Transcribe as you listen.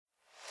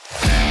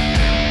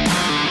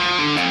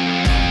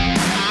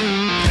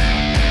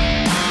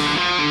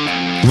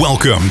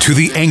Welcome to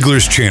the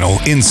Anglers Channel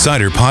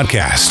Insider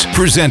Podcast,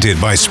 presented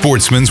by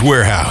Sportsman's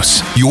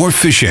Warehouse, your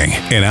fishing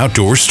and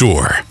outdoor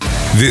store.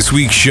 This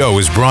week's show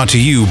is brought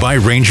to you by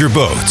Ranger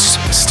Boats,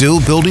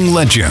 still building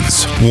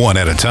legends one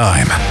at a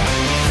time.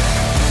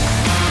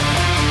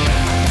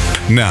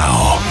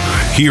 Now,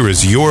 here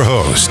is your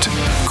host,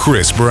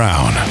 Chris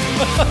Brown.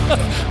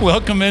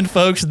 Welcome in,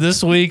 folks, to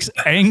this week's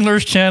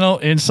Anglers Channel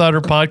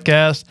Insider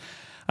Podcast.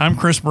 I'm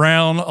Chris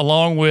Brown,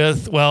 along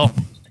with,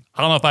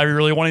 I don't know if I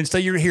really wanted to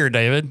say you're here,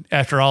 David.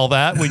 After all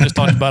that, we just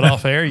talked about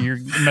off air. You're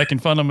making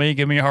fun of me,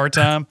 giving me a hard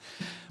time.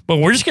 But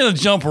we're just going to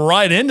jump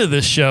right into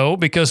this show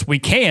because we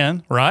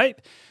can, right?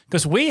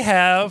 Because we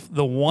have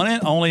the one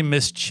and only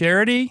Miss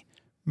Charity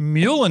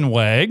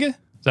Muhlenweg. Is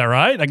that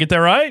right? I get that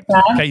right?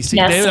 Yeah. Okay, see,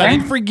 Yes, David, sir. I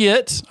didn't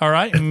forget. All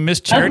right,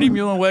 Miss Charity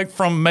Muhlenweg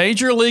from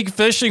Major League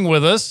Fishing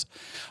with us,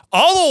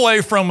 all the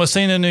way from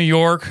Messina, New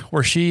York,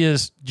 where she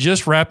is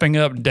just wrapping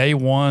up day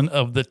one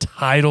of the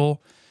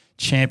title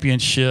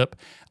championship.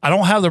 I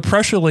don't have the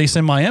press release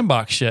in my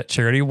inbox yet,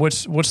 Charity.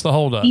 What's the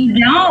holdup? You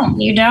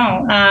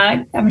don't.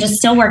 I'm just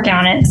still working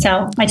on it.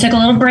 So I took a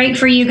little break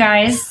for you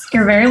guys.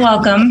 You're very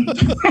welcome.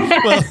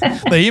 Well,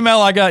 the email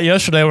I got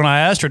yesterday when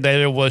I asked her,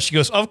 David, was she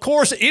goes, "Of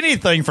course,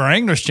 anything for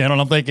Anglers Channel."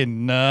 And I'm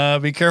thinking,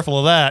 be careful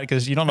of that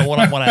because you don't know what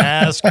I want to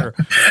ask or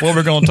what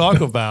we're going to talk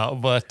about.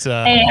 But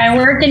Hey, I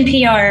work in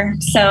PR,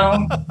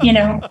 so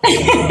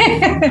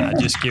I'm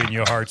just giving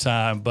you a hard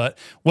time. But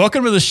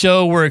welcome to the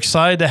show. We're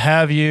excited to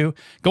have you.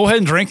 Go ahead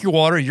and drink your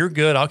water. You're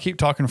good. I'll keep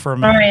talking for a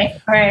minute.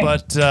 All right.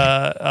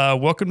 But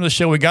welcome to the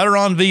show. We got her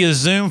on via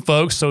Zoom,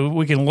 folks, so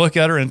we can look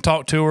at her and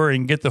talk to her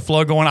and get the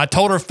flow going. I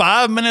told her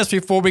 5 minutes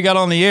before we got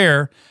on the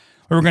air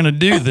we were going to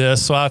do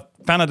this, so I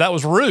found out that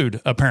was rude,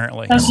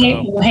 apparently. That's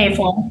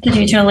hateful to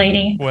do to a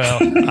lady. Well,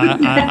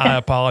 I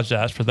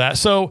apologize for that.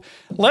 So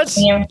let's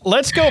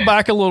go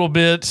back a little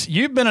bit.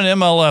 You've been in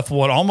MLF,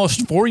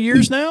 almost 4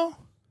 years now?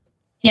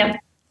 Yep.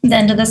 The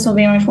end of this will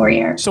be only 4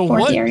 years. So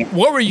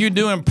what were you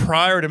doing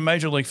prior to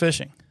Major League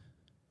Fishing?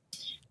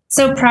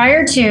 So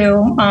prior to,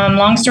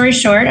 long story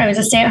short, I was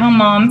a stay-at-home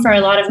mom for a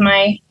lot of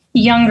my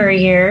younger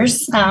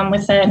years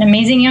with an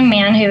amazing young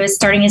man who is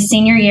starting his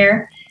senior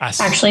year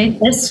actually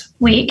this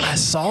week. I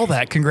saw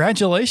that.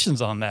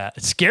 Congratulations on that.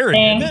 It's scary,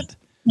 isn't it?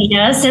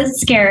 Yes, it's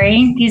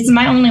scary. He's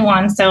my only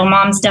one, so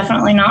mom's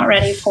definitely not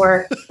ready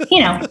for,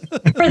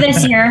 for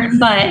this year.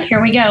 But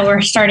here we go.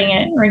 We're starting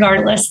it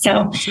regardless.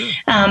 So, Sure.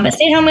 But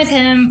stayed home with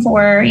him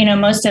for,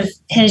 most of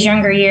his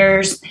younger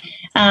years.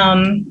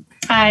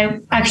 I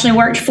actually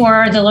worked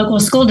for the local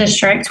school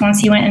district once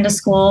he went into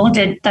school.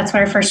 That's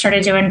where I first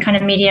started doing kind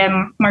of media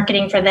and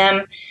marketing for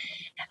them,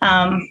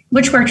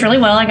 which worked really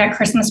well. I got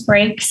Christmas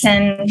breaks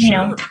and,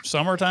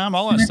 summertime,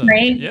 all that stuff.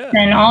 Breaks Yeah.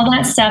 and all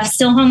that stuff.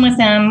 Still home with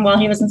him while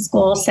he was in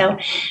school. So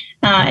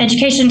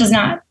education does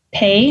not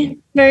pay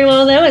very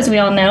well, though, as we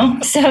all know.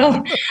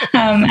 So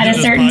at a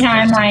certain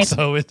time, I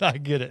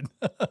get it.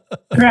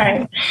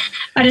 Right.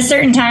 At a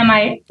certain time,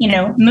 I,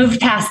 moved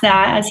past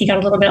that as he got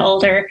a little bit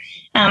older.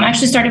 I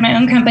actually started my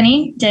own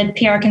company, did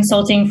PR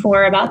consulting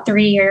for about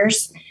 3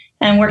 years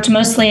and worked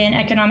mostly in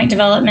economic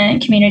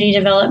development, community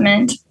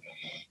development,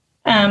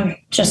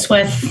 just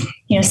with,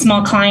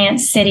 small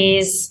clients,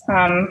 cities,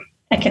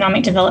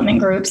 economic development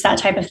groups, that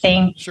type of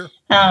thing. Sure.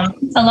 A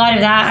lot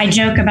of that I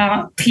joke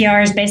about PR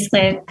is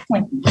basically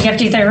like you have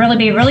to either really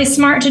be really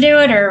smart to do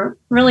it or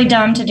really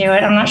dumb to do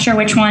it. I'm not sure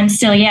which one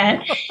still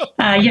yet.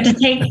 You have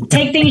to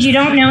take things you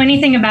don't know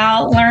anything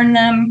about, learn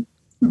them,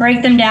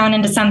 break them down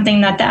into something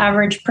that the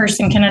average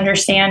person can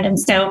understand. And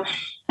so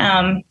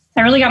I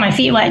really got my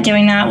feet wet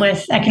doing that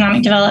with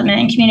economic development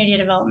and community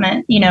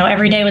development.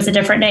 Every day was a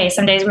different day.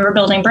 Some days we were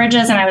building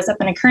bridges and I was up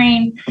in a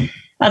crane.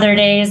 Other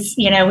days,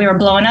 we were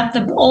blowing up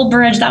the old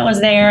bridge that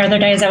was there. Other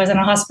days I was in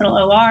a hospital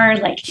OR.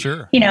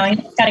 Sure. You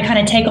got to kind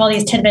of take all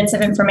these tidbits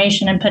of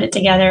information and put it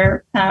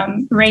together.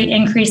 Rate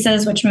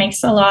increases, which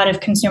makes a lot of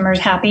consumers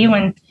happy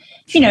when,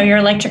 your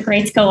electric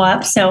rates go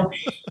up. So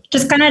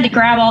just kind of to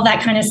grab all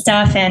that kind of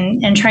stuff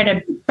and try to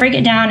break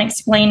it down,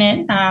 explain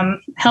it,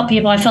 help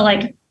people. I feel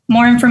like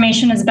more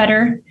information is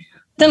better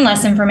than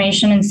less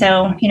information. And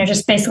so,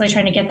 just basically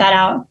trying to get that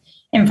out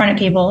in front of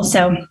people.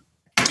 So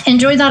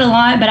enjoyed that a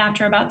lot. But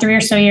after about 3 or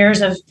so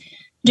years of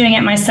doing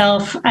it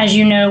myself, as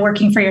you know,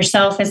 working for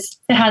yourself, it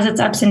has its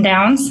ups and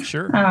downs.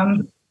 Sure.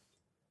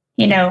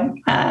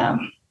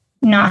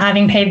 Not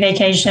having paid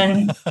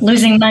vacation,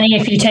 losing money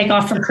if you take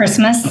off for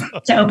Christmas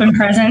to open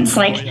presents,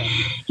 all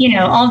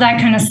that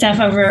kind of stuff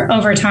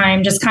over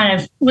time just kind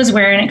of was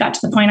wearing. It got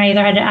to the point I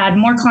either had to add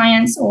more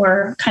clients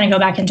or kind of go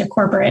back into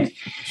corporate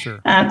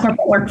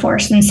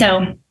workforce. And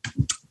so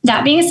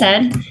that being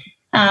said,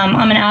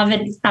 I'm an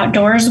avid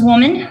outdoors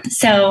woman.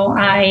 So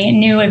I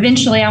knew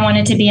eventually I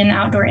wanted to be in the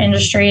outdoor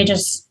industry.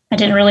 I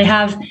didn't really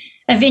have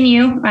a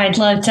venue. I'd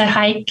love to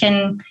hike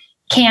and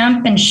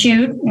camp and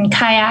shoot and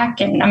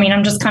kayak. And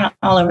I'm just kind of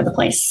all over the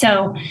place.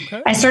 So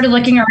I started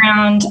looking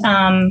around,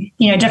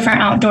 different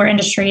outdoor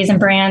industries and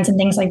brands and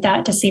things like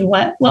that to see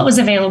what was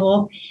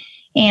available.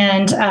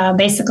 And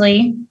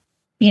basically,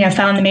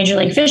 found the Major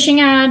League Fishing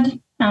ad.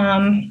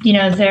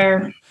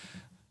 Their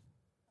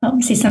Oh,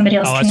 we see somebody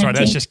else. Oh, that's right.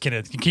 That's just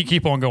Kenneth.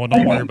 Keep on going.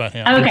 Don't worry about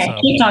him. Okay, So,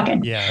 keep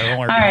talking. Yeah, don't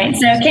worry. All right.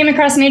 So came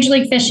across Major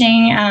League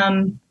Fishing.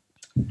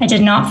 I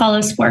did not follow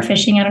sport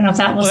fishing. I don't know if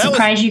that will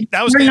surprise you.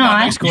 That was my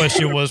next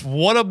question was,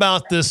 what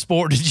about this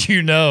sport did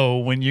you know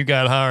when you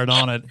got hired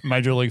on at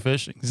Major League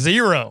Fishing?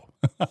 Zero.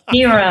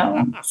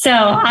 So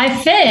I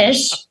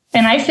fish,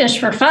 and I fish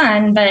for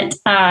fun, but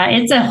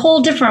it's a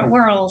whole different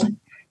world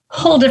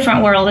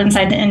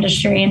inside the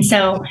industry. And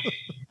so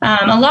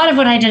a lot of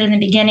what I did in the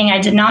beginning, I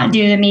did not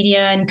do the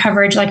media and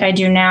coverage like I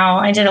do now.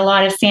 I did a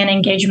lot of fan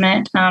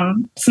engagement,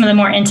 some of the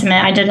more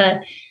intimate. I did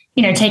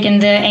taking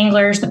the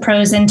anglers, the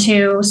pros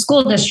into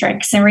school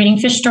districts and reading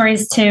fish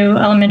stories to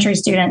elementary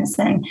students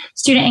and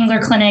student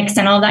angler clinics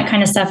and all that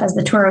kind of stuff as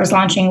the tour was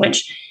launching,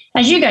 which,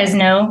 as you guys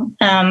know,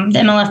 the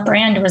MLF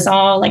brand was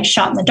all like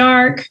shot in the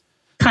dark,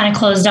 kind of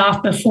closed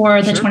off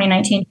before the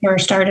 2019 tour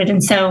started.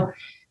 And so,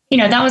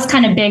 that was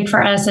kind of big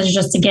for us, is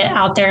just to get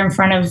out there in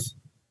front of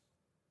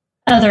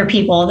other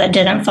people that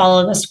didn't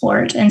follow the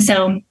sport. And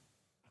so,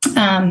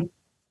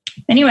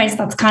 anyways,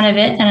 that's kind of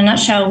it in a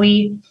nutshell.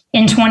 We,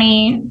 in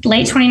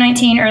late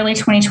 2019, early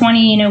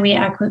 2020,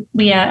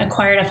 we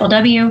acquired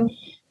FLW.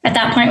 At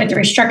that point, with the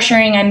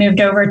restructuring, I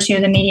moved over to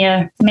the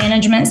media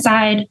management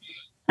side,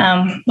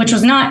 which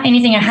was not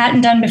anything I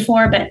hadn't done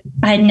before, but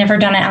I had never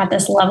done it at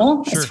this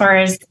level as far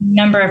as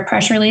number of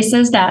press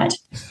releases that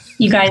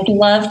you guys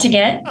love to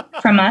get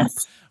from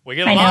us. We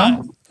get a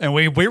lot, and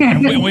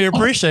we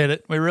appreciate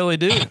it. We really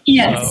do.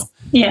 Yes,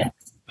 yes.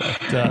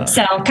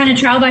 So kind of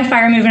trial by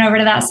fire moving over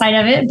to that side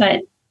of it,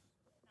 but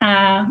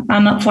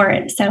I'm up for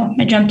it. So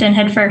I jumped in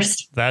head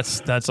first.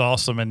 That's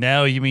awesome. And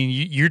now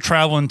you're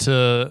traveling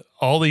to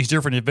all these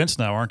different events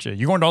now, aren't you?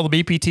 You're going to all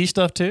the BPT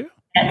stuff too?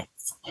 Yes.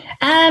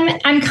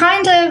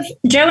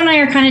 Joe and I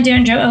are kind of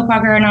doing, Joe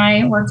Opager and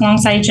I work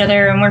alongside each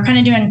other, and we're kind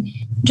of doing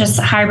just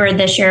a hybrid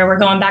this year. We're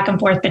going back and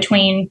forth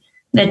between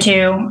the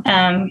two.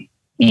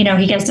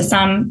 He goes to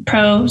some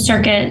pro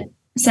circuit,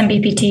 some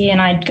BPT,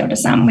 and I'd go to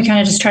some. We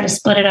kind of just try to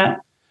split it up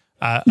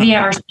via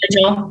our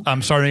schedule.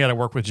 I'm sorry you got to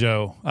work with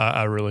Joe.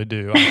 I really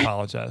do. I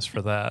apologize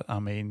for that. I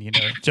mean,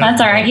 Joe,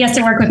 that's all right. He has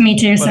to work with me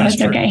too, so it's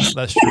true. Okay.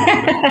 That's true.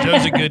 But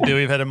Joe's a good dude.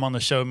 We've had him on the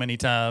show many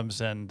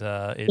times, and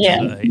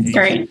he's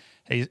great.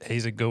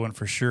 He's a good one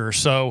for sure.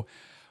 So,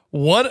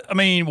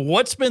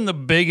 what's been the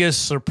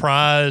biggest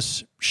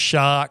surprise,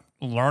 shock,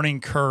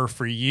 learning curve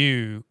for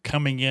you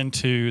coming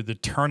into the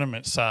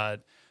tournament side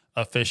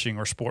of fishing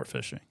or sport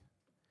fishing?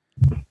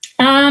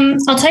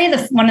 I'll tell you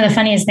one of the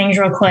funniest things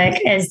real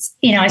quick is,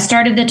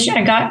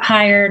 I got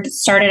hired,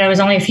 I was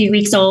only a few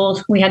weeks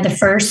old. We had the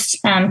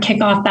first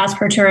kickoff Bass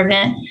Pro Tour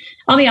event.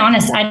 I'll be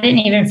honest, I didn't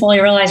even fully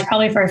realize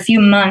probably for a few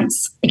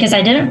months, because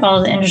I didn't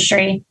follow the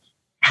industry,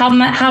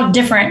 how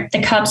different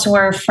the cups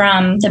were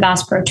from the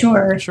Bass Pro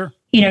Tour. Sure.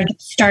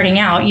 Starting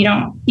out, you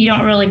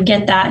don't really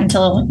get that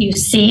until you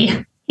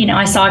see,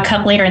 I saw a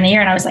cup later in the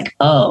year and I was like,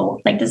 oh,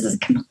 like this is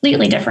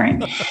completely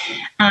different.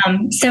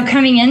 So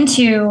coming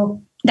into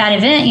that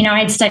event,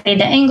 I'd studied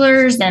the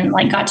anglers and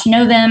got to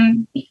know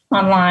them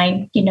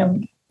online,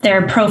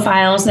 their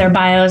profiles, their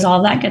bios,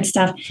 all that good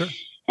stuff. Sure.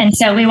 And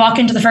so we walk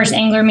into the first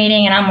angler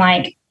meeting and I'm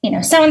like,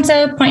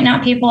 so-and-so, pointing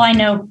out people I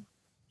know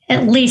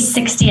at least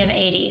 60 of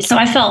 80. So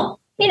I felt,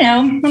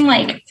 I'm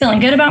feeling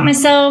good about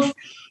myself,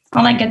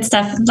 all that good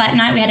stuff. That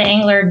night we had an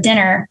angler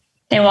dinner.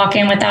 They walk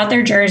in without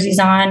their jerseys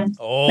on,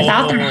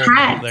 without their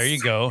hats. There you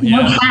go.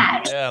 No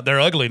hat. Yeah, they're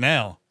ugly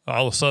now.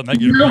 All of a sudden,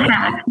 no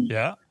hat.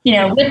 Yeah.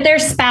 With their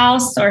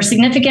spouse or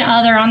significant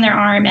other on their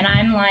arm, and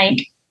I'm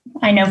like,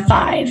 I know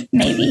 5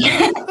 maybe.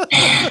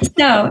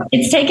 So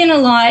it's taken a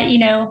lot.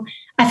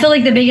 I feel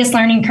like the biggest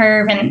learning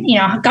curve, and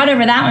got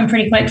over that one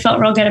pretty quick. Felt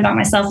real good about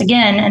myself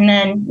again, and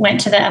then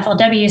went to the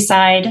FLW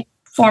side,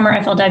 former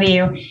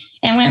FLW,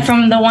 and went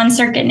from the one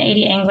circuit and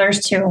 80 anglers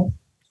to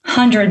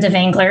hundreds of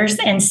anglers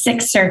and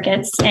 6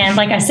 circuits. And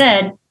like I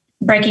said,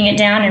 breaking it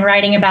down and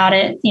writing about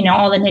it,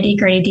 all the nitty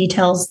gritty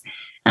details.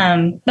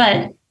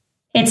 But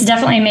it's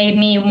definitely made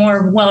me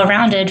more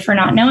well-rounded for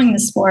not knowing the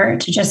sport,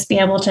 to just be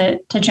able to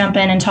jump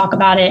in and talk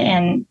about it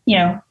and,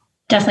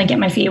 definitely get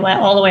my feet wet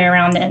all the way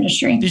around the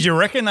industry. Did you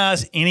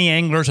recognize any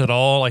anglers at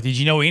all? Did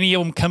you know any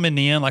of them coming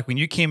in? When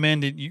you came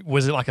in,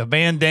 was it like a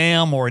Van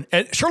Dam or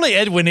surely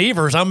Edwin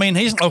Evers? I mean,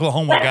 he's an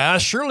Oklahoma guy.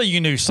 Surely you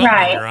knew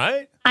somebody,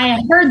 right? I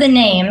had heard the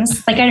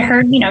names. I'd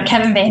heard,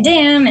 Kevin Van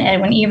Dam and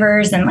Edwin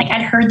Evers, and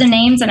I'd heard the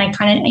names, and I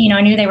kind of,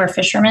 I knew they were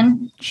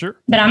fishermen. Sure.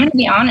 But I'm going to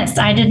be honest,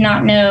 I did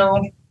not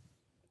know,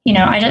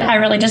 I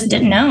really just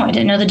didn't know. I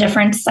didn't know the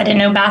difference. I didn't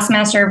know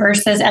Bassmaster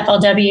versus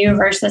FLW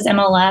versus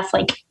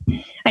MLF.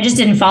 I just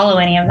didn't follow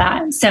any of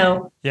that.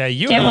 So yeah,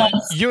 you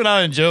and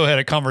I and Joe had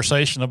a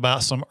conversation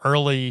about some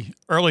early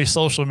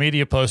social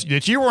media posts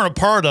that you weren't a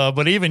part of,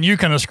 but even you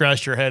kind of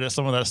scratched your head at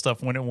some of that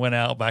stuff when it went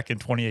out back in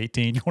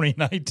 2018,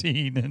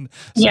 2019 and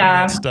some of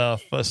that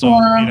stuff.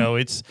 So,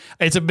 it's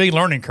a big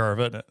learning curve,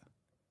 isn't it?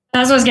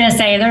 That's what I was going to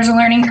say. There's a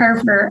learning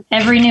curve for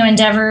every new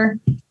endeavor.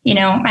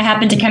 I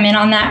happened to come in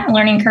on that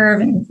learning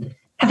curve and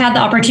have had the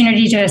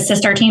opportunity to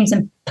assist our teams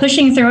in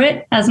pushing through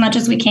it as much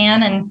as we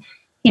can. And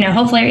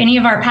hopefully any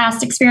of our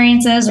past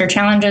experiences or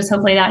challenges,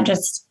 hopefully that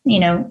just,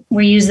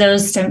 we use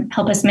those to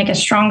help us make us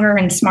stronger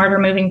and smarter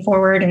moving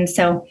forward. And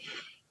so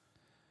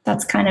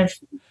that's kind of.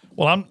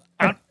 Well,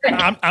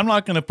 I'm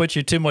not going to put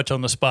you too much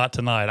on the spot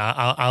tonight.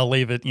 I'll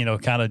leave it,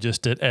 kind of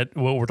just at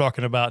what we're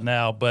talking about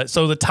now. But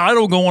so the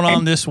title going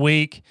on this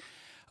week,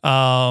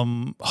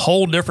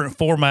 whole different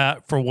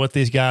format for what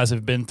these guys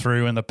have been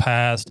through in the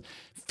past.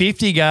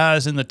 50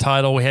 guys in the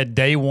title. We had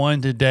day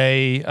one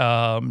today.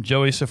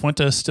 Joey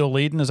Cifuentes still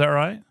leading. Is that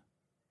right?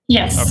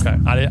 Yes. Okay.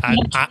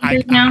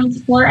 Now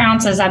 4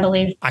 ounces, I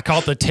believe. I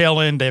caught the tail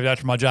end, David,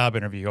 after my job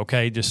interview.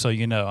 Okay, just so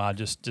you know, I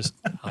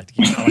like to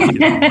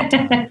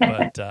get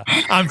but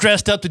I'm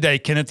dressed up today,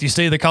 Kenneth. You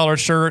see the collared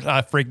shirt?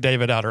 I freaked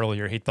David out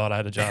earlier. He thought I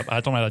had a job. I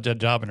told him I had a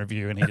job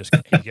interview, and he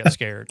got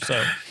scared.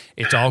 So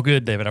it's all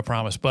good, David. I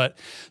promise. But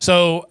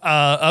so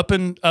up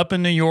in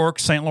New York,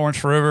 St.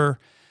 Lawrence River,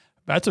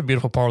 that's a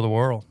beautiful part of the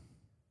world.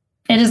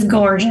 It is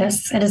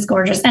gorgeous. It is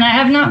gorgeous, and I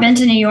have not been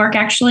to New York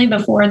actually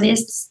before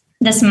this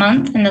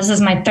month, and this is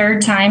my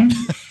 3rd time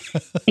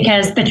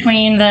because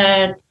between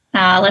the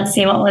let's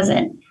see, what was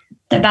it?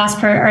 The Bass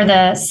Pro or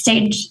the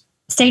Stage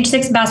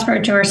 6 Bass Pro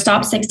Tour,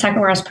 Stop 6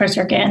 Tackle Ross Pro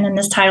Circuit, and then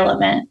this title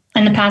event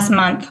in the past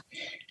month.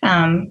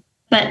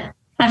 But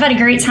I've had a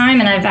great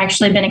time, and I've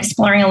actually been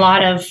exploring a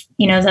lot of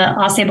the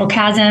Ausable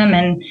Chasm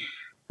and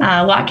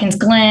Watkins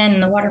Glen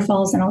and the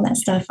waterfalls and all that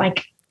stuff.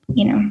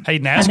 Hey,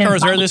 NASCAR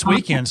is there this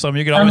weekend, so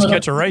you could always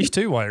catch a race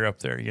too while you're up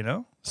there.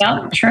 So,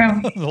 yep,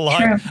 true.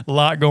 a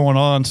lot going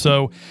on.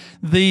 So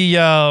the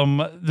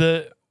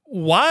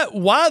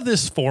why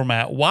this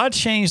format? Why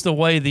change the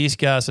way these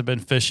guys have been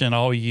fishing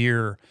all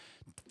year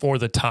for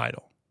the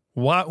title?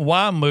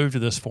 Why move to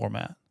this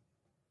format?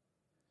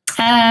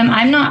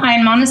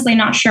 I'm honestly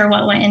not sure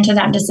what went into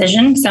that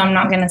decision, so I'm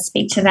not going to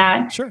speak to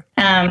that. Sure.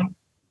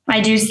 I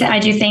do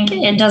think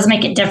it does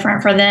make it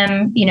different for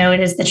them. It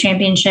is the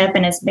championship,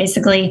 and it's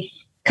basically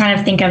kind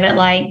of think of it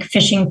like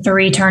fishing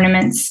 3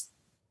 tournaments,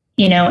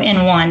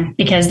 in one,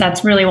 because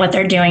that's really what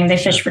they're doing. They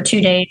fish for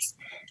 2 days,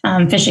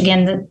 fish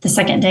again the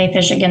second day,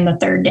 fish again the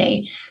third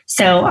day.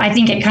 So I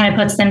think it kind of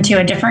puts them to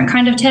a different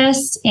kind of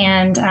test.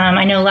 And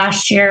I know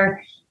last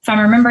year, if I'm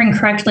remembering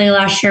correctly,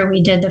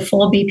 we did the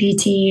full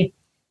BPT.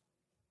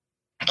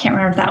 I can't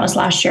remember if that was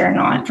last year or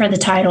not for the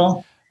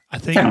title. I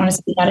think I don't want to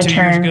speak out of 2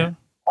 turn. years ago.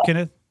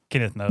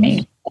 Kenneth knows.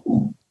 Maybe.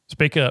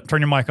 Speak up.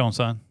 Turn your mic on,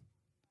 son.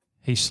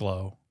 He's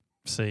slow.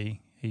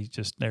 See, he's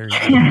just there.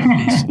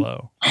 He's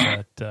slow,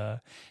 but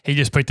he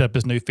just picked up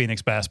his new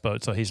Phoenix bass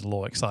boat, so he's a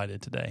little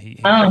excited today.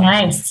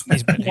 Nice.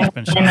 He's been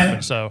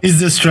shopping, so he's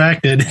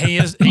distracted. He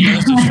is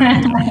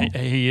distracted.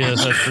 He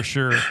is, that's for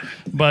sure.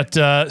 But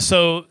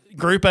so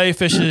Group A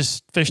fish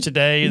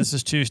today. This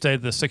is Tuesday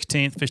the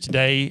 16th. Fish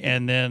today,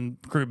 and then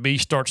Group B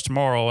starts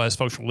tomorrow. As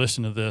folks will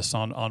listen to this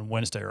on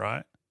Wednesday,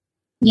 right?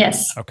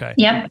 Yes. Okay.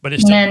 Yep. But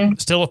it's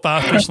still a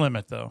 5 fish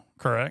limit, though,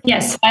 correct?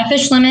 Yes, 5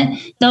 fish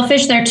limit. They'll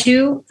fish their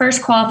 2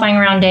 first qualifying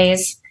round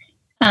days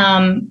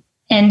and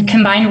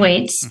combined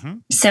weights. Mm-hmm.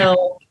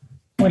 So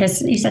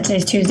you said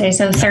today's Tuesday.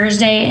 So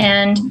Thursday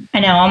and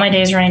I know all my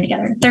days are running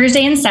together.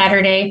 Thursday and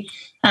Saturday,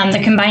 the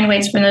combined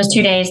weights from those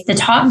 2 days. The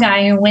top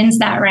guy who wins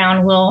that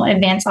round will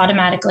advance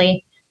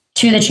automatically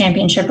to the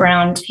championship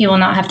round. He will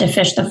not have to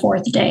fish the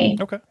 4th day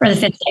or the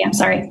 5th day. I'm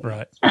sorry.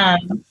 Right.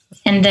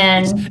 And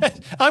then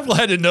I'm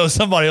glad to know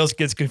somebody else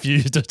gets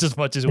confused just as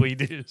much as we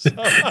do. So.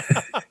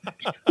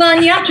 Well,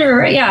 and you have to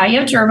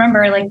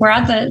remember, like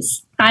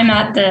I'm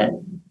at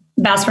the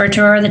Bass Pro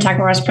Tour, the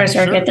Tackle Ross Pro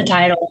Circuit, the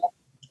title,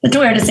 the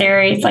Toyota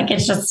Series. Like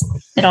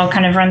it all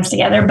kind of runs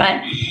together.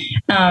 But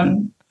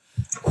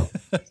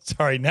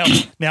sorry, now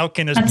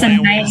Kenneth's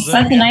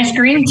that's a nice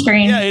green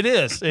screen. Yeah, it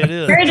is. It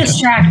is very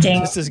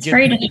distracting. It's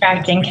very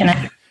distracting,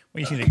 Kenneth.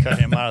 We need to cut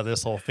him out of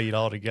this whole feed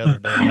altogether.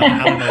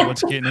 I don't know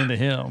what's getting into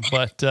him,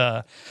 but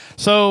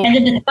so. And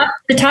then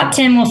the top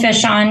 10 will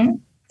fish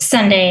on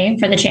Sunday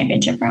for the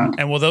championship round.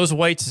 And will those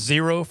weights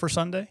 0 for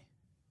Sunday?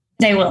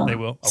 They will. They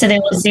will. Okay. So they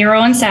will 0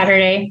 on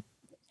Saturday,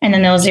 and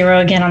then they'll 0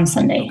 again on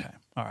Sunday. Okay.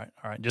 All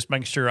right. Just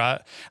making sure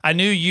I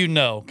knew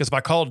because if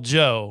I called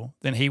Joe,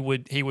 then he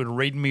would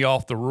read me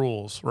off the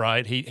rules,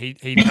 right?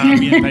 He'd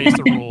copy and paste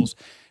the rules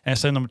and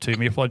send them to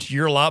me.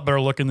 You're a lot better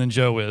looking than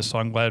Joe is, so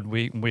I'm glad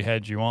we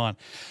had you on.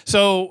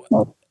 So,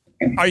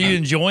 are you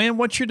enjoying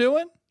what you're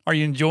doing? Are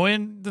you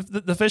enjoying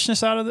the fishing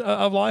side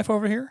of life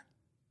over here?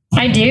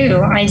 I do.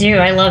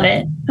 I love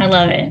it.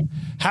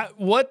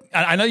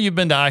 I know you've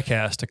been to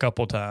ICAST a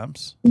couple of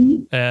times,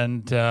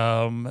 and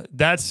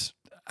that's.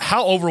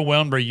 How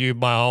overwhelmed are you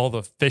by all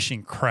the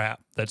fishing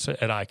crap that's at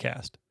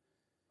ICAST?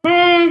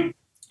 I'm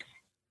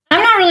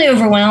not really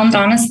overwhelmed,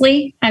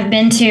 honestly. I've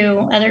been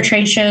to other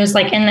trade shows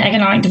like in the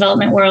economic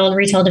development world,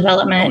 retail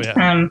development,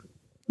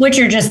 which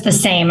are just the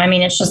same. I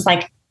mean, it's just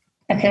like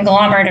a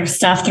conglomerate of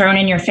stuff thrown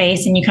in your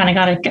face, and you kind of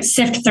got to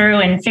sift through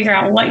and figure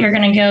out what you're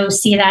going to go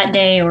see that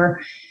day,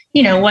 or,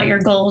 what your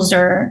goals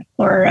or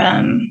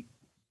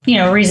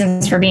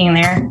reasons for being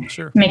there,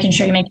 making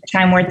sure you make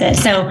your time worth it.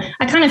 So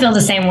I kind of feel the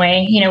same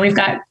way.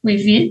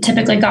 We've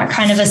typically got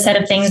kind of a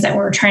set of things that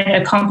we're trying to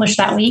accomplish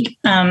that week.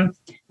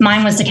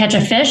 mine was to catch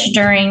a fish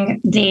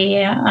during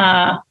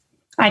the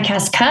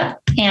ICAST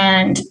Cup,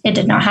 and it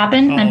did not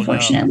happen,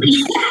 unfortunately.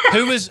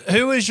 No.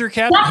 Who is your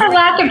captain? Not for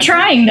lack of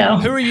trying, though.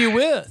 Who are you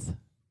with?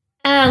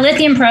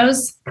 Lithium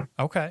Pros.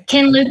 Okay.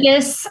 Ken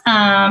Lucas.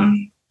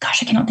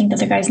 Gosh, I cannot think of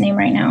the guy's name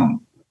right now.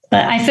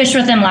 But I fished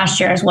with him last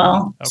year as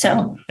well. Okay.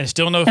 So and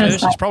still no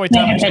fish. It's probably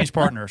time to change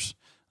partners.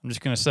 I'm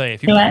just going to say,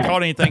 if you haven't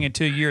caught anything in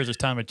 2 years, it's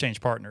time to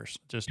change partners.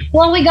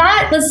 Well, we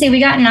got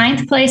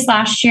 9th place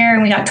last year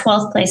and we got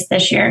 12th place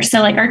this year.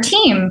 So like our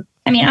team,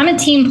 I mean, I'm a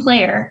team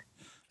player.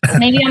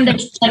 Maybe I'm the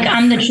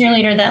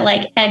cheerleader that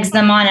like eggs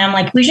them on, and I'm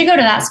like, we should go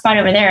to that spot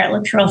over there. It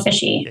looks real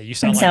fishy. Yeah, you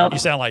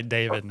sound like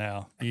David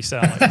now. You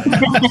sound like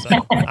David.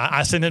 So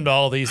I send him to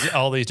all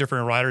these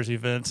different riders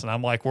events, and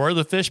I'm like, where are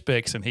the fish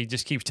picks? And he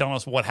just keeps telling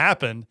us what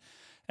happened.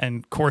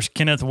 And of course,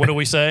 Kenneth, what do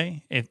we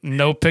say? If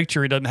no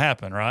picture, it doesn't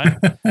happen, right?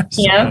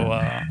 So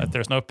if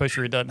there's no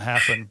picture, it doesn't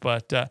happen.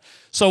 But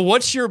so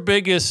what's your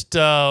biggest,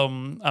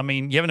 I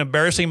mean, you have an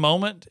embarrassing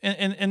moment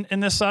in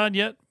this side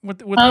yet with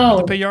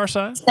the PR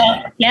side? So,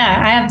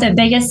 yeah, I have the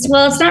biggest,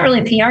 well, it's not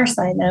really PR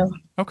side though.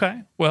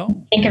 Okay, well.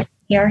 Think of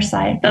PR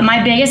side. But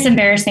my biggest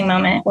embarrassing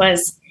moment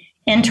was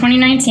in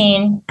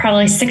 2019,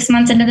 probably 6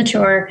 months into the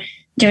tour,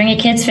 doing a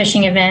kids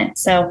fishing event.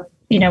 So,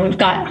 you know, we've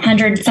got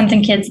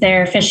 100-something kids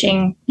there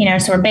fishing, you know,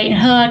 so we're baiting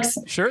hooks.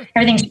 Sure.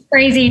 Everything's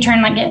crazy,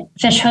 trying to like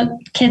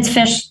get kids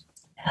fish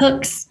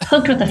hooks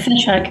hooked with a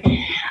fish hook.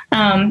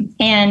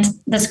 And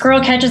this girl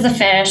catches a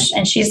fish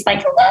and she's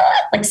like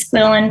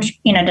squealing,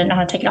 you know, didn't know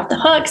how to take it off the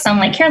hook. So I'm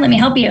like, here, let me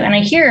help you. And I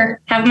hear,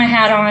 have my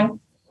hat on,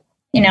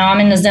 you know, I'm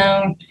in the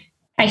zone.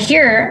 I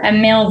hear a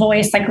male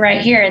voice like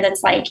right here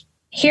that's like,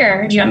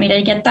 here, do you want me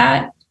to get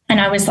that? And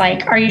I was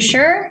like, are you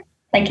sure?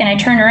 Like, and I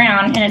turn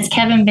around and it's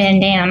Kevin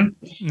Van Dam.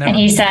 No. And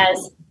he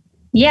says,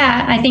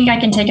 yeah, I think I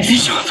can take a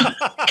fish off the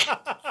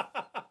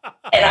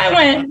hook. And I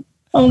went,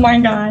 oh my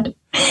God.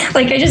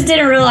 Like, I just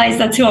didn't realize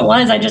that's who it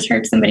was. I just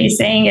heard somebody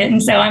saying it.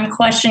 And so I'm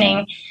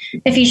questioning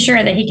if he's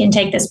sure that he can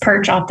take this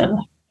perch off the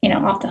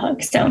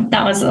hook. So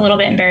that was a little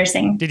bit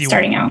embarrassing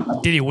starting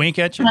out. Did he wink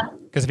at you?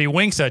 Because if he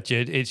winks at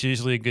you, it's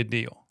usually a good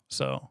deal.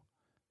 So.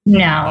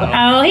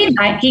 No.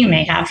 He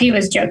may have. He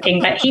was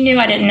joking, but he knew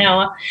I didn't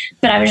know.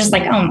 But I was just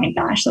like, oh my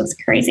gosh, that's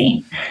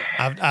crazy.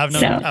 I've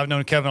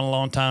known Kevin a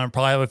long time and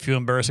probably have a few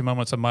embarrassing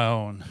moments of my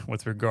own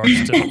with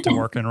regards to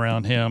working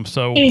around him.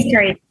 So he's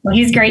great. Well,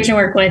 he's great to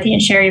work with. He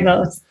and Sherry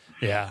both.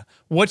 Yeah.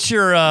 What's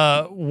your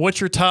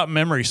top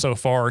memory so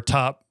far?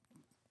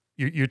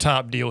 Your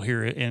top deal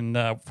here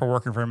for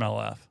working for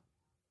MLF?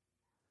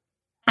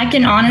 I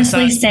can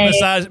honestly say,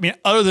 besides, I mean,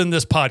 other than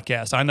this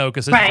podcast, I know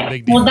because it's a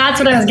big deal. Well, that's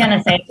what I was going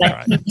to say.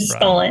 But you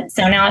stole it.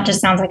 So now it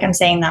just sounds like I'm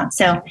saying that.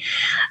 So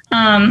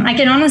I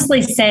can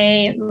honestly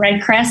say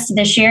Red Crest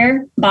this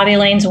year, Bobby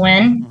Lane's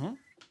win,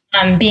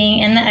 being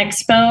in the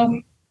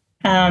expo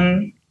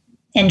and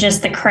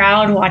just the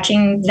crowd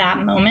watching that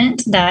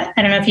moment that,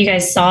 I don't know if you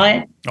guys saw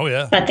it. Oh,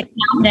 yeah. But the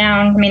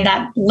countdown, I mean,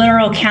 that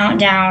literal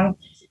countdown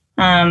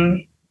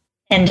and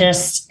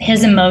just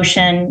his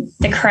emotion,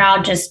 the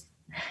crowd just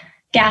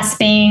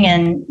gasping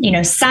and, you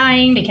know,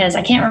 sighing because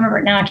I can't remember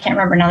it now. I can't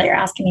remember now that you're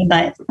asking me,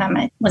 but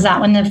was that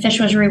when the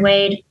fish was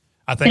reweighed?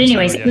 I think but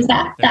anyways, so, yeah. It was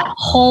that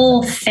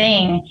whole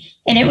thing.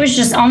 And it was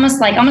just almost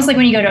like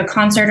when you go to a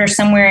concert or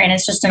somewhere and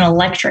it's just an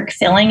electric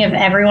feeling of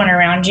everyone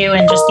around you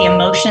and just the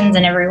emotions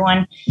and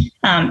everyone.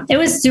 It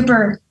was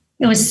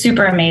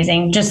super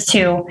amazing just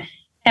to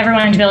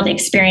everyone to be able to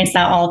experience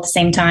that all at the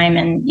same time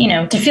and, you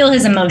know, to feel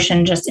his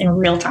emotion just in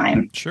real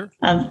time. Sure.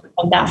 Of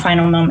that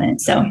final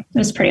moment. So it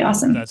was pretty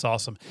awesome. That's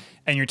awesome.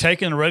 And you're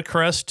taking Red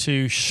Crest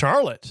to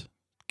Charlotte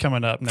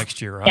coming up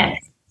next year, right?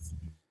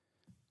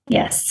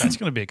 Yes. That's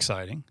going to be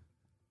exciting.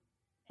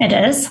 It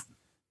is.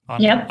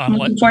 I'm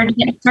looking forward to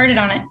getting started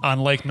on it.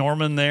 On Lake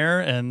Norman there.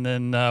 And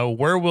then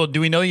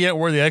do we know yet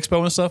where the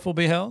expo and stuff will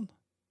be held?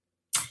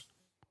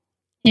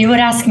 You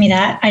would ask me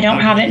that. I don't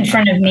have it in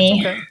front of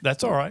me. Okay.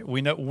 That's all right.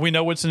 We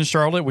know what's in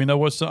Charlotte. We know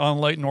what's on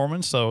Lake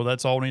Norman. So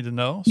that's all we need to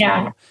know. So.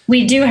 Yeah,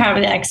 we do have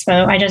the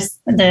expo. I just,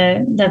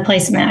 the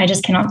placement, I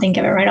just cannot think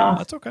of it right off.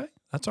 That's okay.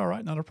 That's all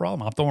right. Not a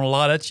problem. I'm throwing a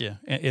lot at you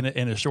in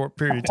a short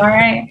period of time. All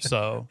right.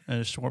 So in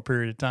a short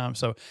period of time.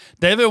 So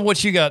David,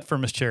 what you got for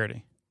Miss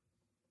Charity?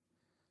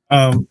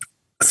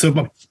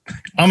 So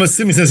I'm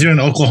assuming since you're an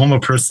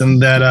Oklahoma person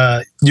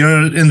that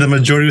you're in the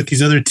majority with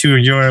these other two.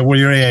 You're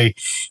a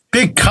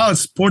big college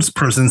sports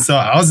person. So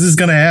I was just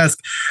gonna ask,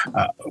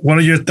 what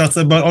are your thoughts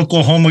about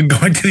Oklahoma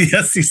going to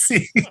the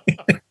SEC?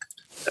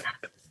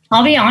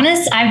 I'll be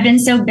honest. I've been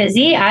so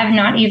busy. I've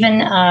not even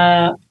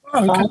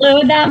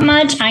followed that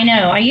much. I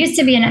know. I used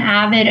to be an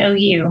avid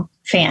OU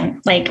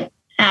fan, like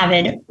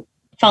avid.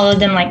 Followed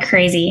them like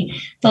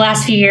crazy. The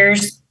last few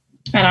years,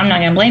 and I'm not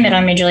going to blame it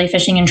on Major League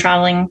Fishing and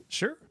traveling.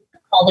 Sure.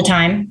 All the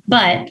time,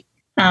 but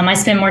I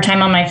spend more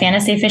time on my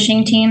fantasy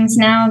fishing teams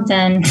now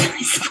than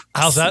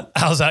how's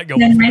that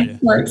going for you?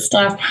 Sports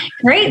stuff.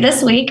 Great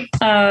this week.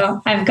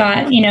 I've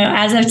got,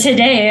 as of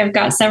today, I've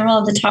got several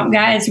of the top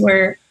guys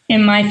were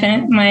in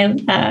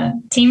my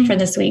team for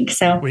this week.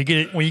 So when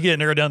you get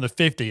narrowed down to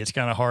 50, it's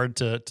kind of hard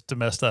to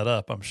mess that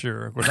up. I'm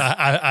sure. Of course,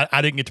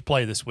 I didn't get to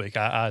play this week.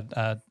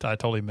 I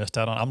totally missed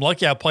out on. I'm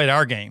lucky I played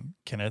our game,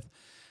 Kenneth,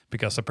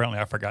 because apparently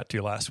I forgot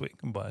to last week.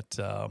 But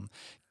I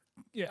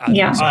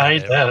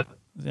hate that.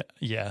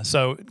 Yeah.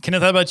 So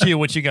Kenneth, how about you?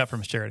 What you got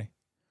from Charity?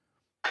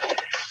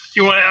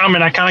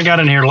 I kind of got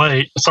in here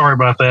late. Sorry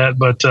about that,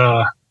 but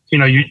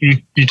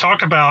you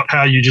talked about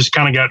how you just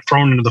kind of got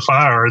thrown into the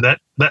fire. That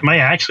may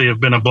actually have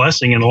been a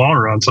blessing in the long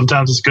run.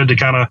 Sometimes it's good to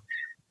kind of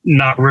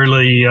not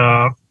really,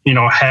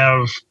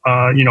 have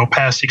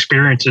past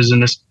experiences in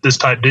this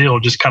type deal.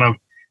 Just kind of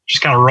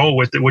roll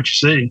with it, what you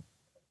see.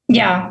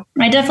 Yeah,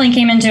 I definitely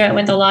came into it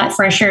with a lot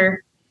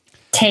fresher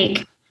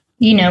take,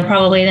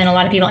 probably than a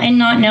lot of people, and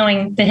not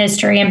knowing the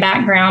history and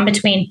background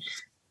between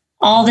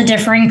all the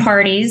differing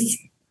parties,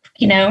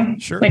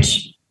 Sure.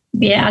 which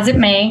be it as it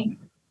may,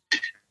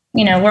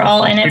 we're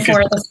all in it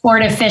for the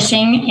sport of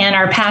fishing and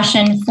our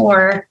passion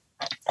for,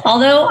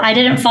 although I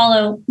didn't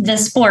follow the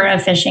sport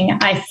of fishing,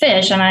 I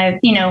fish, and I,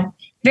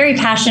 very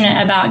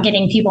passionate about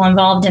getting people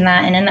involved in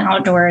that and in the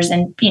outdoors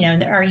and,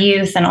 our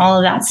youth and all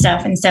of that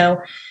stuff. And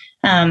so,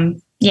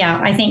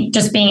 I think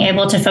just being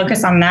able to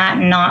focus on that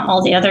and not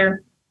all the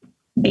other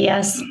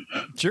BS.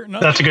 Sure, no,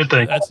 that's a good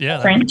thing. That's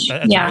French.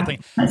 That's a good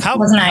thing.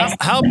 Was nice.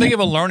 How big of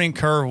a learning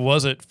curve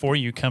was it for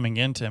you coming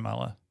into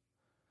MLF?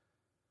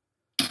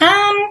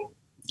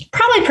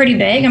 Probably pretty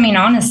big. I mean,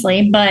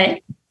 honestly, but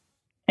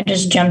I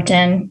just jumped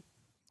in.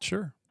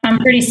 Sure. I'm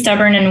pretty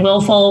stubborn and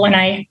willful when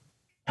I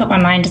put my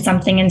mind to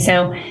something, and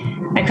so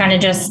I kind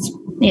of just,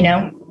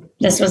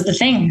 this was the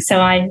thing.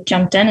 So I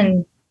jumped in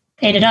and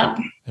ate it up.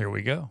 Here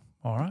we go.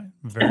 All right.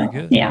 Very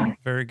good. Yeah.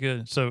 Very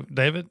good. So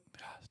David,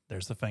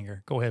 there's the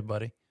finger. Go ahead,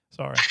 buddy.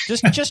 Sorry.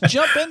 Just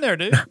jump in there,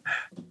 dude.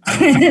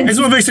 I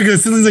just want to make sure, because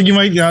it seems like you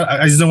might.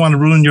 I just don't want to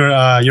ruin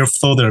your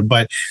flow there.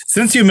 But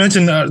since you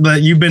mentioned that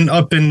you've been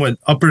up in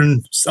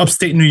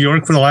upstate New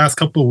York for the last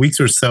couple of weeks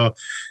or so,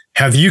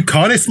 have you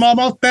caught a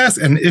smallmouth bass?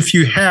 And if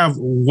you have,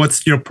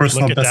 what's your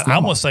personal best?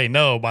 I'm gonna say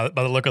no by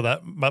the look of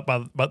that,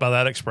 by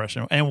that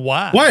expression. And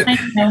why? What?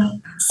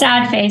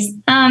 Sad face.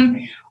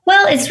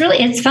 Well,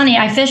 it's funny.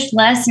 I fish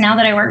less now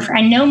that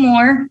I know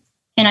more,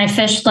 and I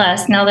fish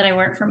less now that I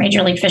work for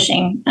Major League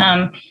Fishing.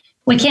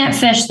 We can't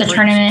fish the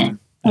tournament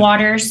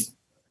waters,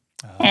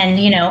 and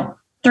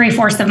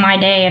 3/4 of my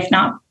day, if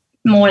not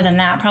more than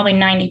that, probably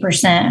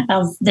 90%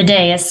 of the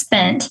day is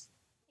spent,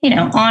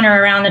 on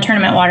or around the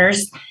tournament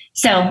waters.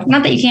 So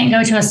not that you can't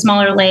go to a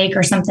smaller lake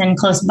or something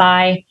close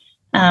by,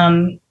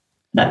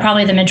 but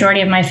probably the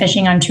majority of my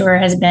fishing on tour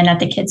has been at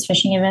the kids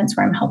fishing events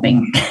where I'm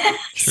helping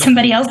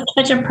somebody else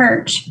catch a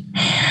perch.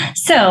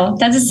 So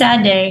that's a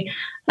sad day.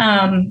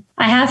 I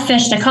have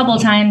fished a couple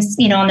times,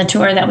 on the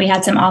tour that we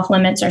had some off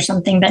limits or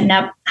something, but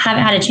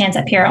haven't had a chance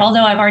up here.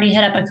 Although I've already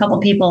hit up a couple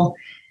people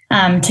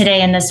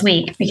today and this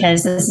week,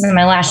 because this is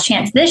my last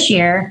chance this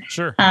year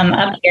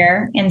up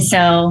here. And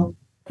so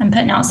I'm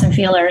putting out some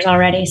feelers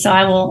already. So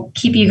I will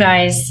keep you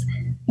guys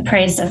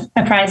apprised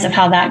of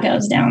how that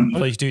goes down.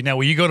 Please do. Now,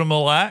 will you go to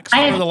Mille Lacs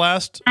for the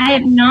last? I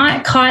have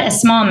not caught a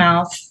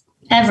smallmouth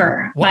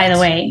ever, by the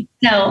way.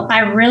 So I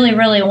really,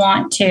 really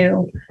want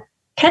to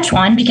catch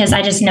one, because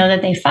I just know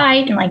that they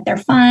fight and they're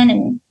fun,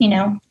 and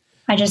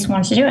I just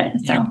want to do it.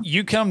 So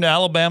you come to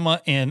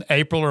Alabama in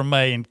April or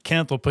May, and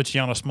Kenneth will put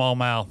you on a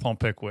smallmouth on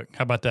Pickwick.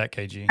 How about that,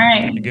 KG? All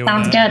right,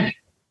 sounds good.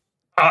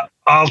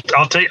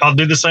 I'll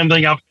do the same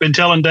thing I've been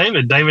telling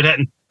David. David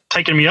hadn't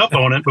taken me up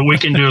on it, but we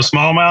can do a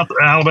smallmouth,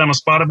 Alabama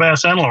spotted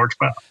bass, and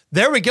largemouth.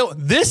 There we go.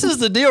 This is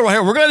the deal right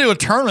here. We're going to do a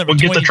tournament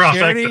between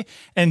Charity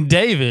and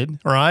David,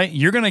 right?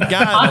 You're going to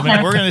guide them,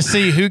 and we're going to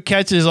see who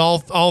catches all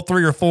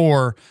 3 or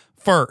 4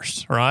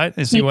 first, right?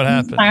 And see what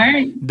happens. All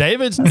right.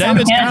 David's kind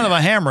of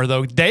a hammer,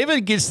 though.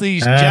 David gets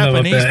these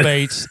Japanese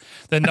baits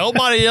that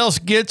nobody else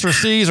gets or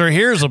sees or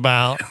hears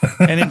about,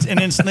 and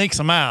then sneaks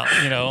them out,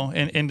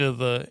 into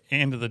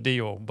the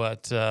deal.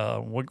 But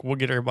we'll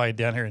get everybody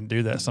down here and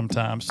do that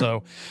sometime.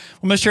 So,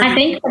 Miss Charity, I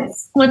think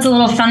what's a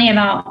little funny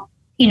about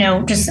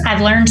just I've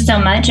learned so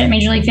much at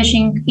Major League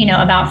Fishing,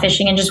 about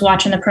fishing and just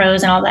watching the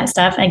pros and all that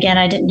stuff. Again,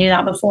 I didn't do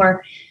that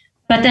before.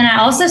 But then I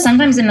also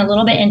sometimes am a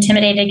little bit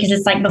intimidated, because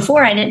it's like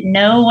before I didn't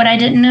know what I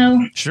didn't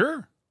know.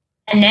 Sure.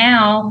 And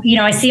now,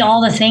 I see all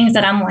the things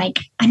that I'm like,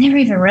 I never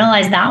even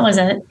realized that was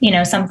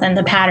something,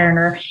 the pattern,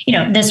 or,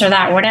 this or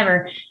that, or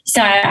whatever.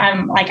 So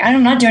I'm like,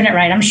 I'm not doing it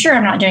right. I'm sure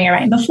I'm not doing it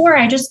right. And before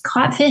I just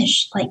caught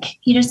fish,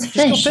 you just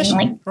fish.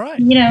 And right.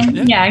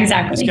 Yeah,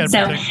 exactly.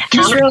 So I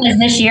just realized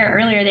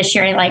earlier this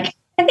year,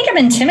 I think I'm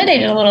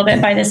intimidated a little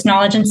bit by this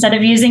knowledge instead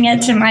of using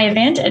it to my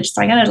advantage.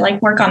 So I got to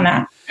work on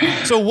that.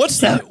 So what's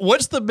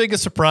the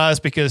biggest surprise?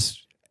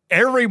 Because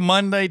every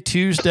Monday,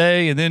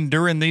 Tuesday, and then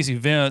during these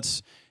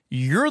events,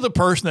 you're the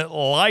person that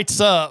lights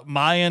up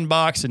my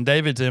inbox and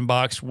David's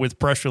inbox with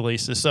press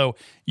releases. So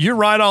you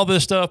write all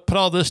this stuff, put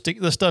all this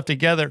stuff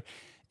together.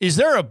 Is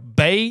there a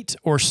bait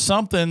or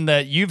something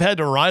that you've had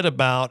to write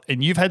about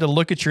and you've had to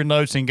look at your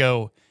notes and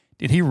go,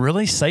 did he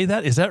really say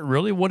that? Is that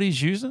really what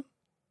he's using?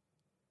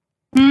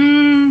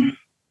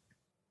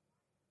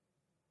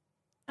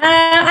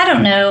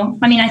 know.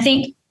 I mean, I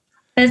think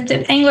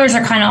the anglers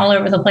are kind of all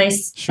over the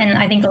place. Sure. And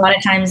I think a lot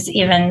of times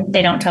even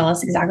they don't tell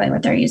us exactly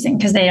what they're using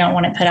because they don't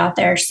want it put out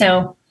there.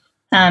 So,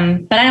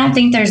 but I don't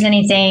think there's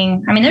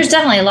anything. I mean, there's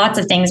definitely lots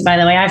of things, by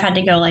the way, I've had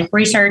to go like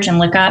research and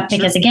look up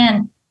because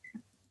again,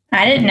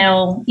 I didn't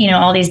know,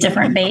 all these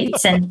different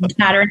baits and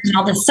patterns and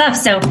all this stuff.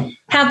 So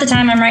half the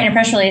time I'm writing a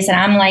press release and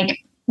I'm like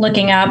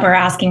looking up or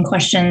asking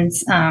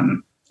questions,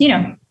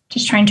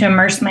 just trying to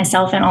immerse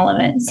myself in all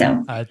of it.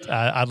 So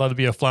I'd love to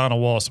be a fly on a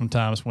wall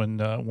sometimes when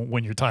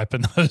you're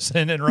typing those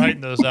in and writing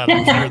those out.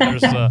 I'm sure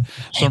there's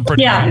some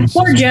pretty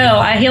Poor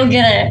Joe, he'll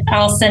get it.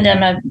 I'll send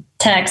him a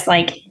text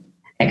like,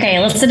 okay,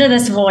 listen to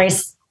this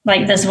voice,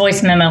 like this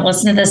voice memo.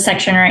 Listen to this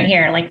section right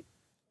here. Like,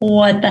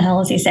 what the hell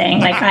is he saying?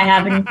 Like, I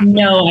have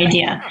no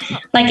idea.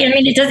 Like, I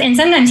mean, it does. And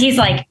sometimes he's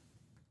like,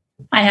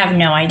 I have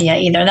no idea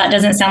either. That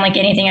doesn't sound like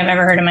anything I've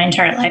ever heard in my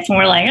entire life. And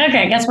we're like,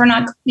 okay, I guess we're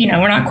not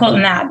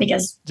quoting that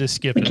because just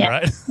skip it,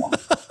 right?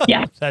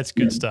 Yeah. That's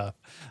good stuff.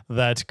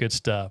 That's good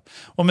stuff.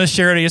 Well, Miss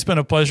Charity, it's been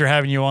a pleasure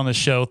having you on the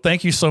show.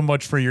 Thank you so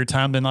much for your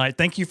time tonight.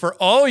 Thank you for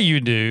all you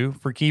do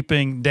for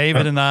keeping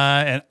David and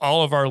I and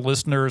all of our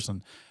listeners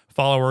and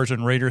followers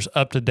and readers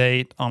up to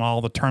date on all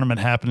the tournament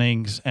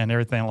happenings and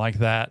everything like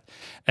that.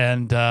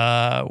 And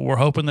we're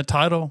hoping the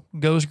title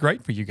goes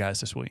great for you guys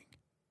this week.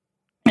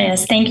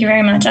 Yes, thank you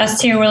very much. Us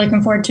too. We're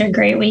looking forward to a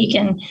great week.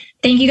 And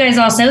thank you guys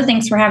also.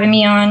 Thanks for having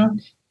me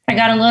on. I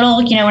got a little,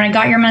 when I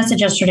got your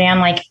message yesterday, I'm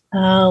like,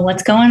 oh,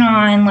 what's going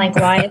on? Like,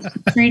 why is it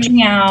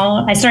reaching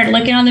out? I started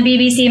looking on the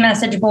BBC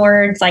message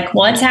boards, like,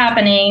 what's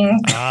happening?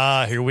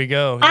 Here we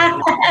go.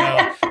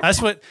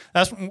 That's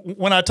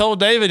when I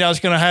told David I was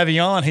going to have you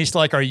on. He's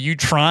like, are you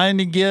trying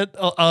to get,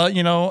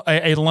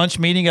 a lunch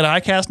meeting at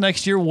ICAST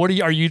next year?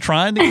 Are you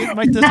trying to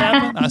make this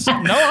happen? I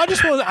said, no, I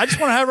just want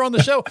to have her on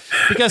the show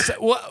because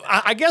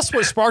I guess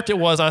what sparked it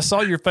was I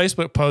saw your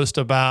Facebook post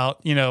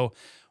about,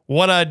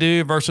 what I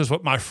do versus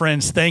what my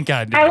friends think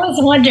I do. I was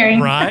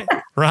wondering.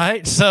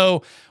 Right.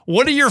 So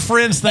what do your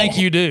friends think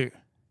you do?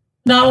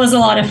 That was a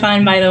lot of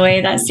fun, by the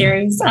way, that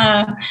series.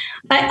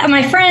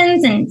 My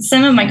friends and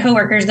some of my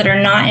coworkers that are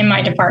not in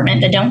my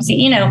department that don't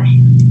see,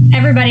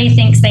 everybody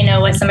thinks they know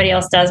what somebody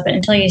else does, but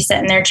until you sit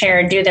in their chair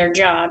and do their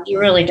job, you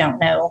really don't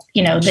know,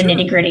 the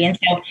nitty gritty. And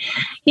so,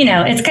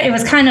 it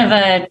was kind of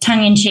a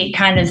tongue in cheek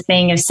kind of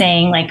thing of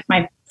saying like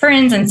my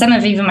friends and some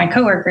of even my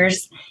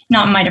coworkers,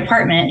 not in my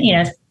department,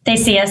 they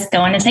see us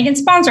going and taking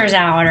sponsors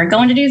out or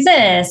going to do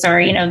this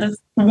or, the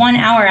 1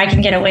 hour I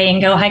can get away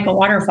and go hike a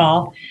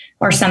waterfall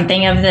or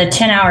something of the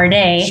 10-hour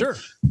day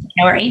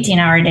or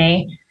 18-hour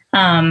day.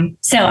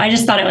 So I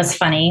just thought it was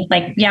funny.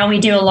 Like, yeah, we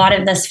do a lot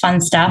of this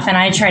fun stuff and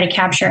I try to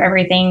capture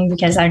everything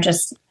because I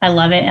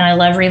love it and I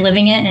love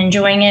reliving it and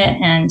enjoying it.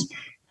 And,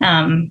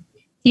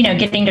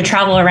 getting to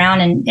travel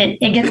around and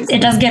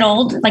it does get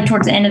old, like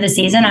towards the end of the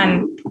season,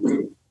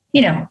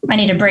 I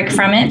need a break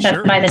from it.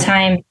 But by the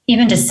time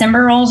even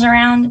December rolls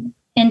around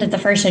into the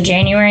 1st of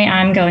January,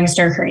 I'm going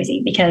stir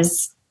crazy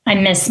because I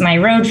miss my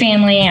road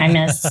family. I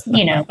miss,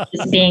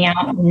 just being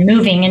out and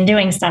moving and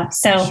doing stuff.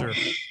 So,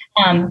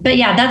 but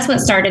yeah, that's what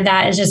started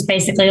that is just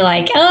basically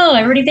like, oh,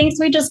 everybody thinks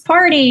we just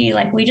party.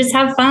 Like we just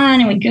have fun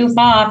and we goof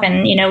off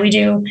and, we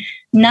do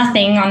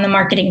nothing on the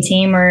marketing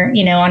team or,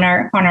 on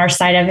our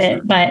side of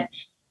it. But,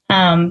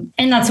 and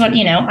that's what,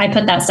 I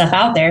put that stuff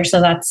out there.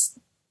 So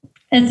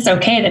it's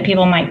okay that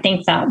people might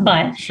think that,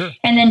 but,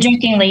 and then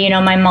jokingly,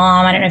 my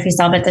mom, I don't know if you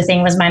saw, but the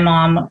thing was my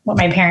mom, what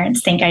my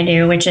parents think I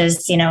do, which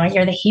is,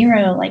 you're the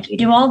hero, like you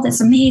do all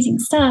this amazing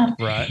stuff.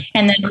 Right.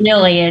 And then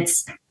really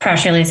it's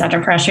press release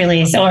after press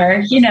release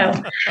or,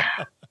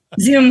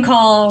 Zoom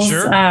calls,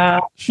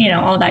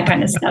 all that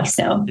kind of stuff.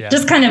 So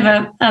just kind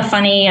of a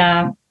funny,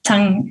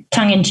 tongue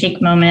in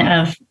cheek moment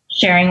of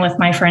sharing with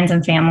my friends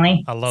and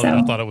family. I love it.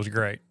 I thought it was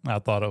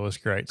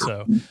great.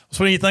 So,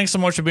 Sweetie, thanks so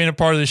much for being a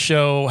part of the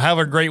show. Have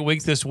a great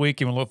week this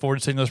week, and we look forward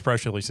to seeing those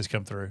press releases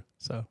come through.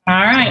 So, all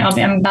right.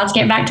 I'm about to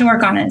get back to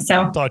work on it.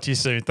 So, talk to you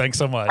soon. Thanks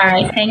so much. All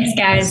right. Thanks,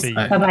 guys.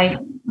 Bye-bye.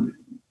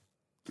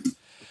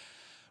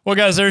 Well,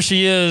 guys, there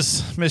she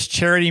is, Miss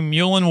Charity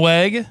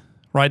Muhlenweg.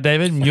 Right,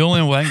 David?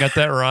 Muhlenweg. Got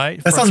that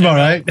right. That sounds about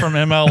right. From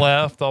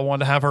MLF. I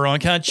wanted to have her on.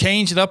 Kind of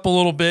change it up a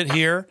little bit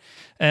here.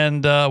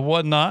 And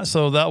whatnot.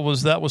 So that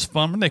was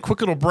fun. A quick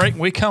little break.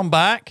 When we come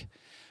back,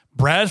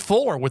 Brad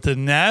Fuller with the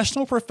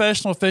National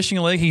Professional Fishing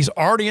League. He's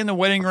already in the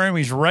waiting room.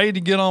 He's ready to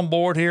get on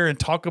board here and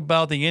talk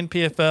about the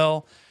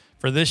NPFL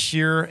for this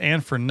year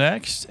and for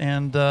next,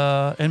 and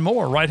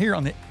more right here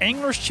on the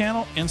Anglers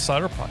Channel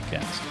Insider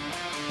Podcast.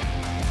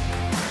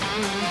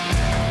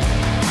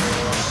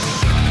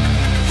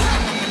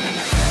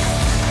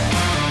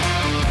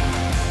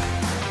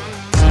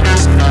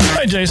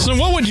 Hey, Jason,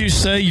 what would you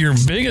say your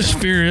biggest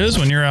fear is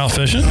when you're out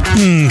fishing?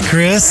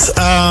 Chris,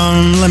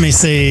 let me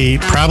see.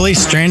 Probably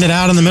stranded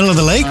out in the middle of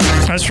the lake.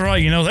 That's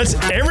right. That's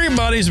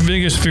everybody's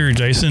biggest fear,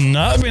 Jason,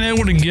 not being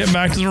able to get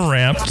back to the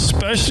ramp,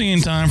 especially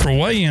in time for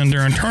weigh-in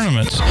during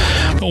tournaments.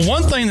 But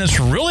one thing that's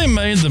really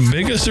made the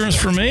biggest difference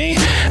for me,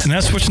 and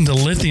that's switching to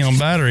lithium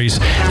batteries.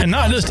 And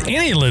not just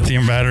any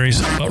lithium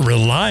batteries, but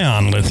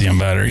Relion lithium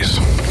batteries.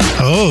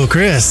 Oh,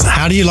 Chris,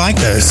 how do you like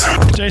those?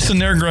 Jason,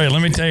 they're great.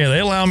 Let me tell you, they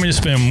allow me to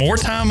spend more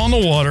time on the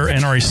water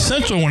and are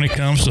essential when it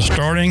comes to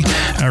starting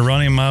and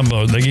running my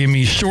boat. They give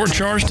me short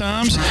charge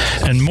times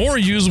and more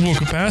usable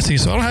capacity,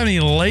 so I don't have any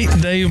late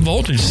day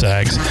voltage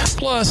sags.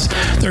 Plus,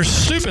 they're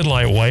stupid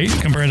lightweight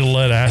compared to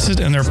lead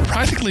acid, and they're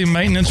practically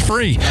maintenance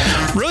free.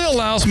 Really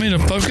allows me to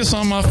focus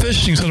on my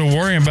fishing instead of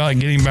worrying about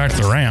getting back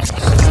to the ramp.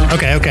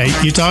 Okay.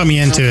 You talked me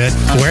into it.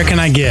 Where can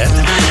I get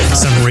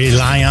some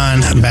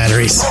Relion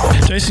batteries?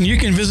 Jason, you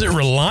can visit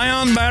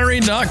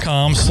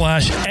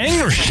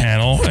RelionBattery.com/Anglers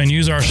Channel and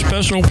use our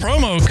special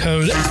promo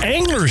code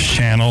Anglers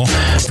Channel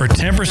for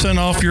 10%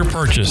 off your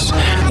purchase.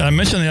 Did I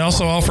mention they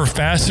also offer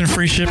fast and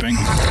free shipping?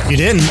 You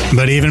didn't,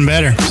 but even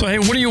better. So, hey,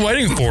 what are you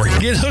waiting for?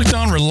 Get hooked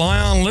on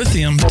Relion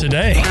Lithium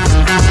today.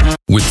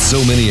 With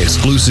so many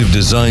exclusive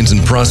designs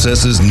and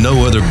processes,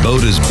 no other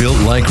boat is built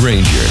like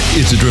Ranger.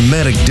 It's a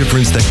dramatic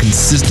difference that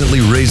consistently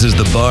raises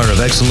the bar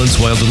of excellence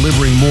while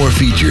delivering more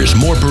features,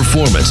 more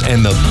performance,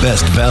 and the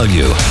best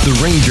value. The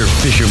Ranger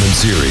Fisherman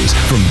Series.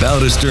 From bow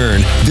to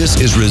stern, this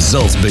is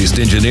results-based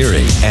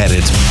engineering at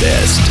its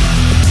best.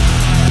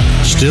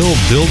 Still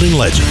building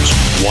legends,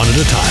 one at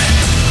a time.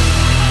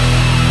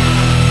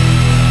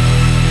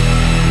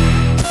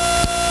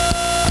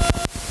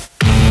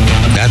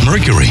 At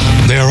Mercury,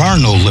 there are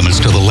no limits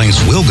to the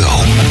lengths we'll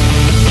go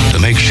to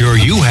make sure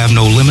you have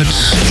no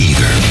limits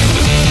either.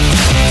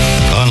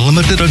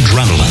 Unlimited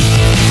adrenaline.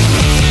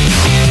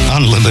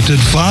 Unlimited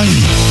fun.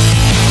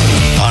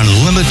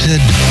 Unlimited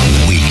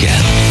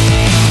weekend.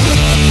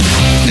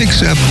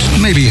 Except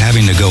maybe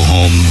having to go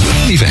home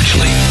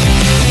eventually.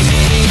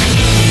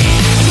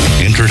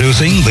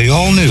 Introducing the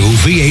all-new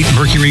V8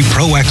 Mercury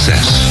Pro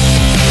XS.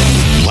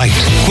 Light,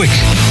 quick,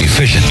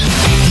 efficient.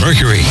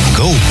 Mercury,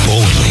 go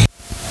boldly.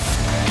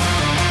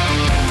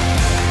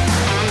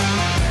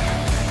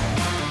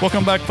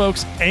 Welcome back,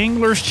 folks.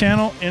 Anglers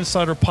Channel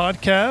Insider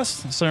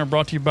Podcast. This is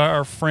brought to you by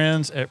our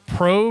friends at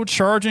Pro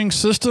Charging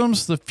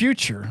Systems. The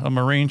future of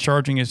marine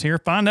charging is here.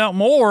 Find out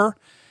more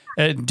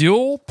at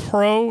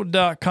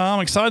dualpro.com.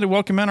 Excited to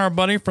welcome in our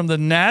buddy from the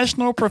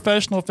National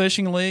Professional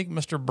Fishing League,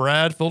 Mr.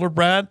 Brad Fuller.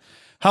 Brad,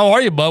 how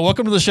are you, bud?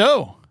 Welcome to the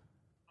show.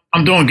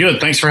 I'm doing good.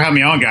 Thanks for having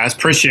me on, guys.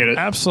 Appreciate it.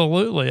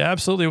 Absolutely.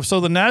 So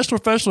the National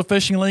Professional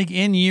Fishing League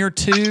in year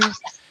 2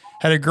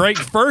 had a great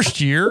first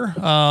year.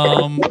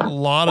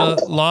 Lot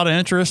of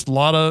interest,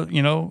 lot of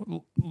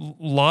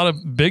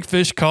big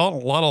fish caught, a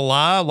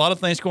lot of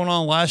things going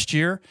on last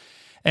year.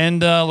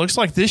 And looks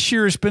like this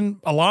year has been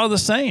a lot of the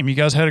same. You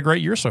guys had a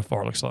great year so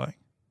far, looks like.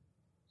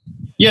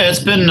 Yeah,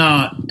 it's been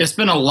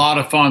a lot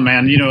of fun,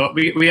 man. You know,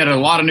 we had a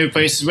lot of new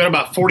faces. We had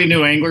about 40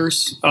 new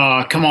anglers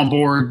come on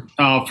board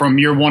from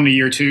year 1 to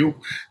year 2.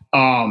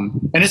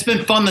 And it's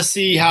been fun to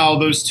see how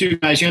those two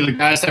guys, the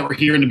guys that were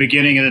here in the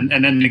beginning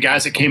and then the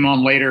guys that came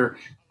on later,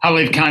 how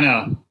they've kind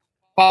of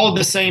followed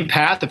the same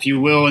path, if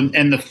you will,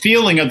 and the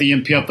feeling of the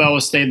NPFL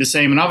has stayed the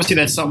same. And obviously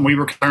that's something we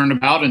were concerned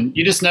about, and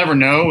you just never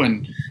know.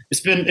 And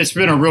it's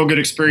been a real good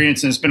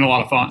experience, and it's been a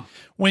lot of fun.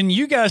 When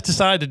you guys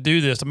decided to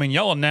do this, I mean,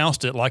 y'all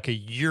announced it like a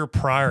year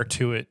prior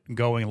to it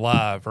going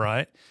live,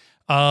 right?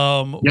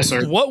 Yes,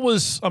 sir.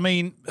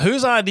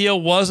 Whose idea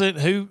was it?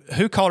 Who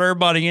called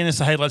everybody in and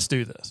said, hey, let's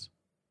do this?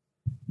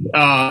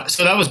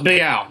 So that was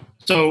Big Al.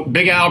 So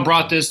Big Al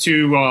brought this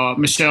to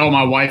Michelle,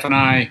 my wife, and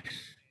I,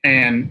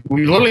 and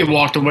we literally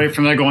walked away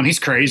from there going, he's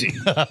crazy.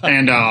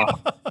 And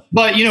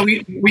but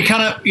we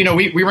kind of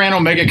we ran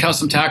Omega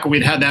Custom Tackle.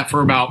 We'd had that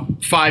for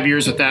about 5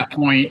 years at that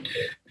point,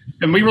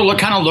 and we were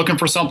kind of looking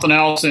for something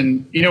else.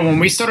 And when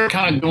we started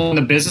kind of doing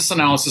the business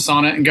analysis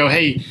on it and go,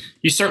 hey,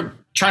 you start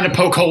trying to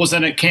poke holes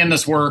in it. Can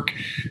this work?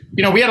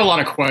 We had a lot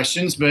of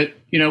questions, but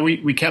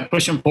we kept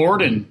pushing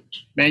forward, and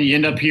man, you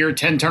end up here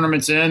 10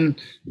 tournaments in,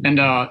 and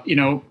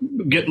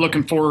get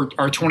looking for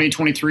our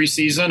 2023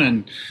 season,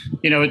 and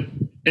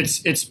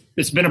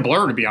it's been a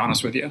blur, to be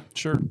honest with you.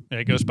 Sure, yeah,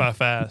 it goes by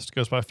fast.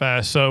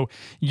 So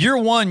year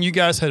 1, you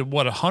guys had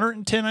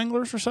 110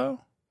 anglers or so?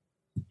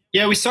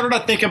 Yeah, we started, I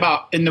think,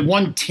 about in the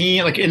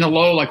 110, like in the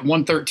low, like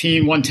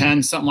 113,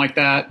 110, something like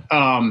that.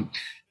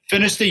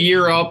 Finished the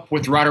year up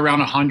with right around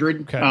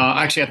 100. Okay.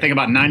 Actually, I think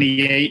about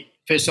 98.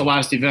 Fished the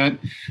last event,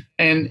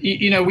 and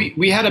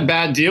we had a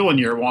bad deal in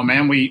year 1,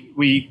 man.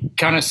 We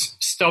kind of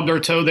stubbed our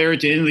toe there at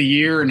the end of the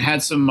year and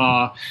had some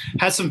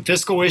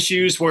fiscal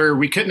issues where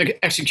we couldn't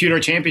execute our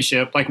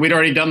championship. Like, we'd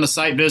already done the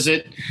site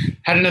visit,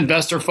 had an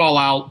investor fall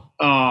out.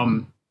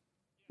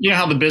 You know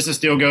how the business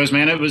deal goes,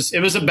 man. It was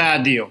a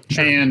bad deal.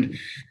 Sure. And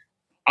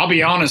I'll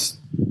be honest,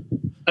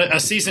 a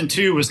season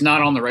 2 was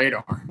not on the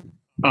radar.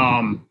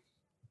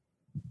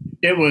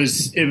 It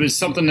was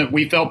something that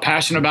we felt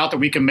passionate about, that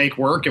we could make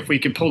work if we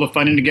could pull the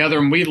funding together.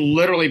 And we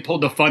literally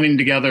pulled the funding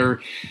together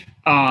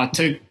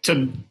to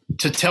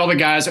tell the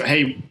guys,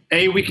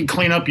 hey, we can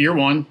clean up year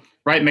 1,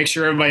 right? Make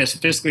sure everybody is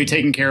fiscally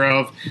taken care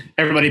of.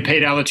 Everybody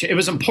paid out. It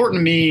was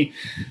important to me,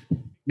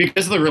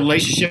 because of the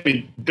relationship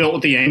we built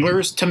with the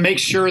anglers, to make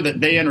sure that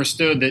they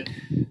understood that,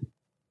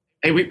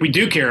 hey, we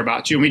do care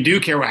about you, and we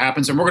do care what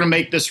happens, and we're going to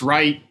make this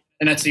right.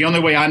 And that's the only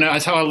way I know.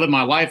 That's how I live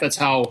my life. That's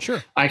how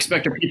I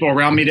expect the people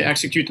around me to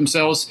execute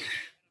themselves.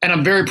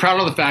 I'm very proud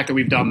of the fact that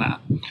we've done that.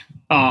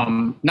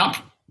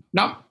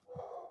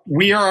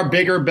 We are a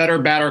bigger, better,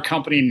 badder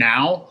company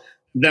now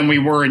than we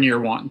were in year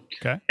one.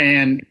 Okay.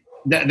 And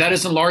that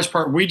is in large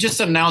part, we just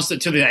announced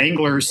it to the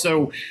anglers.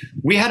 So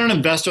we had an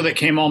investor that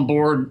came on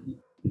board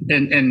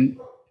and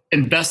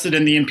invested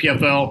in the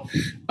NPFL,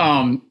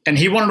 and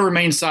he wanted to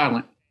remain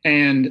silent.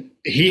 And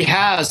he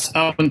has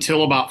up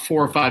until about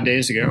 4 or 5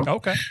 days ago.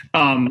 Okay.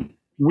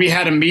 We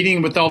had a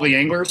meeting with all the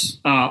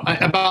anglers,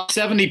 about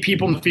 70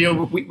 people in the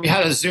field. We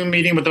had a Zoom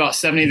meeting with about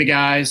 70 of the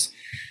guys,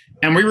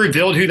 and we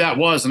revealed who that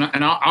was. And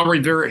I'll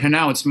reveal it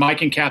now. It's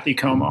Mike and Kathy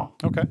Como.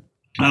 Okay.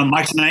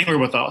 Mike's an angler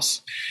with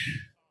us.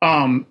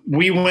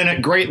 We went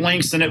at great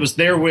lengths, and it was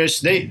their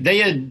wish. They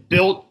had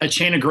built a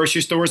chain of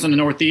grocery stores in the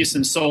Northeast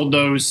and sold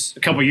those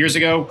a couple of years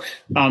ago.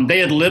 They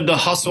had lived the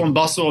hustle and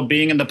bustle of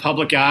being in the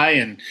public eye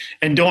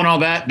and doing all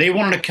that. They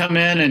wanted to come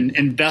in and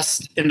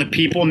invest in the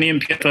people in the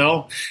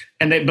NPFL,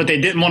 but they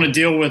didn't want to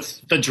deal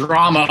with the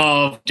drama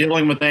of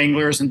dealing with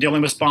anglers and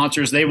dealing with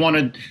sponsors. They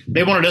wanted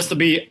us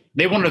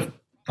to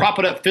prop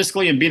it up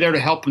fiscally and be there to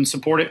help and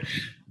support it.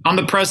 I'm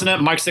the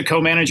president. Mike's the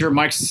co-manager.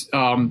 Mike's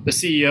the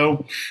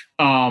CEO.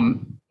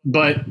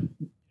 But,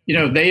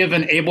 they have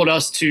enabled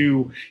us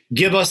to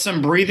give us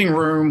some breathing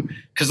room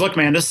because, look,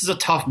 man, this is a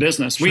tough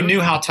business. Sure. We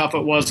knew how tough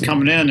it was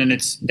coming in, and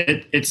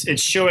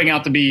it's showing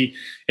out to be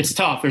it's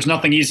tough. There's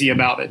nothing easy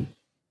about it.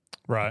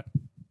 Right.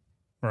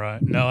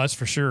 No, that's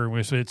for sure.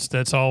 We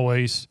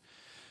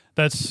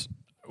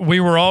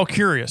were all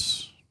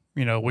curious.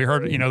 We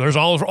heard, there's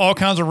all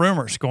kinds of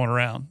rumors going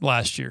around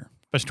last year,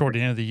 especially toward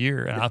the end of the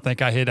year. And I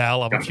think I hit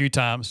Al up a few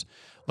times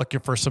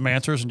looking for some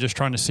answers and just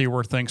trying to see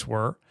where things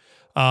were.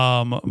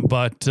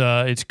 But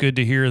it's good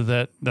to hear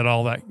that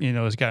all that,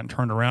 has gotten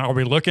turned around. Are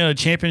we looking at a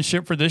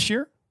championship for this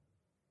year?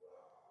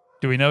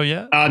 Do we know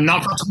yet?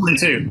 Not for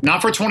 22.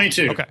 Not for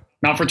 22. Okay.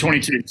 Not for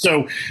 22.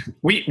 So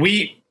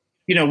we're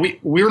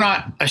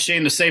not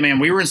ashamed to say, man,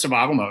 we were in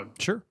survival mode.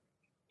 Sure.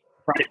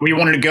 Right. We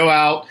wanted to go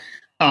out.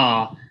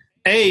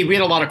 We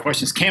had a lot of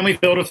questions. Can we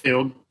build a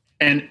field?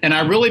 And I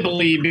really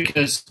believe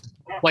because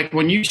like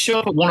when you show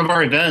up at one of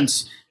our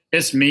events,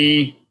 it's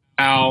me,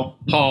 Al,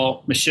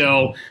 Paul,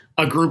 Michelle,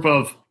 a group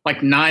of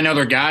like 9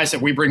 other guys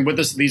that we bring with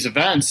us to these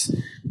events.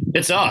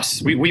 It's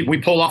us. We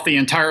pull off the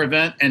entire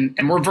event,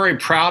 and we're very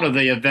proud of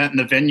the event and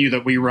the venue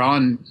that we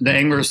run. The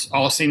anglers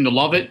all seem to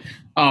love it.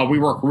 We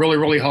work really,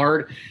 really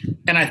hard.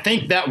 And I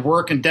think that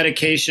work and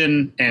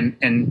dedication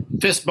and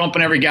fist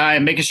bumping every guy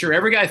and making sure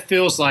every guy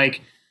feels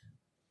like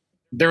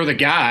they're the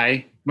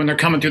guy when they're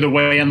coming through the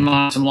weigh-in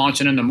lines and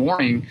launching in the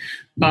morning.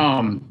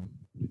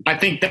 I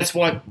think that's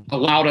what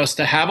allowed us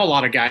to have a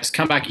lot of guys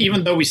come back,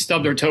 even though we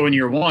stubbed our toe in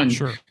year one.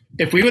 Sure.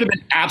 If we would have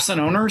been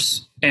absent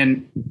owners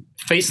and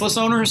faceless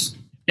owners,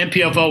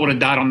 NPFL would have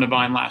died on the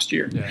vine last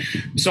year. Yeah.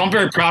 So I'm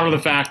very proud of the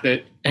fact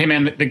that, hey,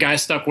 man, the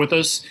guys stuck with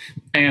us,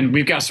 and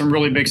we've got some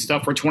really big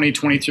stuff for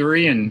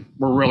 2023, and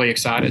we're really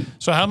excited.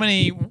 So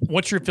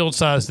what's your field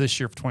size this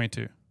year for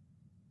 22?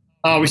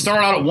 We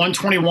started out at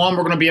 121.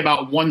 We're going to be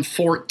about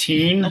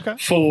 114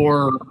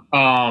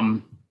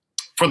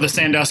 for the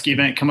Sandusky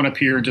event coming up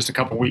here in just a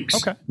couple of weeks.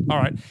 Okay. All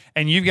right.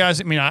 And you guys,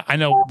 I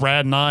know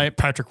Brad and I,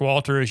 Patrick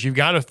Walters, you've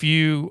got a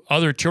few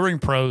other touring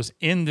pros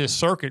in this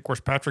circuit. Of course,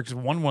 Patrick's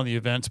won one of the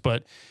events,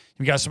 but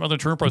you've got some other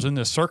touring pros in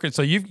this circuit.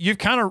 So you've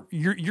kind of,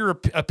 your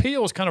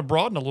appeal is kind of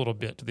broadened a little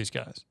bit to these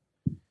guys.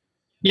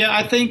 Yeah,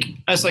 I think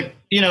it's like,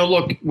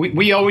 look,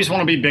 we always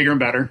want to be bigger and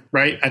better,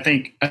 right? I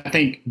think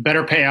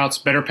better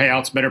payouts, better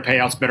payouts, better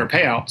payouts, better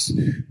payouts.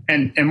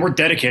 And we're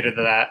dedicated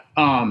to that.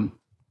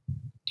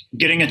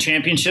 Getting a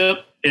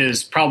championship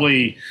is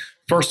probably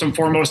first and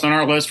foremost on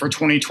our list for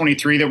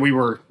 2023 that we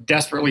were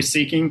desperately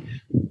seeking.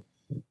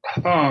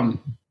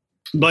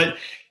 But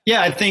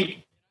yeah, I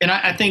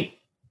think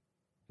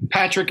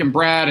Patrick and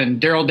Brad and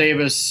Daryl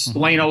Davis,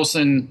 Lane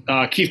Olson,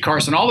 Keith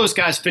Carson, all those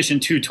guys fishing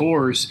 2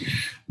 tours.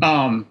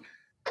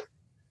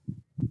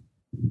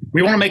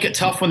 We want to make it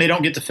tough when they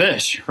don't get to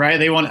fish,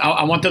 right?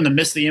 I want them to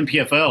miss the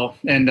NPFL,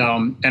 and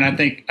I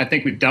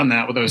think we've done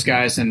that with those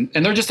guys, and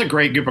they're just a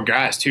great group of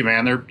guys too,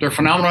 man. They're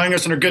phenomenal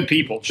anglers and they're good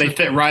people. Sure. They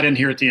fit right in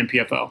here at the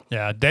NPFL.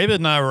 Yeah, David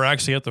and I were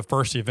actually at the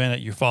first event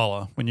at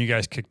Eufaula when you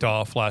guys kicked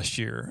off last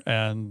year,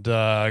 and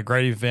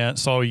great event.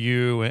 Saw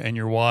you and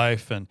your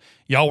wife, and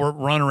y'all were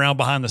running around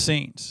behind the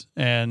scenes,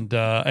 and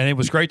it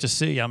was great to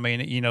see. I mean,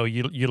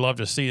 you love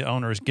to see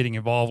owners getting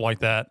involved like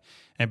that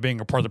and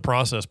being a part of the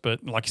process,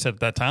 but like you said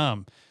at that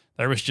time,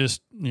 there was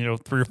just, 3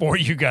 or 4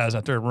 of you guys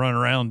out there running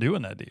around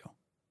doing that deal.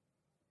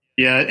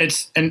 Yeah,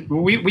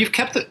 we've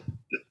kept it.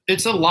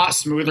 It's a lot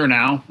smoother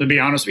now, to be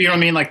honest. You know what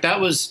I mean? Like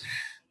that was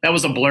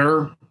a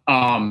blur.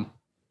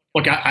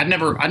 Look, I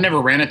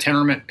never ran a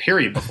tournament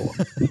period before,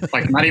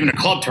 like not even a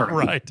club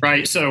tournament.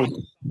 Right. So,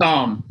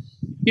 but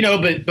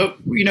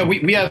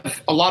we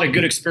have a lot of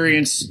good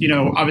experience.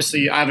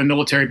 Obviously I have a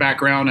military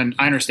background and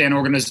I understand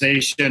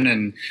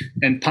organization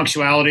and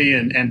punctuality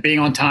and being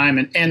on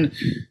time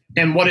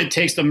and what it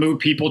takes to move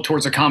people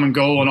towards a common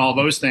goal and all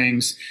those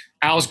things.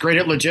 Al's great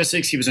at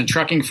logistics. He was in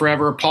trucking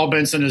forever. Paul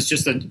Benson is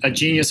just a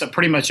genius at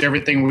pretty much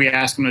everything we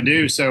ask him to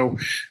do. So,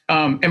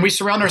 and we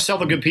surround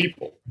ourselves with good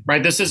people,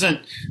 right? This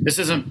isn't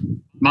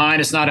mine.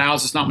 It's not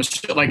Al's. It's not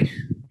Michelle. Like,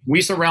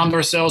 we surround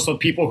ourselves with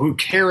people who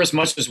care as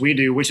much as we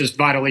do, which is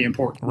vitally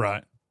important.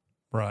 Right.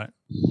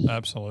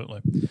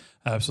 Absolutely.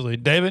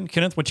 David,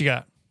 Kenneth, what you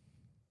got?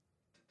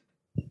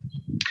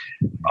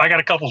 I got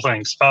a couple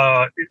things.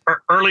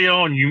 Early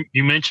on,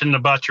 you mentioned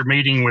about your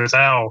meeting with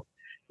Al,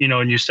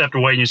 and you stepped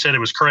away and you said it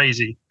was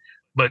crazy.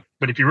 But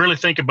if you really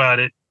think about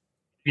it,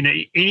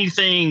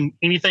 anything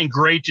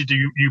great to do,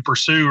 you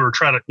pursue or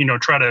try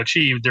to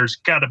achieve, there's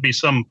got to be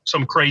some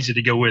crazy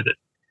to go with it.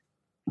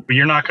 But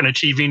you're not going to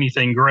achieve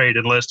anything great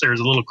unless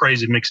there's a little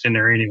crazy mixed in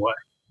there anyway.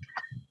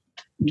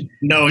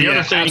 No, the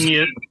other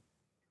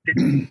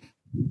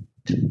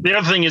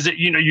thing is that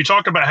you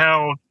talk about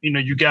how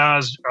you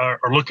guys are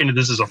looking at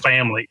this as a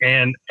family,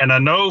 and I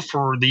know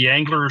for the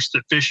anglers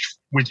that fished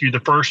with you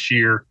the first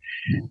year,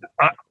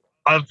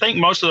 I think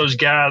most of those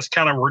guys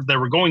they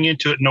were going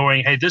into it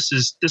knowing, hey, this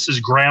is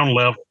ground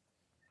level.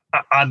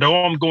 I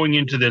know I'm going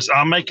into this.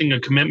 I'm making a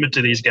commitment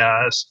to these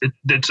guys.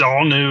 It's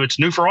all new. It's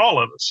new for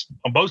all of us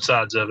on both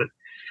sides of it.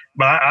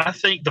 But I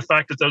think the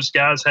fact that those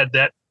guys had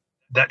that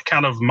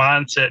kind of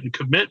mindset and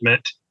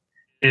commitment,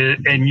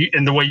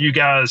 and the way you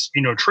guys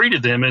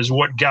treated them is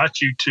what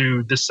got you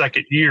to the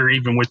second year,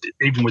 even with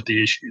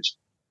the issues.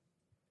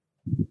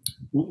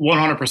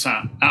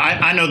 100%.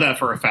 I know that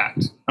for a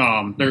fact.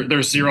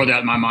 There's zero doubt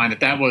in my mind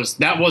that was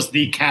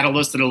the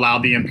catalyst that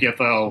allowed the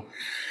NPFL.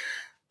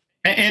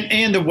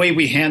 And the way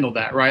we handled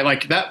that, right?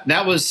 Like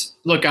that was,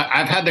 look,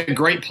 I've had the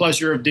great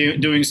pleasure of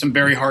doing some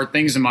very hard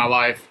things in my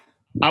life.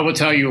 I will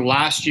tell you,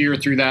 last year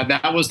through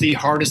that was the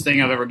hardest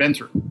thing I've ever been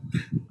through.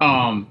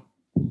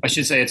 I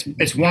should say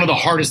it's one of the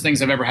hardest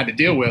things I've ever had to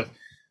deal with.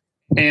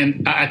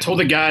 And I told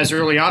the guys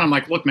early on, I'm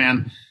like, look,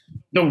 man,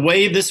 the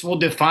way this will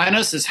define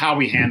us is how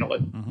we handle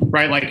it,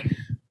 right? Like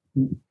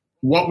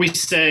what we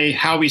say,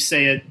 how we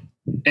say it.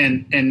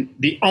 And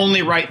the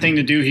only right thing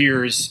to do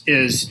here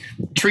is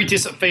treat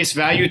this at face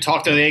value,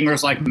 talk to the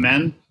anglers like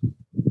men,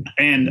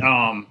 and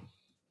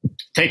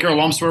take our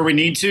lumps where we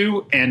need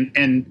to,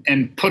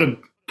 and put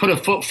a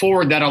foot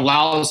forward that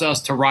allows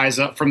us to rise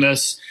up from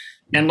this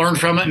and learn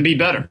from it and be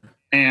better.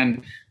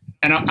 And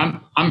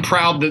I'm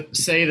proud to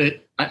say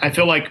that I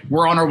feel like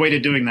we're on our way to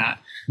doing that.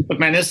 But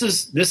man, this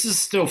is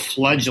still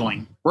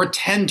fledgling. We're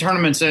 10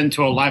 tournaments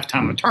into a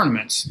lifetime of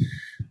tournaments.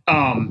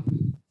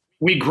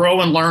 We grow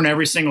and learn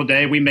every single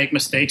day. We make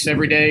mistakes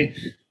every day.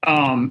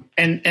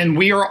 And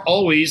we are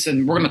always,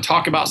 and we're going to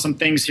talk about some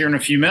things here in a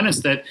few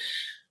minutes, that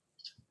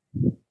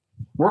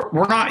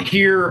we're not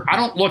here. I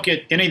don't look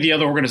at any of the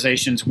other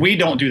organizations. We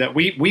don't do that.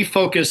 We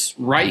focus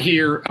right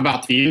here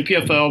about the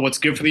NPFL, what's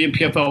good for the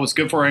NPFL, what's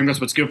good for our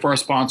anglers, what's good for our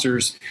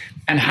sponsors,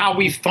 and how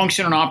we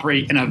function and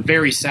operate in a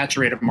very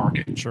saturated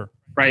market. Sure.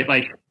 Right.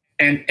 Like,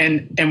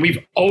 and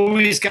we've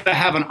always got to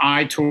have an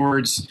eye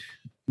towards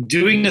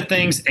doing the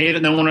things, A,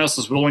 that no one else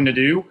is willing to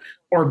do,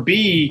 or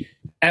B,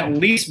 at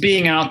least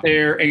being out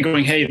there and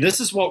going, hey, this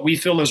is what we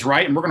feel is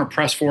right, and we're going to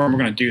press forward, and we're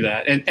going to do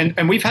that.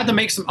 And we've had to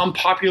make some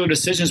unpopular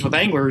decisions with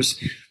anglers,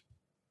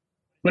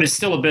 but it's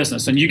still a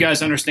business. And you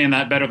guys understand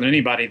that better than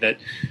anybody, that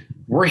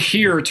we're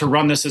here to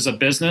run this as a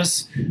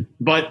business,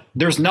 but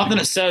there's nothing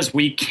that says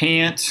we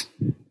can't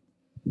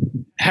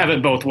have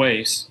it both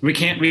ways. We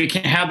can't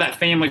have that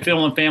family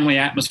feel and family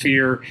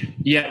atmosphere,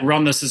 yet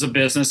run this as a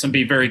business and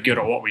be very good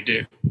at what we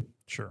do.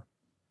 Sure.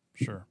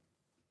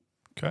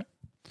 Okay.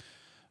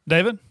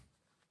 David?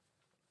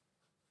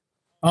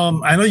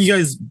 I know you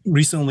guys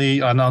recently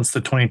announced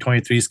the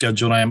 2023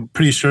 schedule, and I'm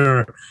pretty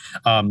sure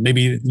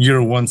maybe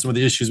year one, some of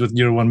the issues with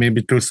year one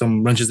maybe threw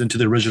some wrenches into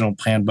the original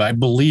plan. But I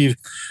believe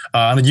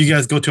I know you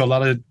guys go to a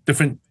lot of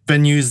different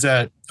venues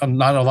that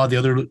not a lot of the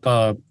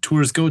other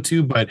tours go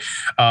to, but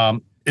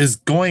is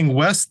going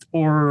west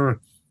or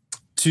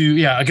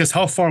to, I guess,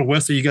 how far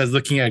west are you guys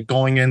looking at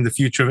going in the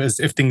future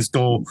if things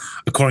go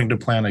according to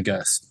plan, I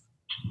guess?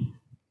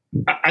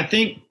 I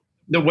think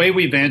the way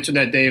we've answered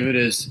that, David,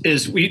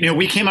 is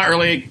we came out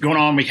early going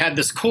on. We had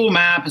this cool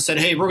map and said,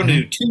 hey, we're going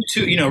to do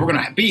two, we're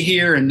going to be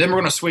here and then we're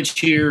going to switch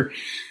here.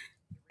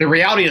 The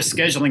reality of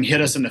scheduling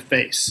hit us in the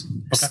face.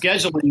 Okay.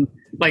 Scheduling,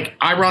 like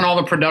I run all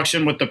the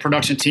production with the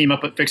production team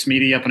up at Fixed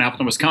Media up in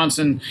Appleton,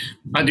 Wisconsin.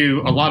 I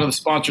do a lot of the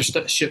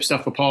sponsorship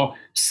stuff with Paul.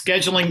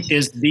 Scheduling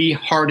is the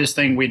hardest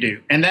thing we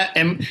do.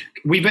 And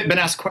we've been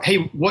asked,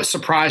 hey, what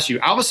surprised you?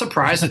 I was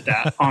surprised at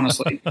that,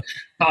 honestly.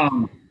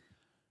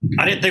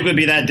 I didn't think it would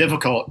be that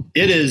difficult.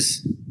 It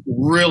is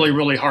really,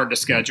 really hard to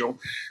schedule.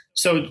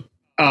 So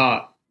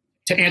to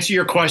answer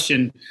your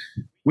question,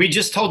 we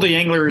just told the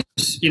anglers,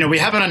 we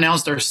haven't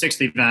announced our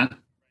 6th event,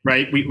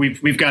 right?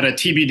 We've got a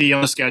TBD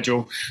on the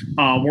schedule.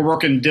 We're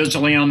working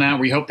digitally on that.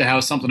 We hope to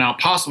have something out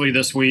possibly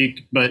this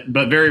week, but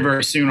very,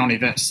 very soon on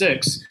event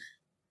 6.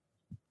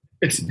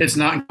 It's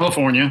not in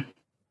California.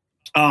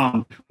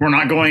 We're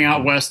not going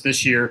out west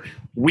this year.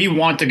 We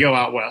want to go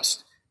out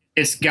west.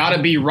 It's got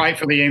to be right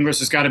for the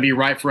anglers. It's got to be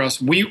right for us.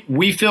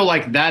 We feel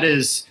like that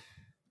is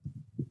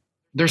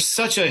there's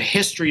such a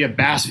history of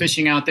bass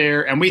fishing out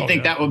there, and we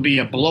think that would be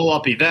a blow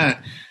up event,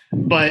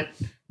 but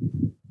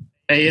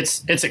hey,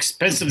 it's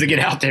expensive to get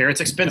out there.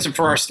 It's expensive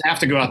for our staff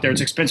to go out there.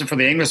 It's expensive for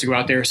the anglers to go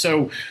out there.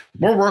 So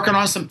we're working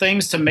on some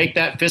things to make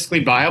that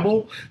fiscally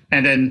viable,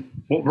 and then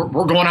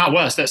we're going out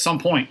west at some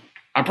point.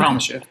 I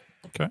promise you.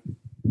 Okay.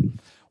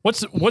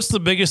 What's the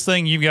biggest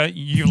thing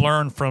you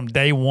learned from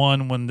day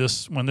one when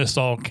this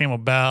all came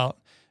about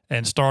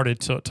and started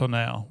till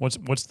now?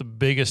 What's the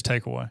biggest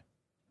takeaway?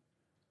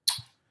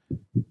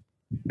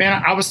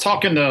 Man, I was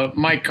talking to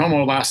Mike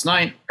Como last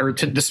night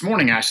this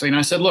morning actually, and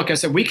I said,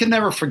 we can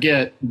never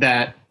forget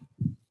that.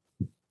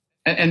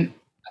 And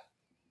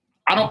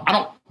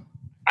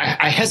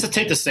I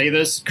hesitate to say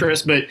this,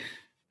 Chris, but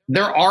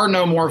there are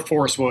no more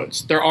Forrest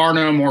Woods. There are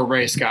no more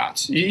Ray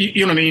Scotts.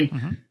 You know what I mean?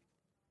 Mm-hmm.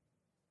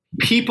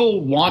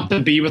 People want to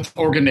be with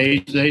an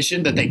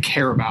organization that they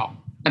care about.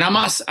 And I'm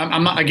not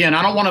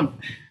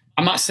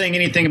saying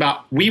anything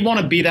about, we want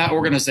to be that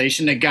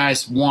organization that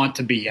guys want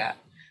to be at.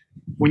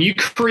 When you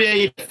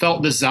create a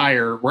felt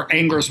desire where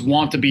anglers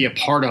want to be a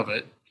part of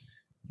it,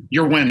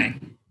 you're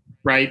winning,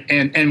 right?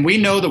 And we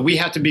know that we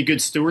have to be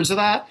good stewards of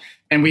that,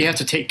 and we have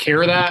to take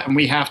care of that, and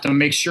we have to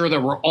make sure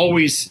that we're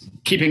always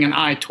keeping an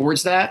eye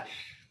towards that.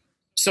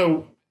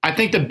 So I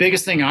think the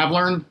biggest thing I've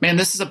learned, man,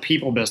 this is a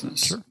people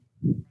business, sure.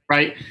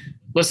 Right?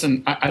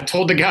 Listen, I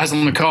told the guys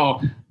on the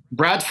call,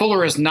 Brad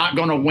Fuller is not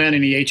going to win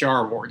any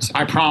HR awards.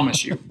 I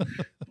promise you.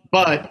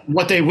 But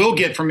what they will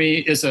get from me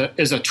is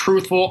a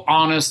truthful,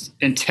 honest,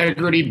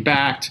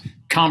 integrity-backed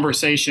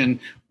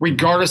conversation,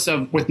 regardless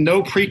of, with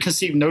no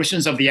preconceived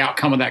notions of the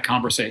outcome of that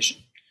conversation.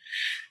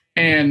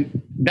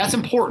 And that's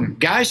important.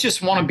 Guys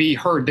just want to be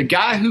heard. The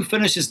guy who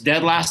finishes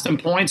dead last in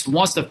points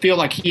wants to feel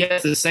like he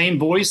has the same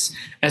voice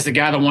as the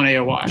guy that won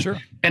AOY. Sure.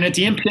 And at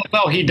the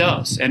NPFL, he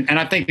does. And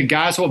I think the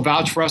guys will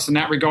vouch for us in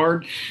that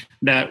regard,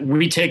 that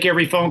we take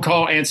every phone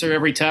call, answer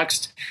every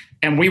text,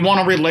 and we want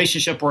a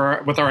relationship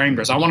with our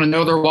anglers. I want to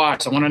know their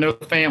wives. I want to know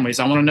their families.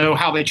 I want to know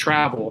how they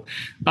travel.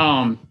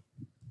 And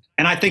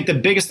I think the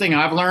biggest thing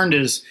I've learned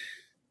is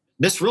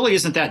this really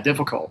isn't that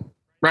difficult,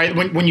 right?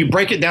 When you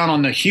break it down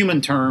on the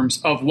human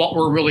terms of what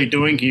we're really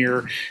doing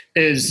here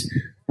is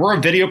we're a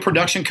video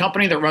production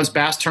company that runs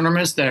bass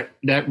tournaments that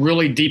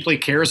really deeply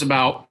cares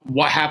about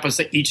what happens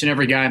to each and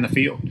every guy in the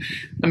field.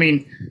 I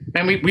mean,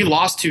 and we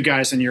lost 2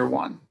 guys in year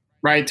 1,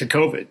 right, to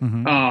COVID.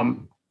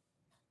 Mm-hmm.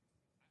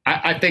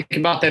 I think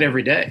about that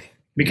every day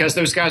because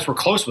those guys were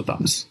close with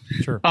us.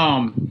 Sure.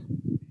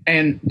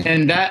 And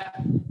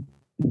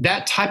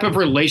that type of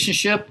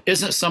relationship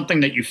isn't something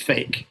that you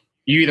fake.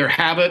 You either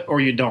have it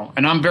or you don't.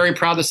 And I'm very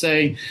proud to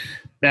say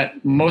that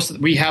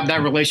we have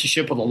that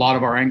relationship with a lot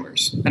of our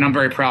anglers, and I'm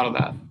very proud of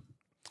that.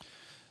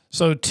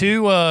 So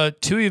two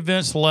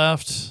events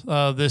left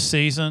this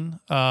season.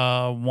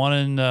 One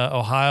in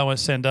Ohio at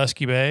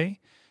Sandusky Bay,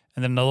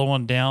 and then another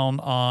one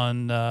down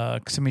on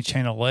Kissimmee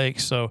Channel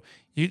Lake. So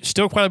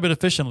still quite a bit of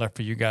fishing left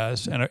for you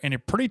guys, and a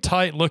pretty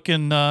tight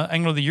looking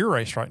Angler of the Year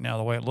race right now,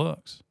 the way it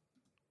looks.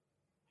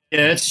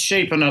 Yeah, it's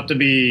shaping up to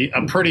be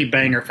a pretty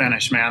banger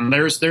finish, man.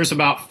 There's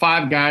about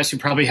 5 guys who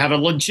probably have a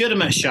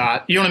legitimate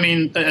shot. You know what I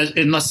mean?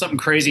 Unless something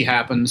crazy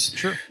happens.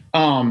 Sure.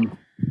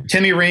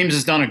 Timmy Reams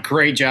has done a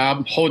great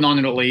job holding on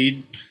to the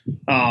lead.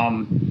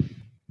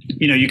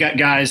 You got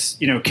guys,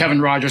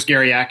 Kevin Rogers,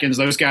 Gary Atkins,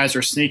 those guys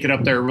are sneaking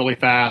up there really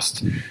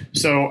fast.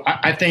 So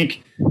I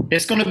think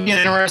it's going to be an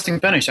interesting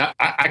finish.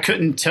 I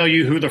couldn't tell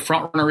you who the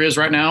front runner is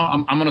right now.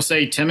 I'm going to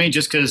say Timmy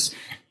just because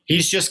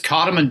he's just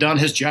caught him and done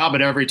his job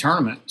at every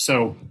tournament.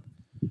 So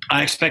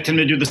I expect him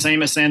to do the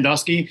same as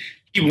Sandusky.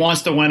 He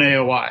wants to win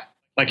AOY.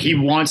 Like he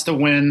wants to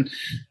win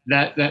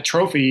that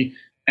trophy,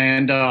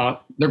 and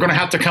they're going to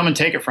have to come and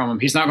take it from him.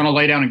 He's not going to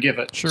lay down and give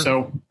it. Sure.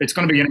 So it's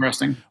going to be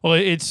interesting. Well,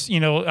 it's, I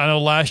know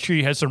last year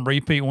you had some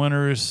repeat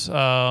winners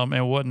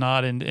and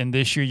whatnot, and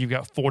this year you've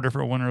got 4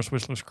 different winners,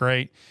 which looks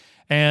great.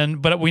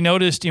 But we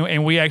noticed,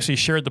 and we actually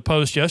shared the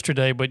post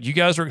yesterday, but you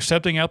guys are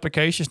accepting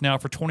applications now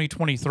for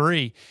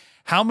 2023.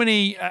 How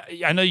many,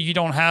 I know you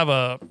don't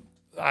have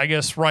I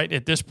guess right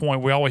at this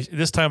point,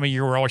 this time of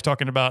year, we're always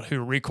talking about who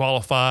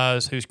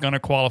requalifies, who's going to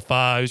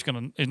qualify, who's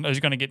going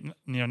to get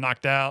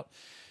knocked out.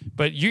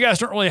 But you guys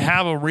don't really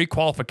have a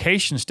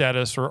requalification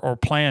status or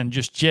plan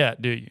just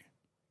yet, do you?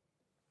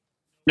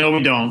 No,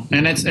 we don't.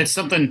 And it's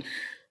something.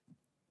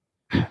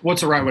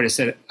 What's the right way to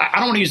say it? I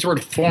don't want to use the word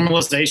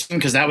formalization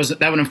because that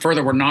would infer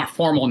that we're not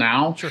formal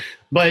now. Sure.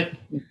 But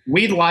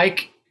we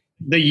like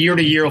the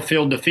year-to-year,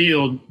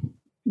 field-to-field.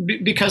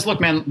 Because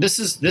look, man, this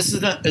is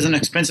an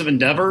expensive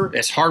endeavor.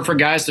 It's hard for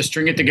guys to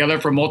string it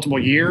together for multiple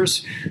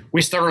years.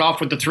 We started off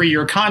with the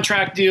 3-year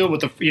contract deal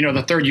with the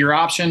 3rd-year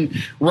option.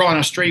 We're on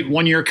a straight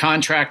 1-year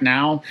contract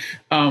now.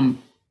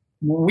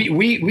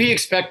 We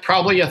expect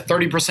probably a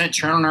 30%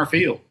 churn on our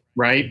field,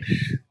 right?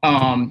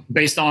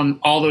 Based on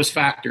all those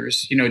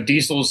factors.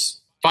 Diesel's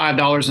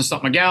 $5 and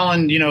something a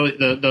gallon.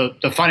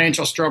 The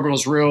financial struggle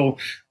is real.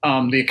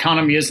 The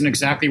economy isn't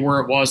exactly where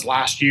it was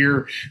last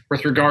year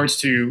with regards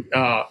to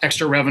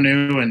extra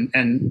revenue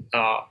and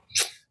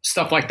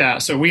stuff like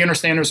that. So we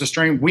understand there's a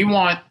strain.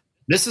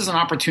 This is an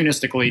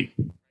opportunistic league,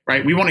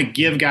 right? We want to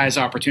give guys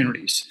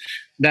opportunities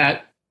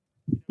that,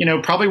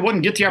 probably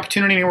wouldn't get the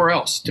opportunity anywhere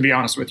else, to be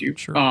honest with you,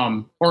 sure.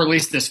 Or at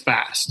least this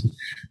fast.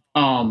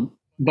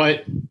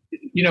 But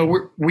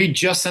we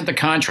just sent the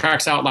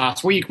contracts out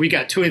last week. We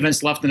got 2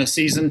 events left in the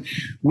season.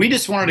 We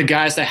just wanted the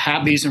guys to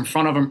have these in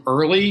front of them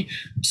early.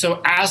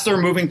 So as they're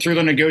moving through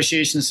the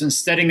negotiations and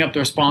setting up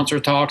their sponsor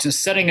talks and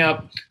setting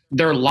up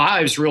their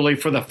lives really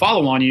for the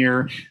follow-on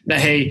year, that,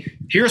 hey,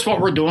 here's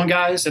what we're doing,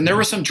 guys. And there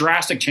were some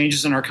drastic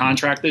changes in our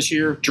contract this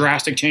year,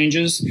 drastic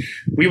changes.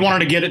 We wanted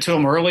to get it to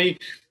them early.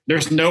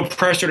 There's no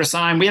pressure to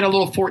sign. We had a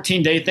little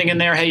 14-day thing in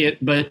there,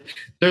 but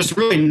there's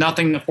really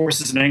nothing that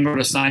forces an angler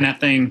to sign that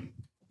thing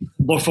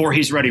before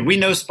he's ready. We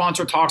know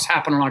sponsor talks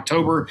happen in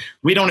October.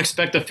 We don't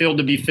expect the field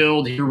to be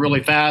filled here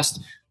really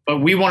fast, but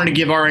we wanted to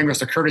give our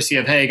anglers a courtesy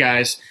of, hey,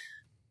 guys,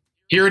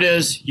 here it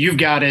is. You've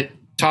got it.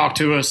 Talk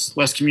to us.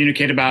 Let's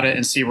communicate about it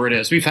and see where it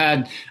is.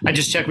 I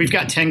just checked. We've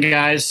got 10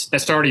 guys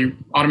that's already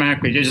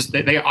automatically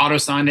they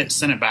auto-signed it and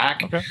sent it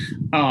back. Okay.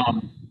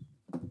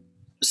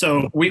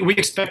 So we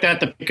expect that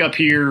to pick up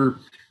here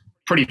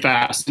pretty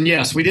fast. And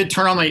yes, we did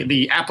turn on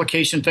the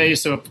application phase.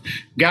 So if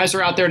guys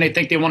are out there and they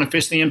think they want to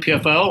fish the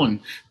NPFL and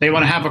they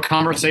want to have a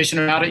conversation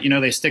about it,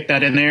 they stick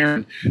that in there,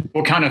 and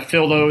we'll kind of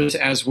fill those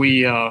as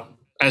we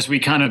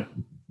kind of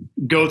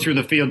go through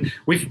the field.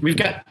 We've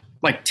got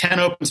like 10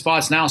 open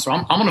spots now, so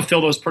I'm going to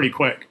fill those pretty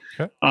quick.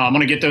 Okay. I'm going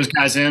to get those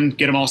guys in,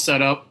 get them all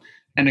set up,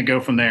 and then go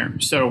from there.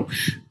 So,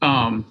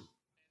 and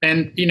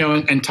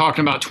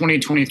talking about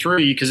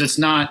 2023, because it's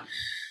not,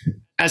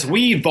 as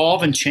we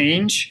evolve and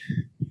change,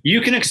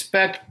 you can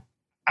expect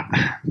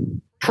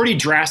pretty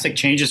drastic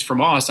changes from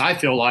us, I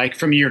feel like,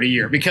 from year to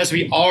year, because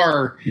we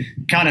are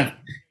kind of,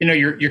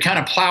 you're kind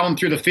of plowing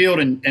through the field,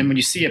 and when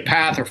you see a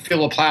path or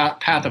feel a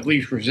path of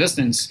least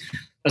resistance,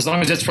 as long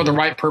as it's for the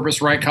right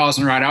purpose, right cause,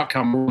 and right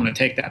outcome, we're going to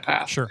take that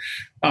path. Sure.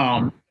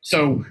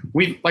 So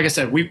like I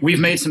said, we've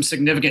made some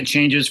significant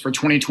changes for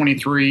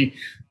 2023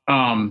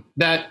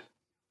 that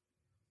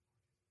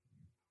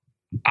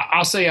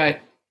I'll say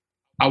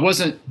I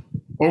wasn't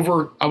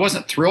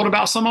thrilled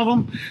about some of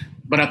them,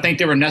 but I think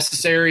they were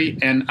necessary,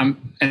 and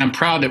I'm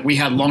proud that we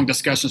had long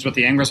discussions with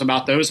the anglers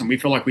about those, and we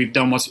feel like we've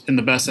done what's in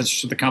the best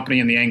interest of the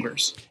company and the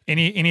anglers.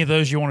 Any of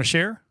those you want to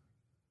share?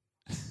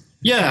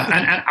 Yeah,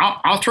 and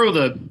I'll throw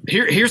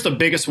here's the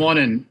biggest one,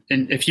 and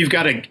if you've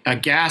got a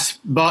gas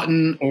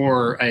button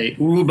or a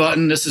ooh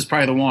button, this is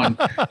probably the one.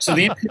 So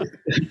the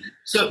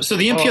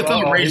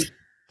NPFL raised.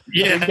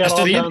 Yeah,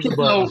 so the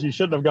NPFL, you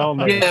shouldn't have gone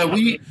there. Yeah,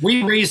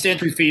 we raised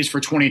entry fees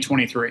for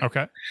 2023.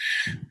 Okay.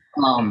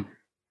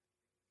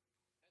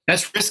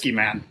 That's risky,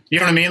 man. You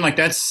know what I mean? Like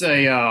that's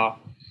a.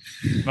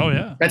 Oh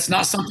yeah. That's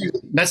not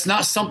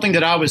something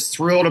that I was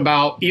thrilled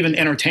about even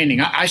entertaining.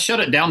 I shut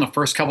it down the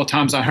first couple of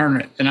times I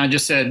heard it, and I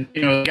just said,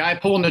 the guy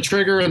pulling the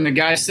trigger and the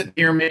guy sitting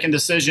here making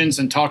decisions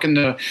and talking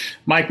to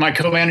Mike, my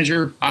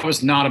co-manager, I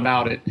was not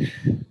about it.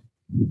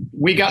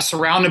 We got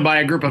surrounded by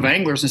a group of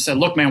anglers and said,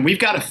 look, man, we've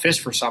got to fish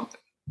for something.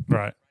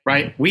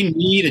 Right. We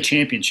need a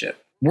championship.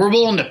 We're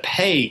willing to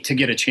pay to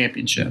get a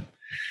championship.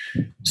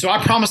 So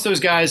I promised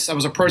those guys, I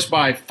was approached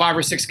by 5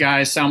 or 6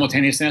 guys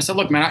simultaneously. And I said,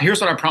 look, man, here's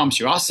what I promise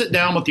you. I'll sit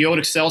down with the old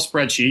Excel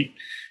spreadsheet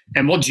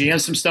and we'll jam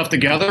some stuff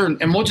together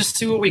and we'll just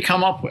see what we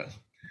come up with.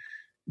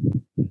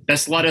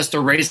 That's led us to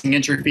raising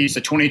entry fees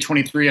to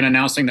 2023 and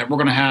announcing that we're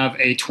going to have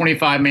a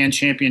 25-man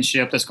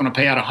championship that's going to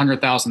pay out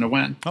 $100,000 to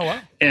win. Oh,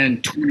 wow.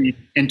 In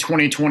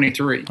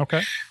 2023.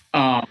 Okay.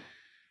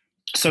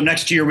 So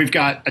next year we've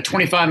got a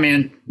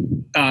 25-man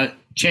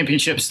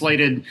championship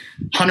slated,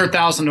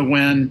 $100,000 to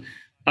win.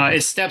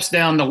 It steps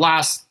down. The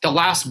last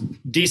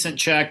decent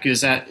check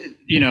is at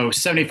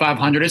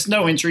 $7,500. It's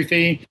no entry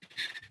fee.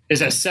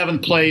 Is at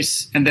 7th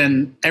place, and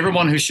then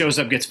everyone who shows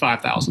up gets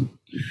 $5,000.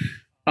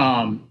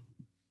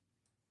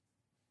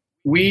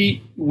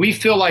 We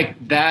feel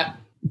like that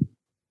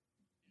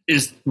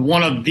is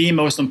one of the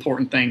most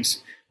important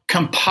things,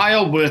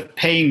 compiled with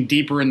paying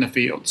deeper in the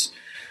fields.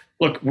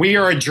 Look, we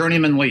are a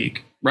journeyman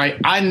league, right?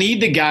 I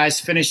need the guys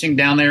finishing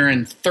down there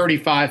in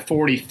 35,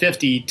 40,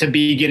 50 to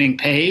be getting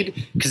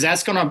paid, because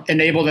that's going to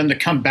enable them to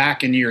come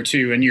back in year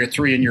 2 and year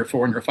 3 and year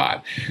 4 and year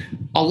 5.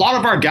 A lot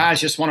of our guys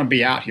just want to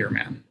be out here,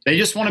 man. They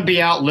just want to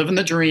be out living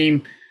the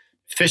dream,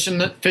 fishing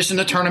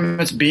the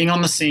tournaments, being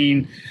on the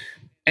scene.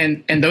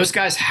 And those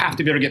guys have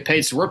to be able to get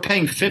paid. So we're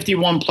paying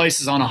 51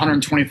 places on a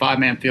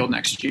 125-man field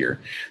next year.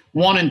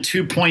 1 and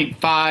 2.5,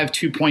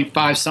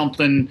 2.5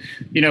 something.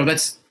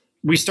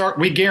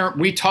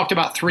 We talked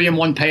about 3 and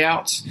 1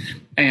 payouts,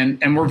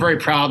 and we're very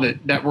proud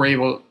that we're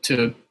able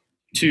to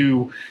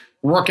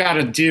work out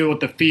a deal with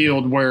the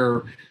field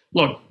where,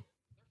 look,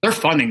 they're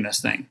funding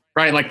this thing,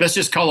 right? Like, let's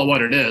just call it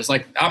what it is.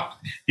 Like,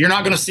 you're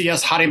not going to see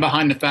us hiding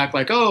behind the fact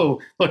like, oh,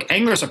 look,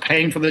 anglers are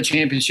paying for the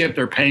championship.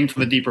 They're paying for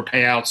the deeper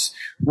payouts.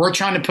 We're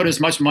trying to put as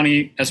much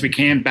money as we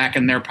can back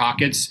in their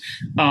pockets,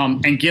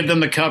 and give them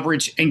the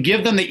coverage and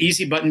give them the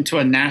easy button to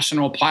a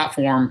national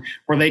platform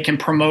where they can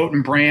promote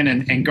and brand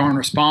and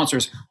garner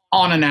sponsors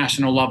on a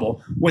national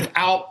level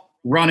without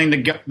running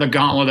the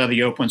gauntlet of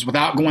the Opens,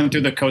 without going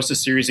through the Costa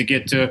Series to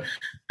get to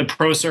the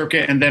pro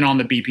circuit and then on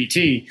the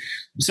BPT.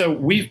 So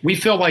we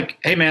feel like,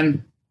 hey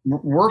man,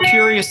 we're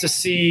curious to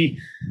see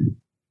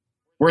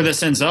where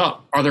this ends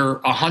up. Are there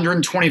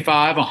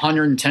 125,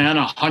 110,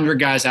 100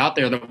 guys out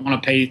there that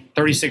want to pay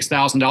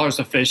 $36,000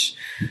 to fish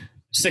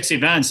 6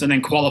 events and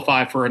then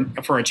qualify for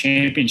a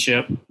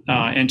championship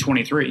in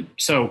 23?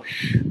 So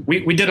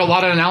we did a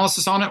lot of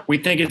analysis on it. We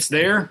think it's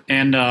there,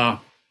 and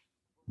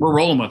we're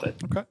rolling with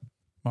it. Okay.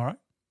 All right.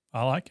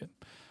 I like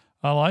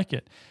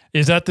it.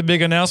 Is that the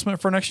big announcement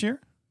for next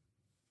year?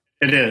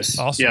 It is.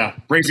 Awesome. Yeah.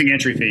 Raising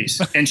entry fees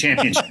and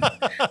championship.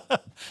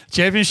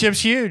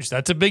 Championship's huge.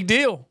 That's a big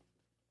deal.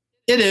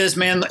 It is,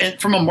 man. And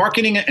from a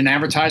marketing and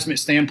advertisement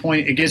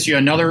standpoint, it gives you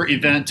another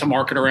event to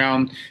market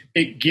around.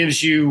 It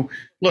gives you,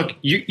 look,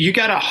 you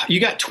got a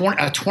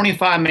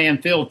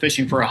 25-man field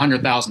fishing for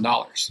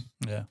 $100,000.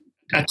 Yeah.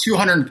 A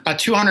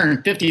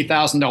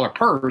 $250,000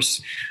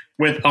 purse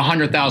with a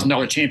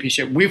 $100,000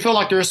 championship. We feel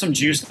like there's some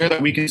juice there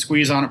that we can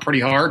squeeze on it pretty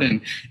hard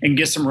and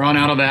get some run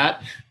out of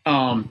that.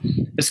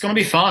 It's going to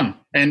be fun.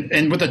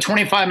 And with a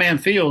 25-man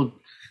field,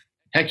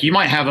 heck, you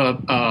might have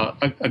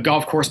a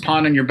golf course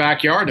pond in your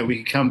backyard that we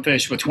could come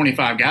fish with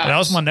 25 guys. That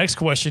was my next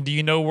question. Do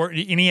you know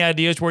any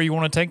ideas where you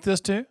want to take this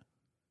to?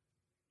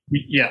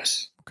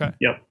 Yes. Okay.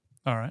 Yep.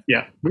 All right.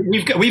 Yeah.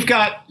 We've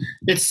got,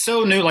 it's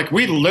so new. Like,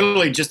 we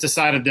literally just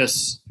decided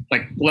this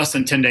like less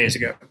than 10 days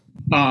ago.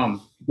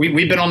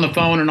 We've been on the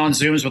phone and on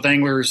Zooms with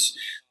anglers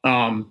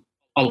a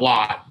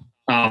lot.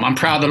 I'm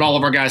proud that all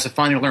of our guys have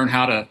finally learned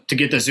how to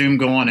get the Zoom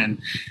going and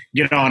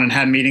get on and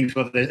had meetings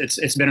with it.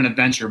 It's been an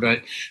adventure,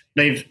 but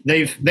they've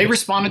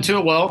responded to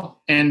it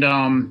well, and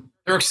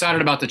they're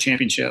excited about the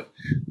championship.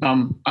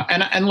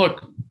 And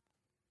look,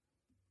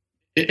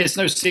 it's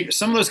no secret.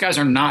 Some of those guys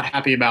are not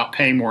happy about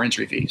paying more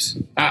entry fees.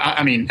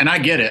 I mean, and I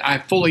get it. I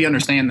fully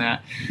understand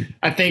that.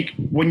 I think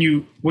when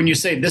you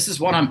say this is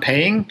what I'm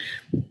paying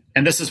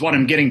and this is what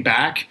I'm getting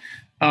back,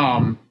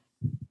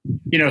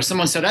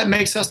 someone said that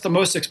makes us the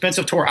most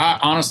expensive tour.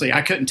 Honestly,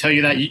 I couldn't tell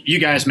you that. You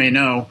guys may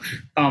know.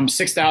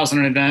 $6,000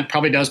 an event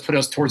probably does put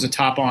us towards the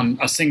top on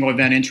a single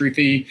event entry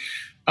fee.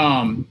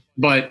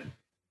 But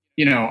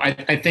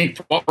I think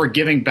for what we're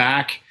giving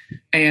back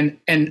and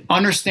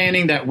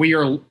understanding that we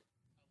are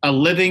a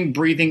living,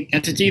 breathing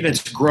entity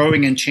that's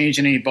growing and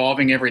changing and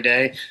evolving every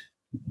day.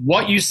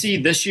 What you see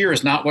this year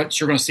is not what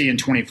you're going to see in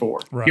 24.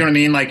 Right. You know what I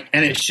mean? Like,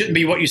 and it shouldn't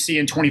be what you see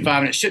in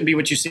 25, and it shouldn't be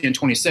what you see in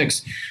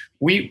 26.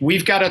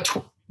 We've got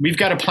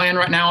a plan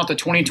right now at the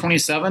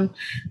 2027,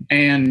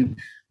 and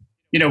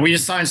we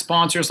just signed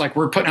sponsors. Like,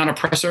 we're putting out a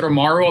presser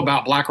tomorrow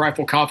about Black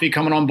Rifle Coffee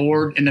coming on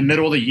board in the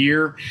middle of the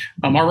year.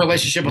 Our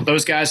relationship with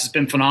those guys has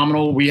been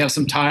phenomenal. We have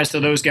some ties to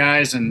those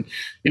guys, and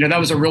that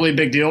was a really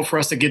big deal for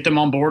us to get them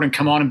on board and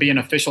come on and be an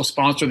official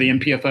sponsor of the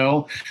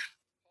NPFL.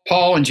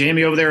 Paul and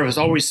Jamie over there has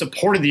always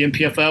supported the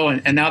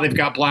NPFL, and now they've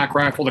got Black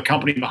Rifle, the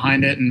company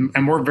behind it,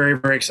 and we're very,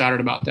 very excited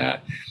about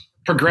that.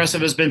 Progressive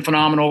has been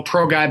phenomenal.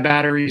 Pro Guide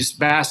Batteries,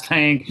 Bass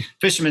Tank,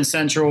 Fisherman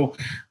Central.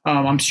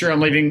 I'm sure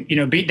I'm leaving,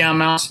 Beatdown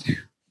Mouse.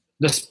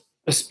 The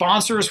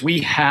sponsors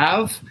we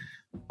have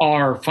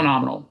are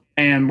phenomenal,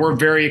 and we're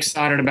very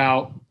excited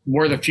about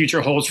where the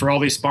future holds for all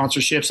these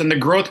sponsorships and the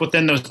growth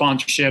within those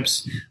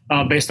sponsorships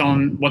based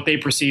on what they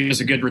perceive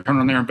as a good return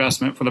on their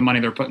investment for the money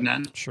they're putting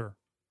in. Sure.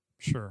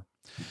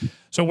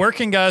 So where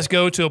can guys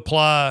go to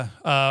apply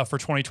for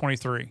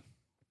 2023?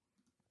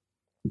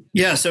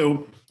 Yeah,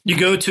 so you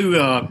go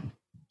to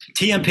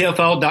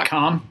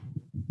tmpfl.com.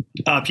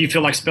 If you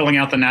feel like spelling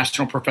out the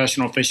National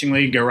Professional Fishing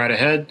League, go right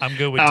ahead. I'm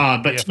good with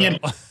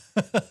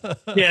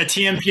TMPFL. Yeah,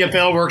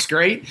 TMPFL works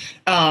great.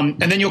 And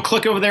then you'll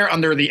click over there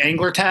under the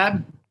Angler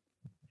tab.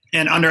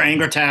 And under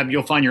Angler tab,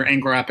 you'll find your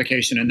Angler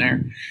application in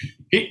there.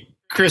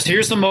 Chris,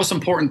 here's the most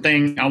important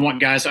thing I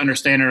want guys to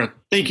understand or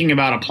thinking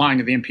about applying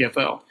to the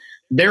NPFL.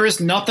 There is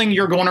nothing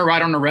you're going to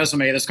write on a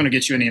resume that's going to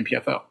get you in the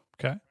NPFL.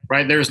 Okay.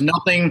 Right? There's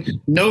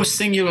no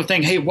singular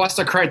thing. Hey, what's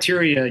the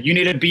criteria? You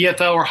need a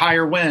BFL or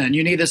higher win.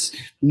 You need this.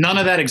 None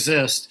of that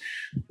exists.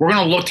 We're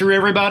going to look through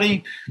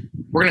everybody.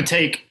 We're going to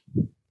take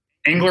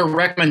angler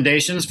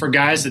recommendations for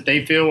guys that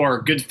they feel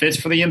are good fits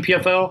for the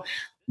NPFL.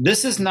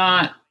 This is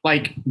not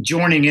like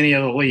joining any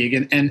other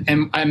league.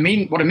 And I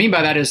mean, what I mean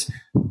by that is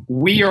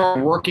we are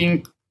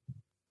working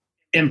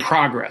in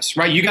progress,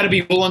 right? You got to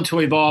be willing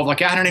to evolve.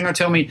 Like, I had an angler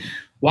tell me,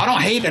 well, I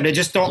don't hate it. I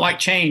just don't like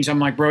change. I'm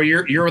like, bro,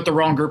 you're with the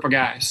wrong group of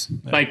guys.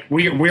 Yeah. Like,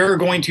 we're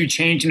going to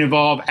change and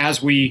evolve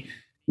as we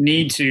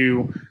need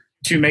to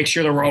make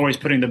sure that we're always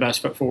putting the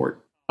best foot forward.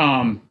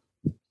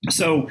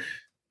 So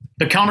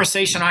the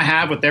conversation I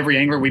have with every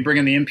angler we bring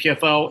in the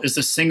NPFL is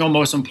the single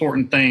most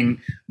important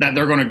thing that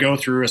they're going to go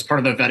through as part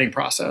of the vetting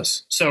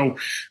process. So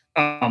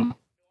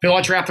fill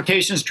out your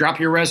applications, drop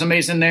your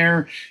resumes in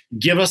there,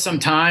 give us some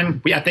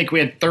time. I think we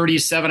had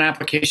 37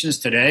 applications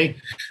today.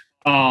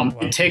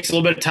 It takes a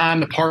little bit of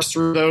time to parse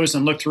through those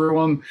and look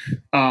through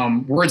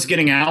them. Word's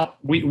getting out.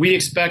 We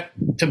expect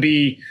to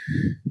be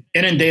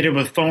inundated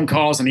with phone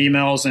calls and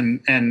emails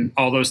and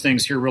all those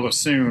things here real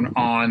soon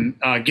on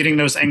getting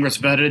those anglers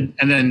vetted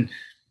and then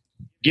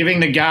giving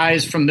the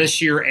guys from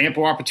this year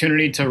ample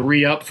opportunity to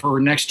re-up for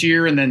next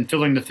year, and then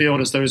filling the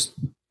field as those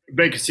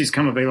vacancies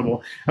come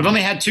available. I've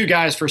only had 2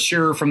 guys for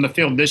sure from the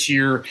field this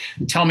year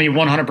tell me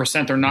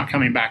 100% they're not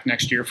coming back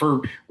next year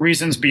for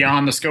reasons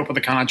beyond the scope of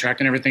the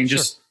contract and everything. Sure.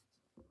 Just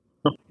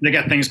they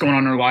got things going on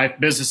in their life,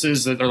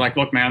 businesses that they're like,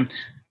 look, man,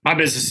 my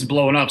business is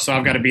blowing up, so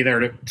I've got to be there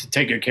to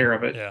take good care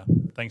of it. Yeah,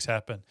 things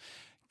happen.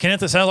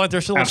 Kenneth, it sounds like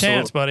there's still a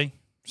chance, buddy.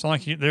 It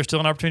sounds like there's still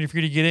an opportunity for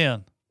you to get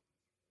in.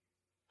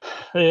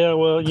 Yeah,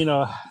 well,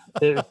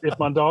 if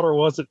my daughter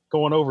wasn't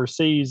going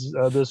overseas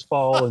this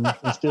fall and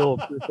still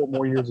 3 or 4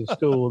 more years of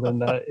school,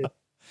 then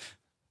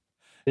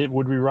it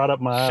would be right up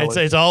my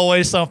alley. It's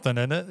always something,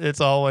 isn't it? It's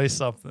always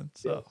something.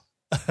 So,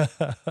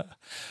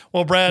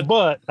 well, Brad,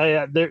 but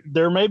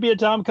there may be a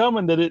time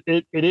coming that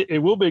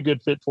it will be a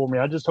good fit for me.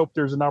 I just hope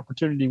there's an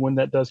opportunity when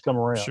that does come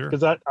around,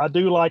 because I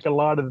do like a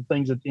lot of the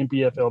things that the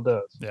NPFL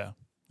does. Yeah.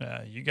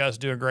 You guys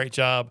do a great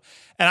job.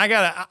 And I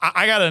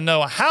gotta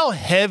know, how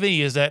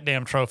heavy is that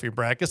damn trophy,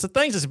 Brad? Because the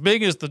thing's as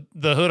big as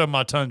the hood of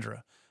my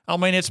Tundra. I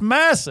mean, it's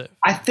massive.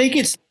 I think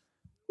it's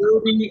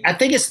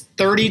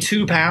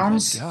 32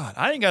 pounds. Oh, God,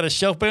 I ain't got a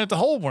shelf big enough to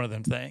hold one of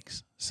them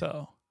things.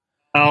 So.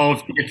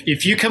 Oh,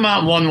 if you come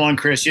out 1-1,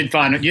 Chris, you'd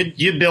find it.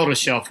 You'd build a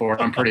shelf for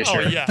it. I'm pretty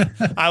sure. Oh yeah,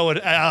 I would.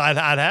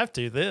 I'd have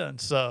to then.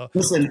 So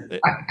listen,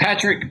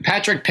 Patrick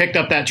picked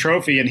up that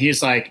trophy and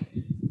he's like,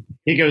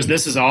 he goes,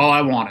 "This is all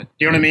I wanted."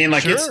 You know what I mean?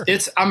 Like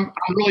it's. I'm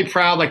really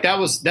proud. Like that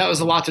was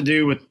a lot to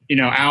do with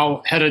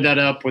Al headed that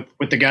up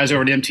with the guys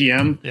over at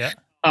MTM. Yeah.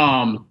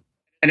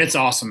 And it's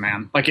awesome,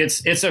 man. Like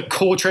it's a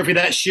cool trophy.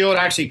 That shield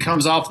actually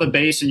comes off the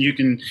base,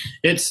 and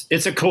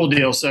it's a cool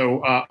deal.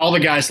 So all the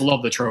guys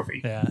love the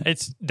trophy. Yeah,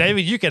 it's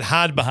David. You could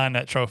hide behind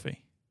that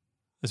trophy,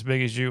 as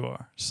big as you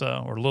are,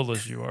 or little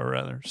as you are,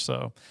 rather.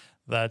 So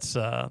that's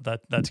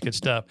good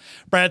stuff.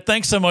 Brad,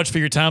 thanks so much for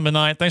your time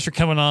tonight. Thanks for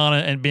coming on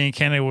and being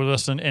candid with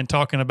us and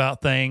talking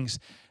about things.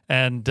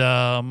 And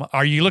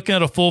are you looking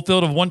at a full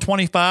field of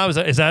 125?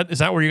 Is that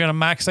where you're going to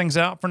max things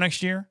out for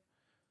next year?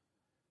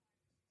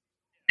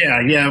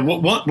 Yeah.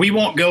 We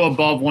won't go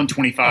above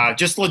 125,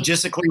 just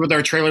logistically with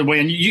our trailer weigh.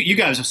 And you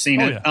guys have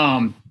seen it.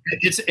 Yeah.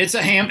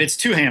 It's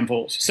 2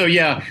 handfuls. So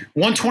yeah,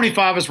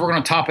 125 is we're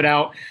going to top it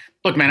out.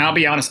 Look, man, I'll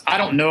be honest. I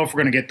don't know if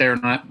we're going to get there or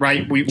not.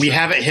 Right? We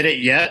haven't hit it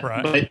yet,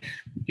 right. But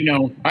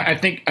I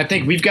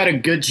think we've got a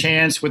good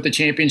chance with the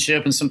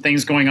championship and some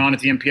things going on at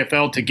the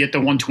NPFL to get to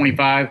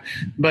 125.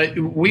 But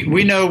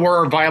we know where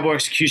our viable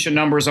execution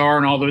numbers are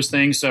and all those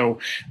things. So,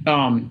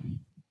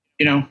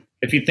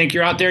 if you think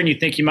you're out there and you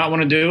think you might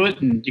want to do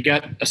it and you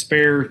got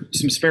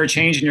some spare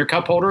change in your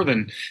cup holder,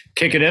 then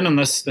kick it in and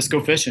let's go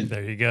fishing.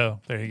 There you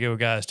go,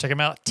 guys. Check them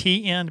out,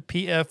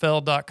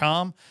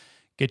 tnpfl.com.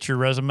 Get your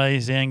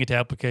resumes in, get the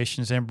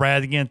applications in.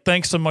 Brad, again,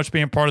 thanks so much for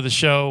being part of the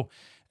show,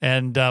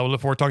 and we'll look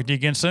forward to talking to you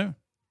again soon.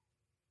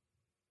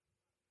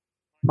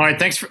 All right,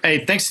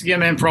 thanks again,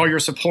 man, for all your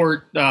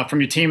support from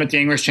your team at the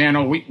Anglers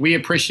Channel. We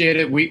appreciate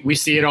it. We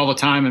see it all the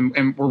time,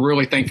 and we're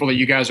really thankful that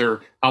you guys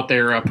are out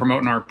there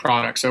promoting our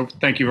product. So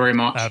thank you very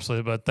much.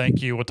 Absolutely, bud.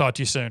 Thank you. We'll talk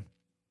to you soon.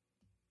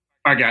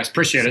 All right, guys.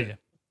 Appreciate it.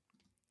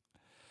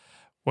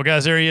 Well,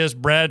 guys, there he is,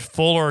 Brad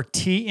Fuller,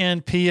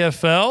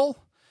 TNPFL,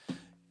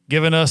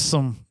 giving us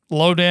some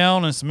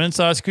lowdown and some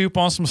inside scoop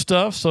on some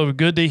stuff. So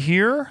good to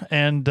hear,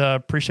 and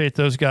appreciate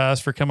those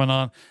guys for coming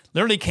on.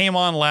 Literally came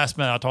on last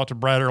minute. I talked to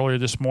Brad earlier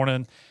this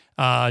morning,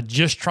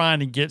 just trying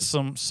to get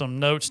some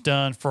notes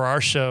done for our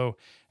show,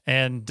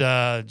 and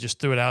just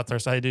threw it out there.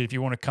 So, hey, dude, if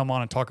you want to come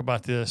on and talk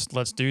about this,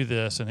 let's do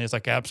this. And he's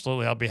like,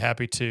 absolutely, I'll be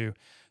happy to.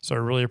 So I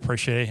really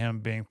appreciate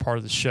him being part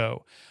of the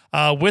show.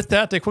 With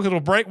that, take a quick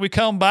little break. We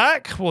come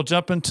back. We'll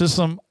jump into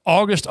some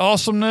August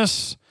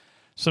awesomeness,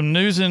 some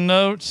news and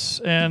notes,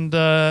 and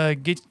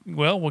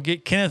we'll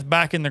get Kenneth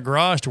back in the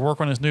garage to work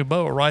on his new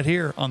boat right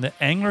here on the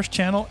Anglers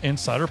Channel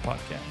Insider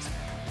Podcast.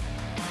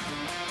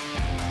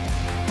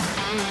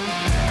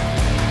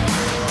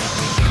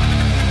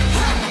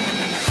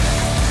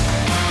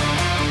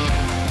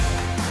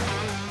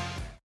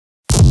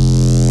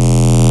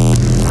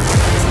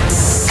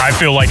 I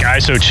feel like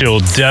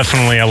ISOChill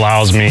definitely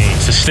allows me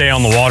to stay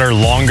on the water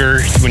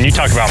longer. When you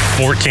talk about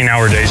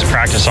 14-hour days of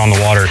practice on the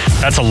water,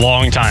 that's a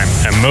long time.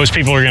 And most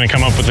people are going to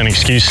come up with an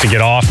excuse to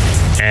get off.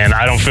 And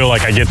I don't feel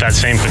like I get that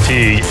same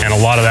fatigue. And a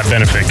lot of that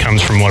benefit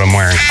comes from what I'm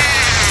wearing.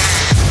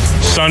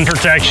 Sun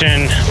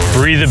protection,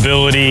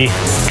 breathability,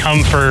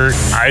 comfort,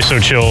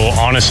 ISOChill,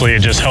 honestly,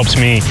 it just helps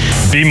me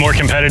be more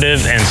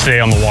competitive and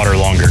stay on the water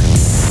longer.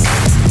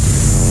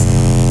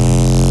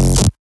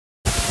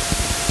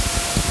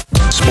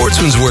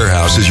 Sportsman's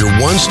Warehouse is your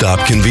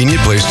one-stop convenient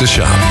place to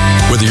shop.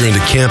 Whether you're into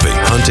camping,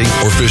 hunting,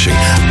 or fishing,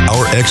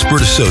 our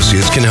expert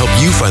associates can help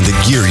you find the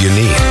gear you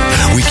need.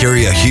 We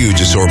carry a huge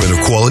assortment of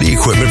quality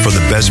equipment from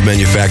the best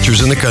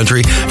manufacturers in the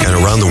country and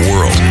around the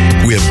world.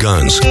 We have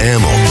guns,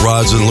 ammo,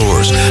 rods, and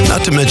lures,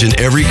 not to mention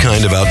every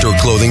kind of outdoor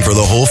clothing for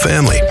the whole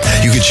family.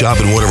 You can shop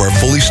in one of our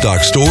fully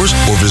stocked stores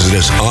or visit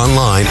us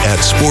online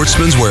at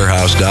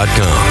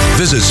sportsmanswarehouse.com.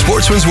 Visit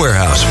Sportsman's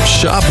Warehouse.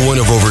 Shop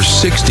one of over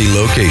 60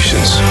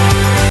 locations.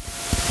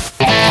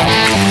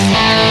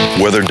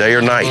 whether day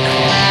or night.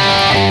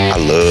 I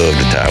love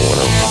to tie one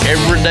on.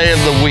 Every day of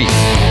the week,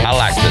 I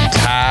like to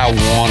tie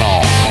one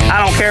on.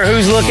 I don't care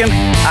who's looking,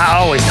 I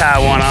always tie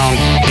one on.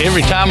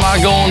 Every time I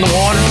go in the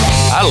water,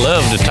 I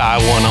love to tie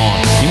one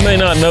on. You may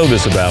not know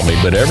this about me,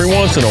 but every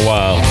once in a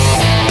while,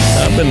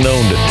 I've been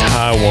known to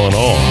tie one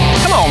on.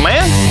 Come on,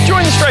 man.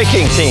 Join the Stray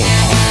King team.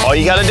 All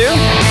you gotta do,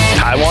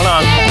 tie one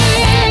on.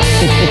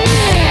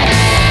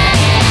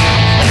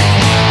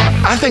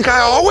 I think I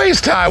always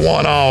tie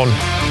one on.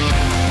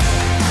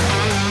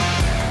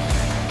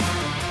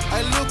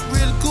 I look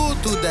real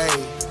good today.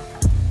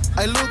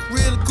 I look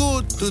real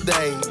good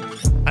today.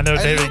 I know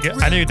David.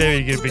 I knew David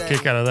would get a big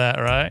kick out of that,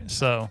 right?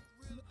 So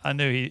I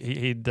knew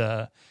he'd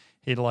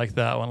like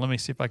that one. Let me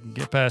see if I can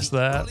get past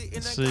that.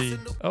 Let's see.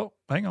 Oh,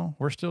 hang on.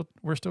 We're still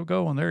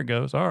going. There it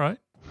goes. All right.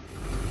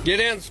 Get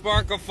in,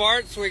 Sparkle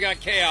Farts. We got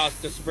chaos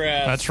to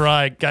spread. That's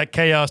right. Got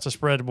chaos to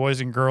spread,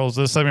 boys and girls.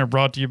 This segment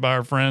brought to you by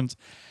our friends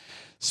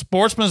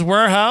Sportsman's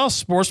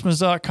Warehouse,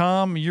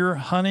 sportsmans.com, your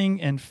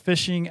hunting and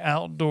fishing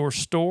outdoor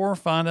store.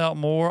 Find out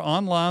more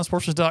online,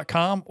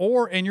 sportsmans.com,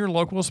 or in your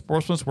local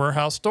Sportsman's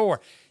Warehouse store.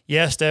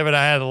 Yes, David,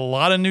 I had a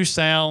lot of new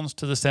sounds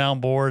to the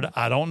soundboard.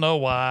 I don't know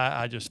why.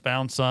 I just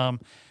found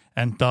some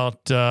and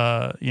thought,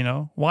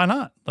 why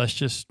not? Let's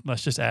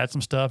just add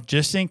some stuff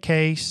just in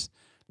case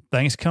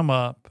things come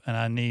up and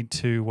I need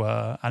to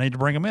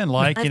bring them in.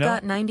 I've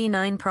got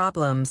 99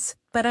 problems,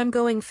 but I'm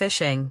going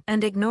fishing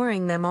and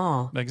ignoring them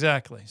all.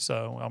 Exactly.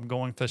 So I'm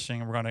going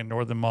fishing and we're going to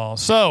ignore them all.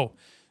 So,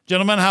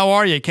 gentlemen, how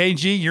are you?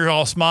 KG, you're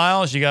all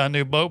smiles. You got a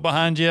new boat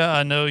behind you.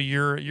 I know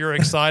you're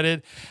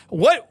excited.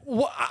 What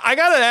I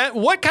got to ask,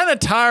 what kind of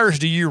tires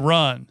do you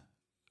run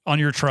on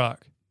your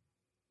truck?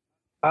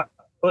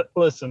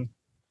 Listen,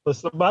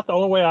 about the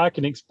only way I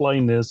can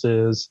explain this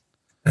is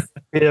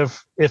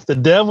if the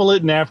devil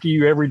isn't after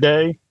you every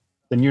day,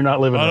 then you're not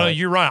living right. No,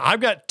 you're right. I've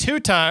got two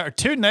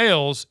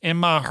nails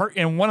in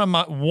one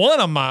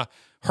of my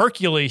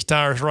Hercules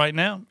tires right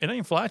now. It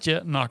ain't flat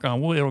yet. Knock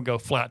on wood. It'll go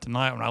flat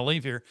tonight when I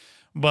leave here.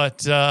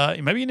 But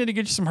maybe you need to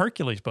get you some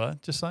Hercules,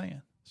 bud. Just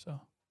saying.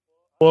 So.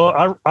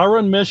 Well, I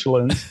run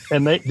Michelin's,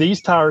 and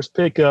these tires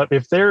pick up.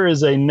 If there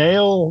is a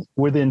nail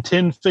within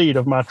 10 feet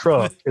of my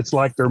truck, it's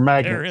like they're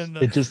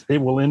magnets. It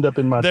will end up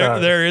in my tire.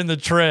 They're in the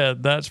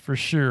tread, that's for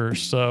sure.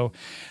 So,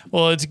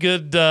 well, it's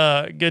good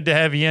to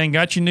have you in.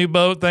 Got your new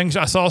boat things.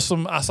 I saw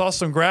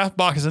some graph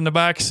boxes in the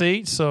back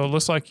seat, so it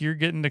looks like you're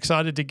getting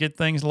excited to get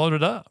things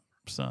loaded up.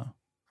 So.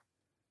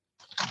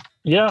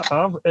 Yeah,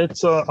 I'm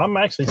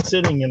actually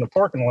sitting in the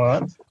parking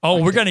lot.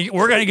 Oh, we're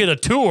gonna get a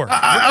tour.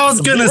 I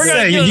was gonna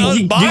say an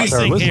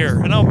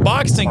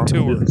unboxing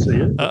tour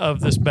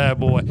of this bad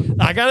boy.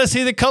 I got to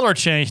see the color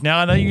change. Now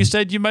I know you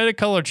said you made a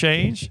color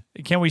change.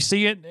 Can we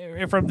see it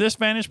from this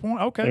vantage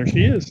point? Okay, there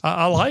she is.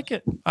 I like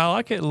it.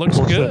 It looks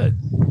good.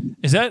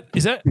 Is that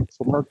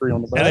some Mercury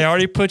on the back? And they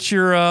already put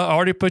your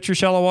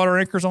shallow water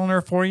anchors on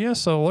there for you.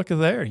 So look at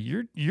there.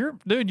 You're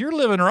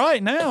living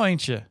right now,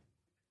 ain't you?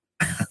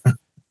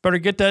 Better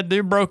get that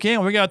dude broke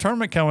in. We got a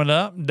tournament coming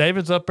up.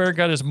 David's up there,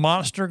 got his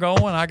monster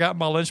going. I got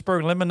my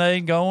Lynchburg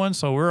lemonade going.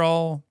 So we're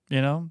all,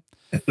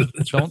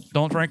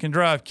 don't drink and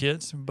drive,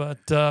 kids. But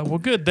well,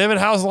 good. David,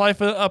 how's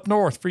life up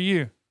north for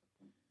you?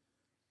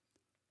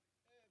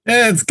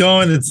 Yeah, it's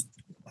going. I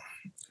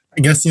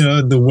guess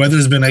the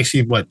weather's been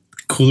actually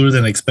cooler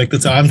than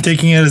expected. So I'm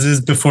taking it as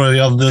is before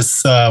all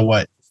this the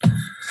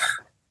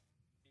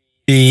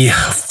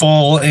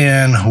fall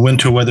and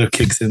winter weather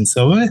kicks in.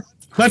 So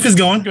life is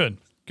going good.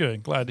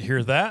 Good. Glad to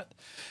hear that.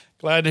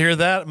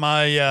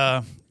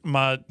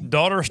 My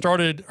daughter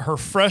started her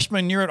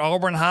freshman year at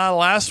Auburn High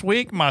last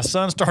week. My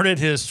son started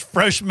his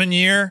freshman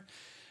year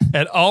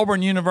at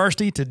Auburn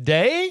University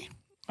today.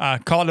 I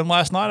called him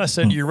last night. I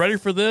said, "You ready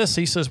for this?"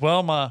 He says,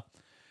 "Well, my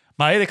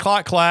 8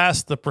 o'clock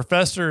class, the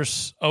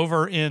professor's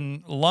over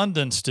in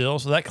London still,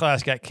 so that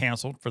class got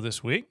canceled for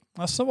this week."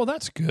 I said, "Well,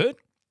 that's good."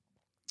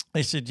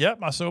 He said, "Yep."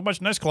 I said, "Well,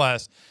 what's next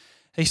class?"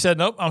 He said,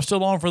 "Nope, I'm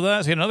still on for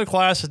that." So he had another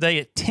class today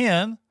at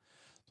 10.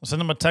 I sent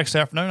him a text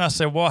this afternoon. I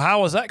said, "Well,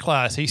 how was that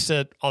class?" He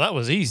said, "Oh, that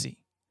was easy."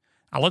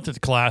 I looked at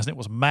the class, and it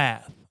was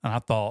math. And I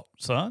thought,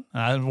 son,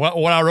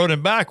 what I wrote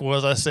him back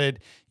was, I said,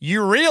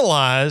 "You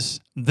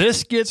realize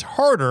this gets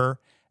harder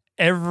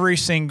every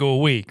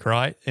single week,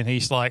 right?" And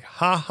he's like,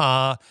 "Ha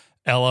ha,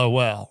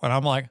 LOL." And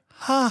I'm like,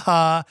 "Ha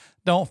ha,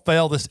 don't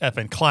fail this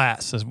effing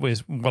class," is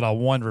what I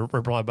wanted to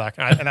reply back.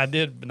 And I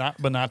did,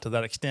 but not to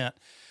that extent.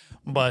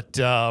 But,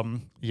 so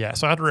I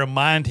have to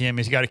remind him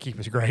he's got to keep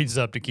his grades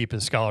up to keep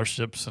his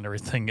scholarships and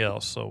everything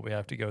else. So we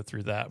have to go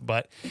through that.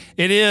 But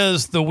it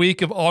is the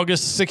week of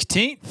August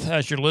 16th.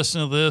 As you're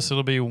listening to this,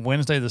 it'll be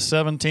Wednesday the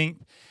 17th.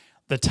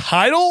 The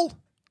title,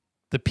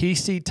 the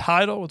PC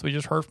title, which we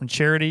just heard from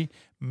Charity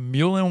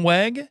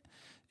Muhlenweg,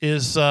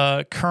 is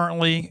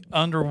currently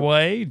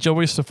underway.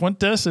 Joey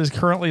Cifuentes is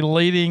currently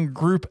leading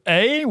Group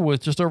A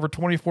with just over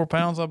 24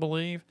 pounds, I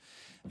believe.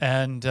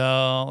 And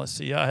let's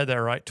see, I had that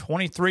right.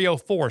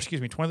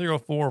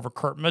 2304 over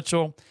Kurt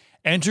Mitchell.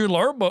 Andrew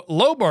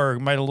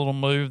Loberg made a little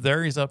move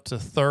there. He's up to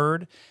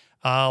third,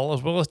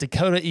 as well as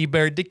Dakota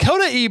Ebert.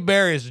 Dakota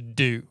Ebert is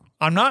due.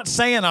 I'm not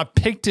saying I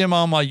picked him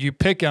on my you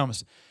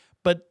pick'ems,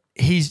 but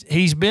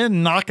he's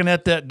been knocking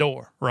at that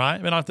door, right?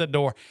 Been knocking at that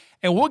door.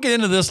 And we'll get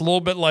into this a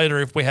little bit later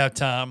if we have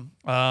time.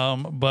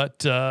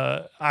 But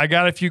I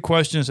got a few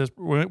questions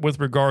with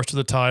regards to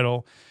the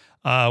title,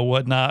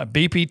 whatnot.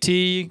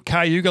 BPT,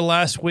 Cayuga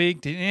last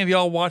week. Did any of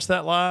y'all watch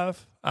that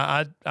live?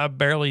 I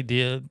barely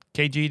did.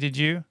 KG, did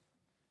you?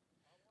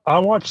 I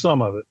watched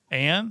some of it.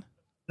 And?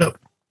 Nope.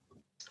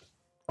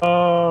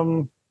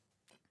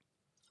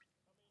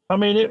 I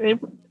mean,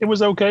 it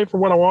was okay for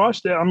what I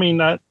watched. I mean,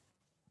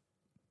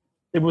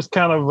 it was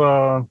kind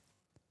of,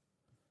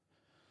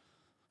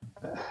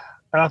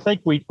 I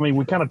think we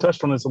kind of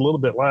touched on this a little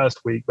bit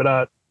last week,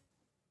 but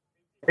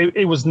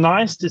it was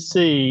nice to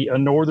see a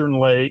northern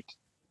lake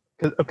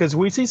because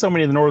we see so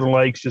many of the northern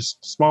lakes,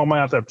 just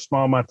smallmouth after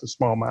smallmouth after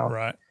smallmouth.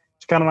 Right.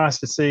 It's kind of nice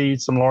to see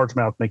some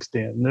largemouth mixed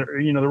in. There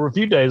were a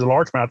few days the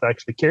largemouth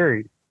actually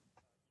carried.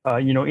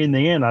 In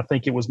the end, I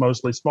think it was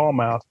mostly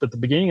smallmouth. But at the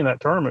beginning of that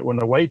tournament, when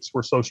the weights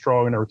were so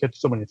strong and they were catching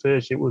so many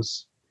fish, it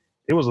was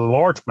a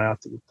largemouth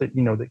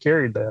that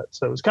carried that.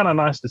 So it was kind of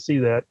nice to see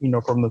that,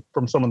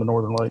 from some of the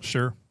northern lakes.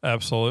 Sure,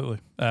 absolutely.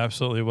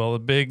 Well,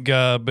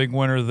 the big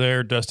winner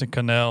there, Dustin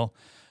Connell,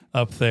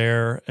 up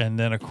there, and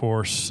then of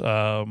course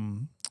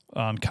on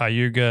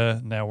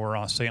Cayuga. Now we're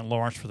on St.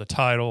 Lawrence for the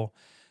title.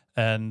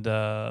 And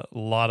a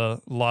lot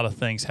of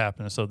things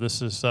happening. So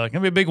this is going to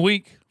be a big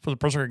week for the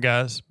Pro Circuit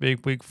guys.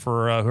 Big week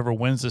for whoever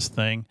wins this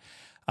thing.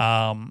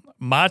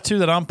 My two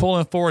that I'm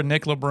pulling for: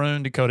 Nick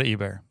LeBrun, Dakota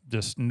Ebert.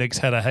 Just Nick's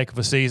had a heck of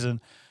a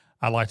season.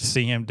 I'd like to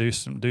see him do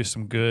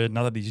some good.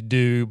 Not that he's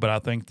due, but I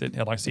think that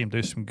I'd like to see him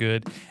do some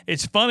good.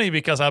 It's funny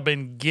because I've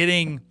been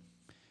getting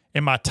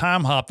in my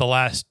time hop the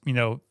last 3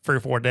 or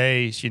 4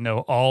 days.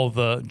 All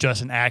the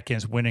Justin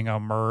Atkins winning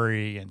on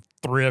Murray and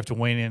Thrift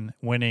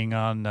winning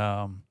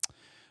on.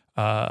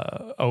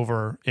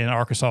 Over in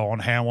Arkansas on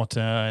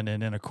Hamilton,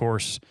 and then of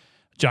course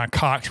John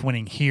Cox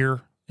winning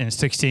here in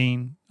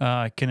 16.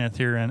 Kenneth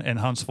here in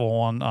Huntsville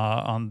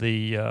on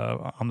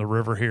the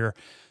river here.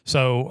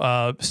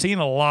 So seeing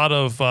a lot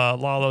of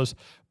those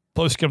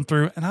posts come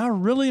through, and I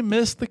really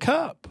missed the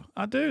cup.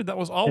 I do. That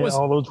was always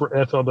all those were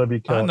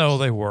FLW cups. I know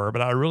they were,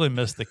 but I really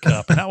missed the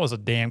cup, and that was a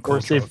damn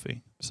cool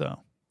trophy. So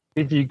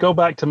if you go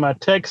back to my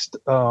text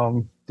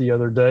the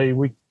other day,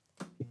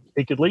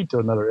 it could lead to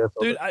another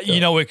FLW.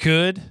 Dude, it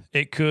could.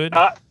 It could.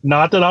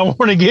 Not that I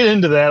want to get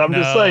into that. I'm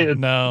just saying.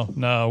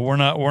 No, we're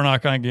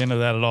not going to get into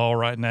that at all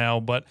right now.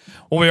 But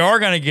what we are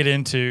going to get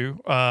into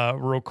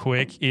real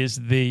quick is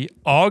the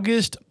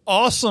August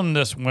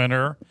Awesomeness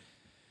winner,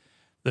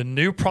 the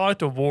New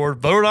Product Award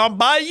voted on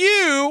by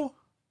you,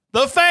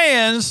 the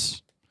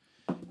fans.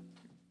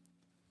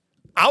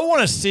 I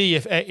want to see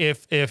if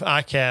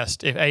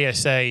ICAST, if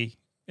ASA,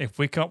 if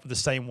we come up with the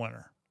same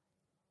winner.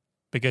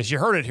 Because you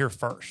heard it here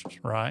first,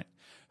 right?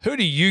 Who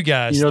do you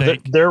guys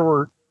think? There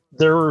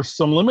were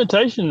some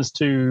limitations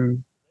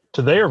to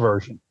their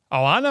version.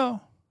 Oh, I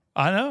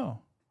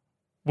know.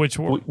 Which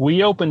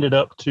we opened it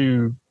up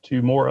to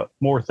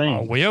more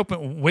things.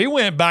 We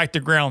went back to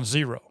ground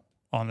zero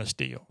on this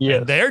deal. Yeah,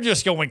 they're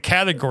just going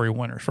category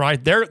winners,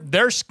 right?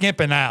 They're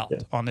skimping out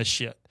on this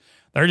shit.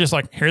 They're just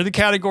like, here are the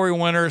category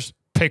winners.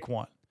 Pick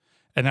one,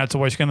 and that's the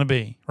way it's going to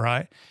be,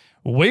 right?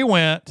 We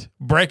went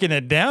breaking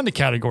it down to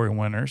category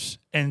winners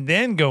and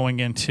then going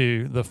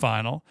into the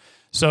final.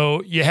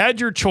 So you had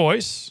your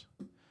choice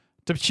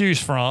to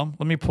choose from.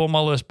 Let me pull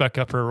my list back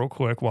up here real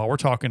quick while we're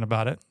talking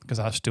about it because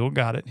I've still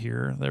got it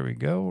here. There we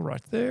go,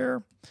 right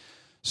there.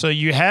 So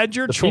you had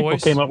your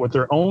choice. People came up with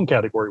their own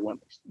category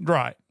winners.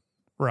 Right.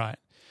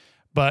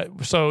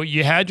 But so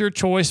you had your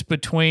choice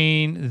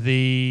between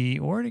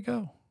where'd it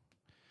go?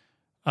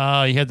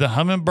 You had the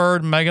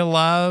Humminbird Mega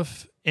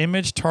Live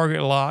Image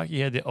Target Lock.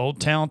 You had the Old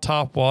Town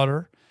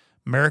Topwater,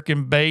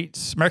 American Bait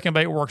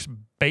Works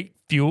Bait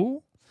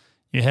Fuel.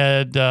 You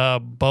had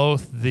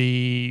both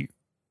the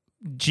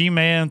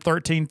G-Man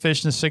 13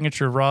 Fishing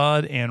Signature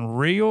Rod and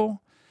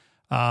Reel,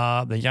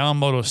 the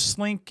Yamamoto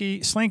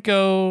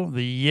Slinko,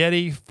 the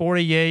Yeti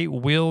 48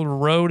 Wheeled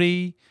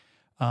Roadie.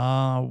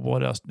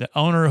 What else? The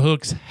Owner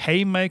Hooks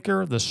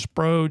Haymaker, the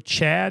Spro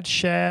Chad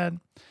Shad,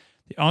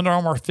 the Under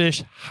Armour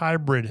Fish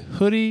Hybrid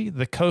Hoodie,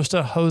 the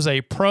Costa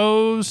Jose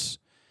Pros,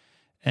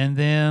 and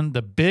then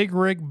the Big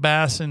Rig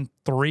Bassin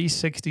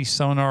 360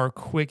 Sonar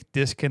Quick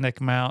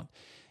Disconnect Mount.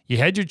 You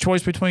had your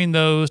choice between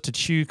those to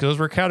choose, because those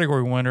were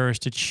category winners,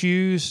 to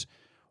choose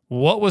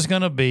what was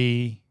going to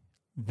be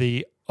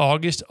the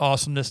August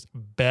Awesomeness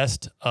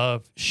Best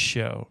of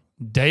Show.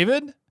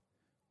 David,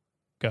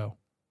 go.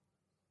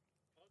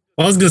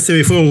 I was going to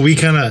say before we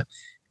kind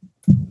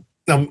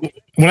of,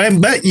 when I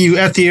met you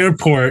at the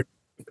airport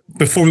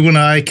before we went to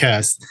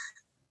ICAST,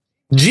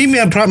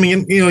 G-Man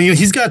probably,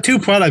 he's got two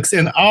products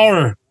in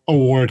our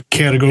award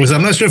categories.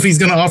 I'm not sure if he's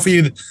going to offer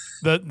you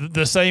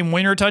the same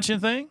winner touching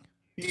thing.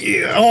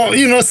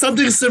 Yeah,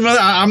 something similar.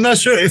 I'm not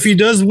sure if he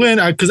does win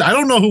because I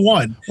don't know who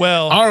won.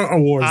 Well, our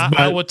awards.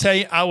 I will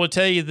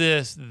tell you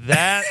this: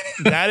 that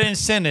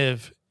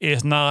incentive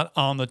is not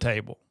on the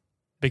table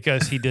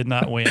because he did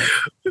not win.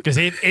 Because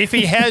if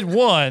he had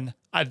won,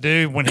 I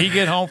do. When he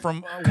get home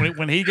from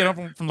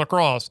from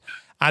lacrosse,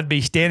 I'd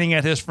be standing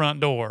at his front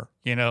door,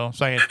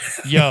 saying,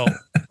 "Yo,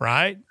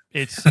 right?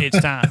 It's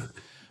time."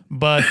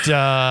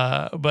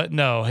 But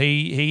no,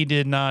 he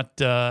did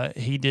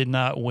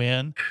not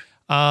win.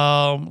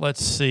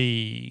 Let's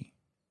see.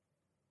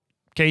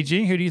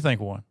 KG, who do you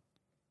think won?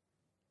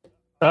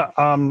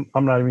 I'm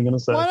not even going to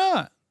say.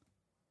 Why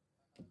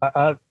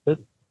not?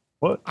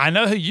 What? I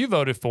know who you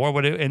voted for,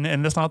 but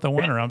and that's not the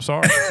winner. I'm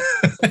sorry.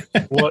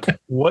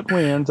 What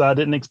wins? I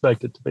didn't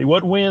expect it to be.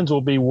 What wins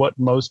will be what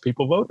most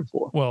people voted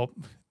for. Well,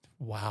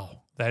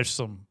 wow, that's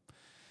some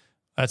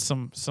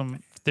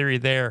theory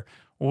there.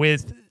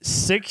 With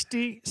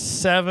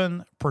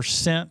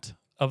 67%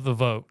 of the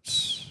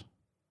votes.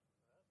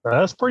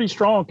 That's pretty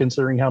strong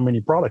considering how many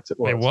products it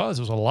was. It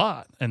was a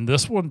lot, and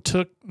this one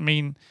took. I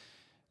mean,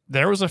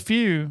 there was a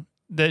few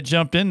that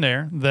jumped in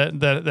there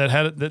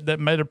that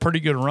made a pretty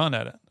good run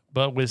at it.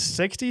 But with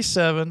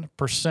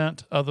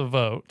 67% of the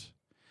vote,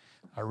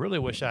 I really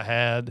wish I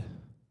had.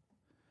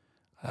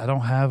 I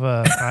don't have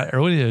I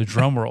really need a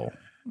drum roll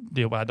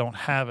deal, but I don't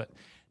have it.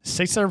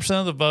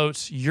 67% of the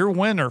votes. Your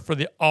winner for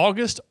the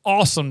August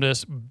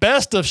Awesomeness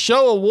Best of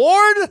Show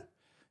Award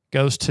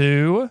goes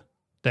to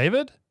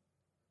David.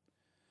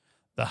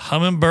 The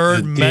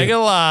Humminbird Mega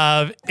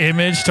Live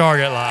Image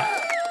Target Lock.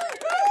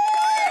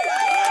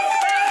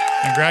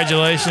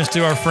 Congratulations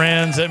to our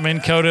friends at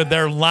Minn Kota.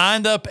 They're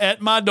lined up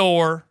at my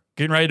door,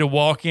 getting ready to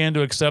walk in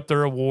to accept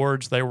their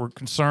awards. They were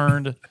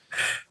concerned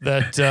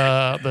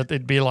that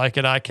they'd be like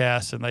at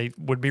ICAST and they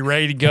would be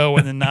ready to go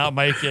and then not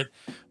make it.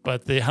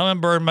 But the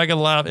Humminbird Mega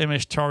Live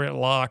Image Target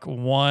Lock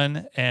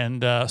won,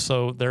 and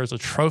so there's a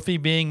trophy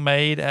being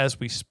made as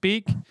we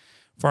speak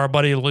for our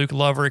buddy Luke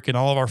Loverick and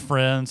all of our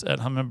friends at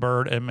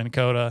Humminbird and Minn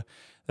Kota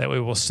that we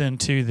will send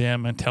to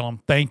them and tell them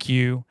thank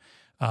you.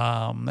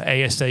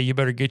 ASA, you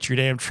better get your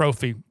damn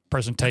trophy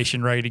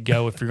presentation ready to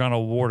go if you're going to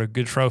award a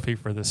good trophy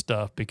for this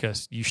stuff,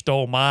 because you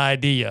stole my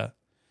idea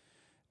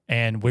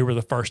and we were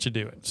the first to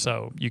do it.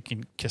 So you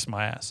can kiss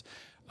my ass.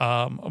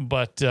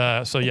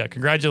 So yeah,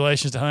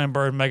 congratulations to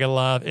Humminbird Mega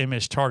Live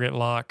Image Target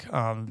Lock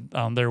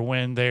on their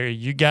win there.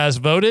 You guys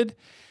voted.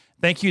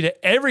 Thank you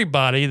to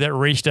everybody that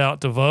reached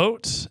out to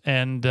vote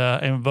and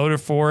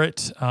voted for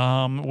it.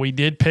 We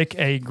did pick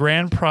a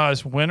grand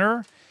prize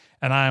winner,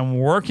 and I am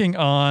working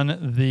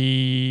on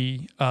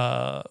the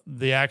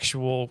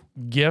actual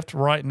gift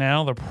right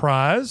now, the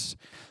prize.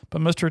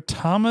 But Mr.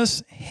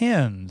 Thomas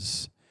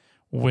Hens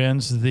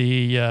was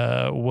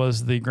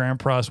the grand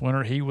prize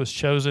winner. He was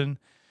chosen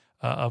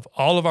of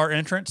all of our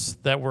entrants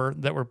that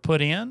were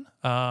put in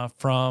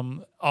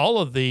from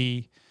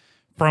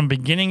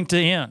beginning to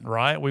end.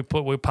 Right, we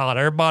piled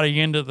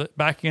everybody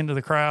back into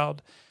the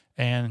crowd.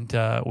 And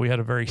we had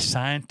a very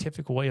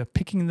scientific way of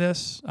picking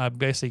this. I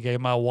basically gave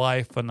my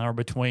wife a number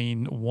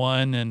between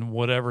 1 and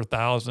whatever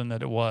 1,000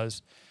 that it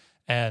was.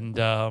 And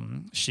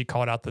she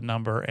called out the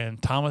number. And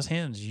Thomas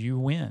Hens, you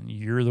win.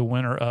 You're the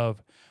winner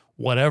of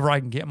whatever I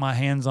can get my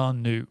hands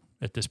on new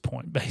at this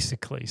point,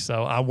 basically.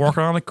 So I'm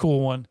working on a cool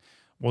one.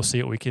 We'll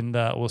see what we can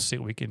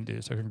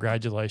do. So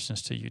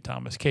congratulations to you,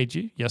 Thomas.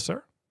 KG, yes,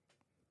 sir.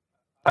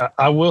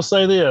 I will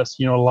say this.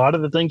 A lot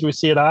of the things we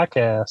see at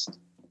ICAST,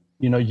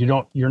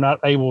 you're not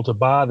able to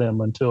buy them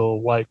until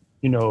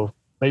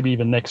maybe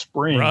even next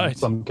spring in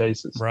some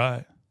cases.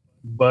 Right.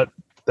 But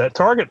that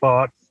Target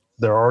Lock,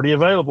 they're already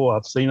available.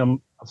 I've seen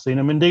them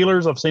in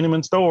dealers. I've seen them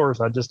in stores.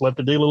 I just left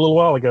a dealer a little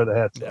while ago that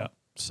had some. Yeah.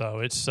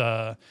 So it's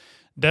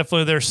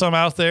definitely, there's some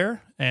out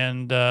there,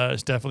 and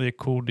it's definitely a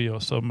cool deal.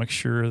 So make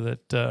sure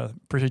that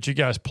appreciate you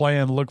guys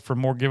playing. Look for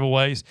more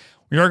giveaways.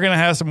 We are going to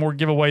have some more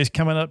giveaways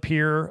coming up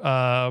here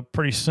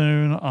pretty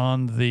soon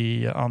on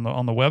the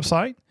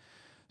website.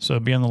 So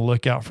be on the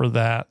lookout for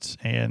that.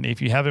 And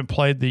if you haven't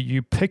played the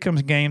You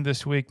Pick'ems game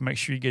this week, make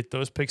sure you get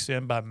those picks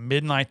in by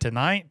midnight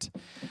tonight,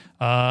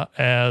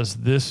 as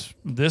this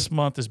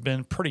month has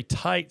been pretty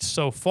tight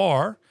so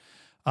far.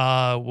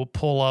 We'll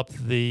pull up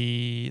let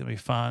me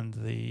find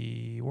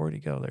where'd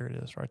it go? There it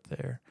is right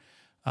there.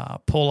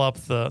 Pull up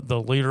the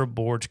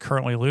leaderboards.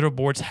 Currently,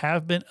 leaderboards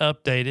have been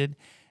updated.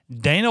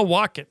 Dana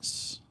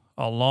Watkins,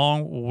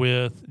 along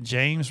with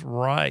James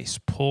Rice,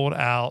 pulled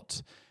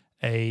out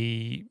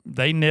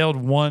they nailed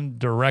one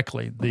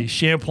directly. The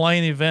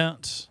Champlain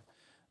event,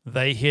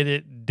 they hit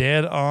it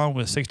dead on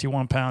with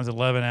 61 pounds,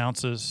 11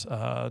 ounces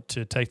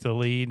to take the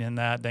lead in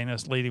that.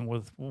 Dana's leading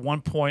with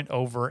 1 point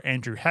over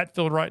Andrew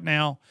Hatfield right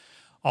now.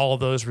 All of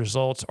those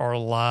results are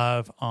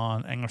live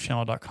on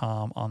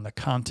AnglerChannel.com on the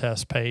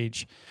contest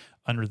page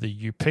under the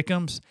You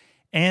Pick'ems.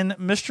 And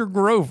Mr.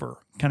 Grover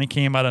kind of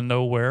came out of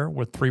nowhere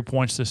with 3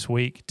 points this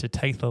week to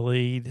take the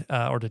lead,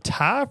 or to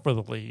tie for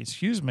the lead,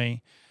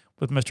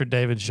 with Mr.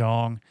 David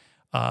Zhang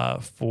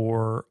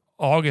for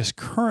August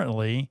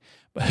currently.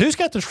 But who's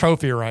got the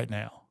trophy right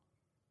now?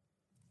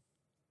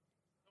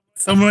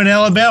 Somewhere in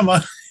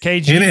Alabama.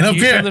 KG, do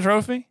you have the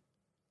trophy?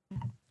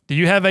 Do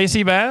you have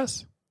AC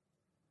Bass?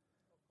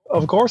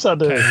 Of course I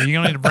do. Okay,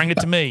 you're going to need to bring it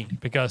to me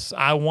because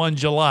I won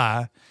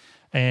July.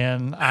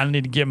 and I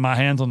need to get my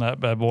hands on that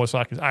bad boy. So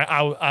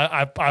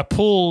I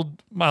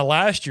pulled my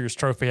last year's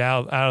trophy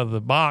out of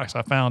the box.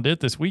 I found it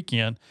this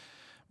weekend,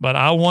 but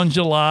I won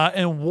July,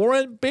 and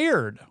Warren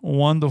Beard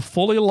won the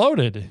fully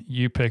loaded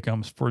U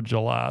Pick'ems for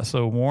July.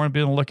 So Warren, be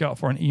on the lookout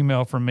for an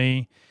email from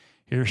me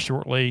here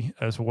shortly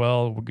as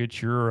well. We'll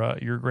get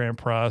your grand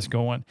prize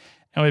going.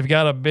 And we've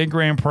got a big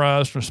grand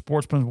prize for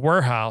Sportsman's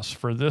Warehouse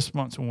for this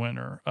month's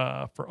winner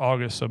for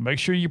August. So make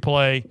sure you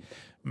play.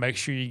 Make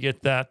sure you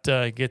get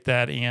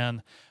that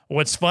in.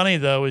 What's funny,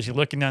 though, is you're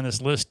looking down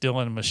this list,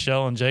 Dylan,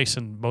 Michelle and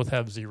Jason both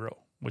have 0,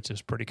 which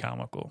is pretty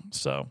comical.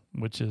 So,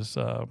 which is,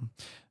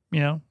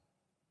 not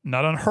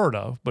unheard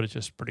of, but it's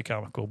just pretty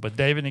comical. But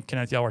David and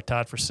Kenneth, y'all are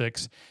tied for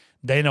 6.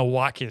 Dana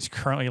Watkins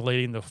currently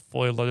leading the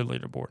fully loaded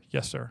leaderboard.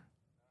 Yes, sir.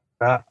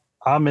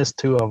 I missed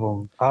 2 of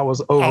them. I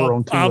was over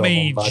on 2 of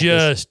them.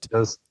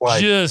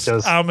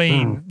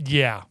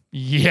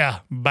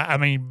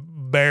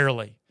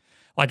 Barely.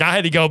 Like, I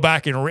had to go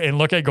back and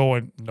look at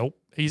going, nope,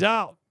 he's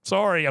out.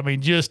 Sorry.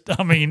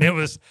 It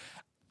was,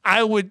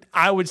 I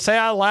would say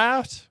I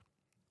laughed.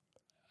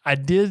 I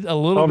did a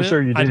little bit. I'm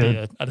sure you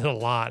did. I did a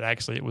lot,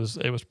 actually. It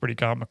was pretty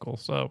comical.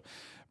 So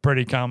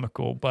pretty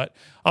comical. But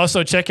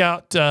also check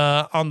out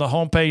on the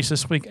homepage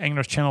this week,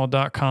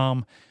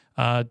 anglerschannel.com,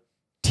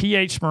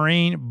 TH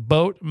Marine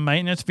boat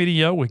maintenance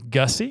video with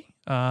Gussie.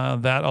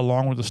 That,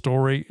 along with the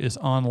story, is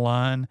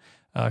online,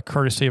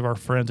 courtesy of our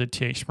friends at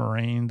TH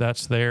Marine.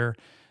 That's there.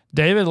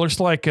 David, looks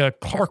like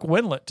Clark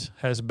Wendlandt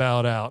has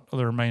bowed out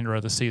the remainder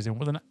of the season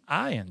with an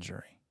eye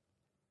injury.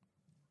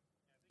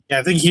 Yeah,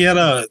 I think he had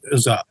it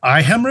was an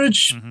eye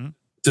hemorrhage. Mm-hmm.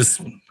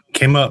 Just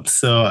came up.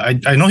 So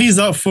I know he's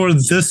out for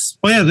this.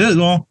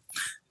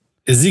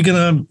 Is he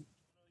going to?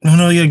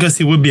 No, I guess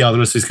he would be out the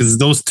rest of this because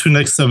those 2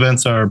 next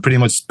events are pretty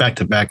much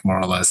back-to-back, more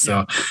or less.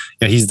 So,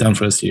 yeah, he's done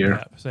for this year.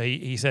 Yeah, so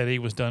he said he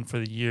was done for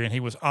the year, and he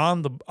was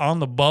on the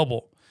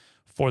bubble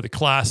for the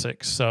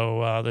Classics.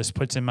 So this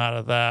puts him out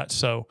of that.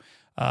 So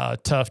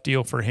tough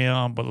deal for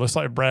him. But it looks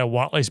like Brad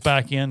Watley's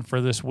back in for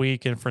this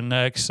week and for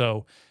next.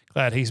 So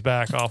glad he's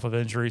back off of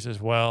injuries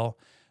as well.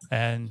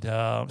 And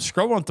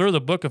scrolling through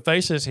the book of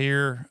faces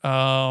here,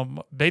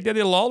 Big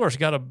Daddy Lawler's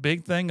got a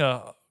big thing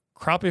of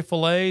crappie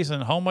fillets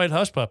and homemade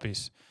hush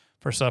puppies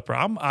for supper.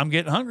 I'm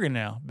getting hungry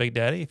now, Big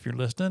Daddy. If you're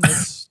listening,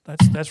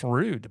 that's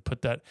rude to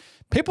put that.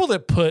 People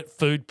that put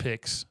food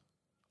pics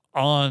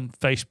on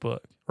Facebook,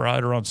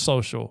 right, or on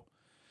social,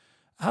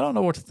 I don't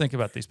know what to think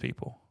about these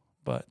people.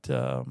 But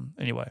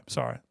anyway,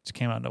 sorry, it just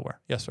came out of nowhere.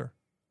 Yes, sir.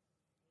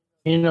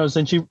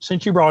 Since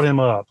you brought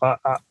him up,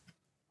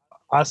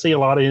 I see a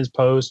lot of his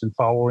posts and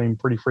follow him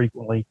pretty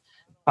frequently.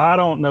 I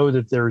don't know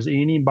that there's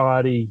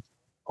anybody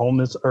on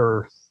this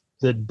earth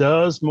that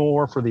does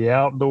more for the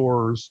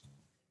outdoors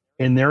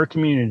in their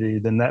community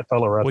than that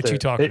fellow right there. What you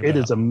talking about? It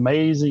is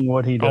amazing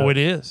what he does. Oh, it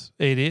is.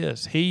 It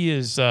is. He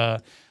is.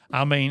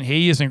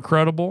 He is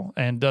incredible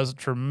and does a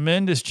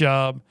tremendous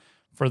job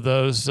for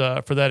those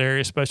for that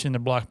area, especially in the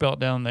black belt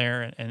down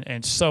there,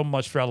 and so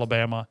much for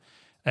Alabama.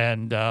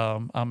 And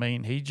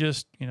he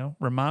just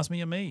reminds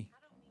me of me.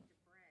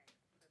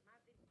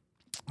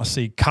 Let's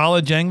see,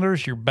 college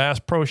anglers, your Bass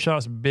Pro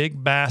Shops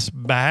Big Bass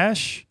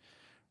Bash.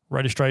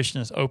 Registration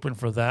is open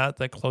for that.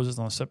 That closes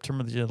on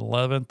September the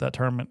 11th. That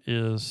tournament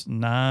is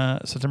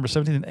September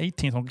 17th and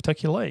 18th on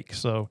Kentucky Lake.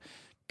 So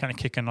kind of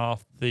kicking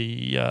off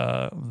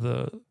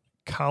the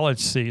college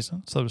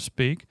season, so to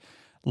speak.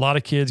 A lot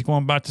of kids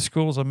going back to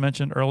school, as I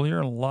mentioned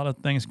earlier. A lot of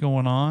things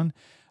going on.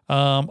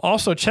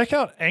 Also, check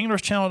out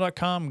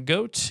anglerschannel.com.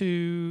 Go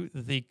to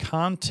the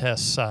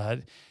contest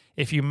side.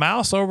 If you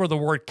mouse over the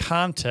word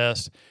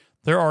contest,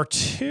 there are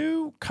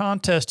 2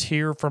 contests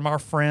here from our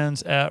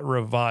friends at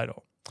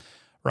Revital.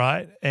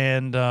 Right.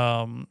 And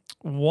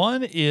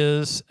one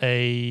is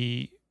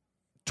a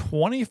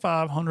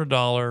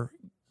 $2,500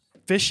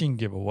 fishing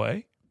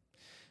giveaway.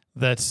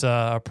 That's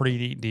a pretty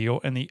neat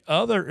deal. And the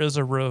other is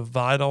a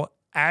Revital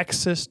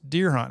Axis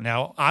deer hunt.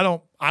 Now, I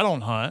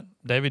don't hunt.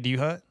 David, do you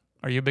hunt?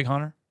 Are you a big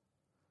hunter?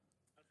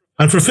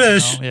 Hunt for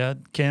fish. Oh, yeah.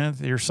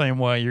 Kenneth, you're the same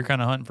way. You're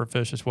kind of hunting for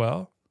fish as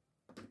well.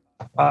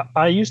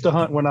 I used to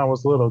hunt when I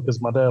was little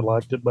because my dad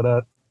liked it,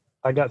 but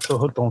I got so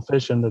hooked on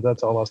fishing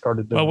that's all I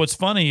started doing. Well, what's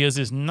funny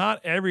is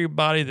not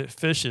everybody that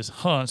fishes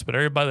hunts, but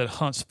everybody that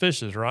hunts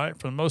fishes, right,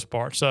 for the most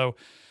part. So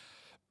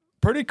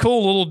pretty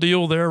cool little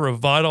deal there,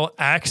 Revital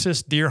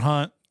Axis Deer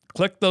Hunt.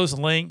 Click those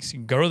links,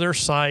 go to their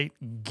site,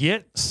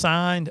 get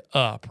signed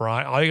up,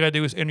 right? All you got to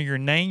do is enter your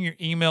name, your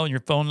email, and your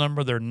phone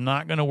number. They're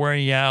not going to wear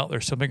you out. They're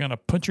simply going to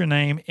put your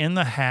name in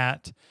the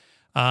hat.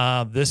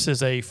 This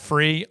is a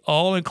free,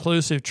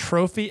 all-inclusive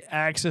trophy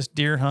access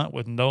deer hunt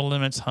with no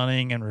limits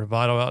hunting and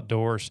Revital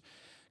Outdoors.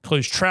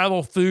 Includes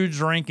travel, food,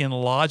 drink, and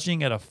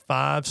lodging at a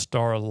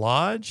 5-star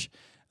lodge.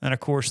 And, of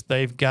course,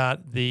 they've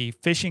got the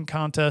fishing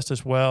contest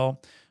as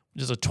well,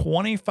 which is a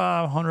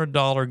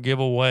 $2,500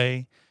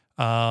 giveaway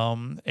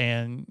and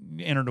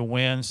enter to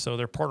win. So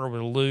they're partnered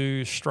with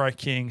Lew's, Strike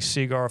King,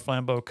 Cigar,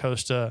 Flambeau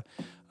Costa,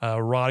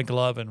 Rod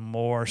Glove, and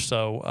more.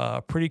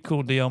 So pretty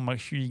cool deal.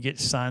 Make sure you get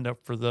signed up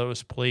for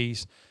those,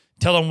 please.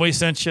 tell them we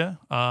sent you.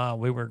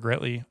 We would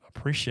greatly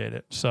appreciate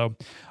it. So,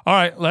 all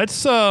right,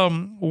 let's,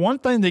 one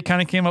thing that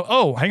kind of came up.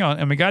 Oh, hang on.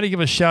 And we got to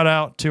give a shout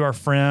out to our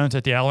friends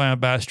at the Alabama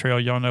Bass Trail.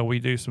 Y'all know we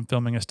do some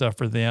filming and stuff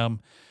for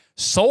them.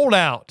 Sold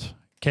out,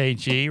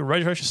 KG.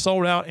 Registration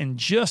sold out in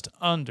just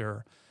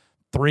under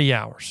 3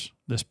 hours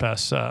this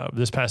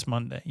past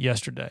Monday,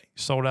 yesterday.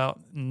 Sold out.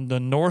 The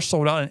North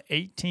sold out in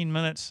 18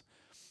 minutes.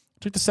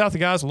 Took the South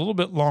guys a little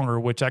bit longer,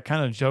 which I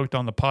kind of joked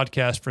on the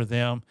podcast for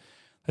them.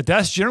 But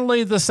that's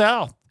generally the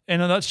South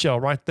in a nutshell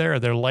right there.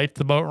 They're late to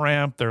the boat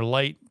ramp. They're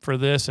late for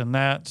this and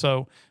that.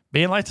 So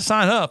being late to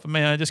sign up, I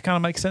mean, it just kind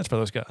of makes sense for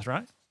those guys,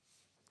 right?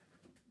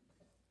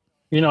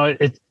 You know,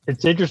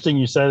 it's interesting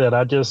you say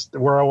that.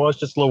 Where I was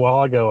just a little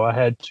while ago, I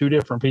had 2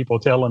 different people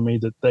telling me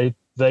that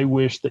they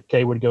wish that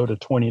Kay would go to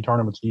 20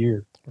 tournaments a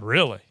year.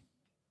 Really?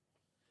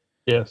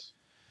 Yes.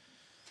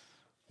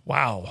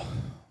 Wow.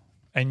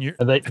 And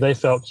they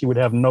felt she would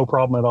have no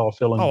problem at all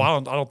filling. Oh, I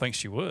don't think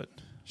she would.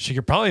 She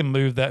could probably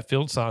move that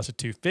field size to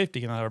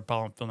 250 and I have a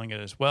problem filling it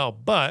as well.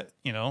 But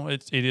you know,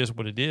 it is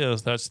what it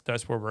is.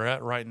 That's where we're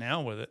at right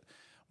now with it.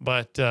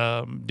 But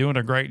doing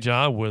a great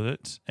job with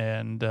it,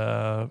 and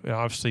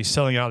obviously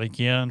selling out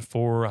again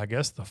for I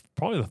guess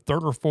probably the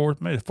 3rd or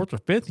 4th, maybe the 4th or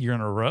 5th year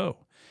in a row.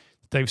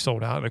 They've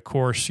sold out. And of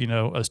course, you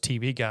know, as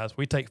TV guys,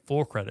 we take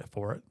full credit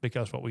for it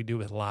because what we do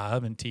with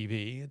live and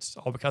TV, it's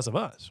all because of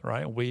us,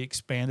 right? We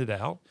expand it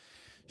out,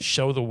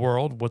 show the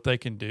world what they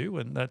can do,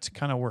 and that's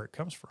kind of where it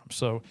comes from.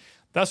 So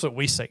that's what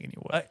we say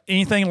anyway.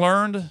 Anything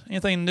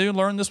new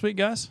learned this week,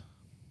 guys?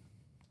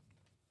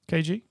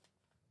 KG?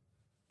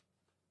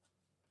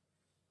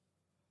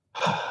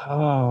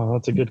 Oh,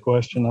 that's a good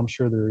question. I'm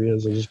sure there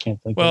is. I just can't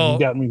think. Well, you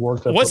got me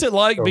worked up. What's it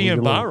like being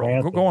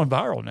viral? Going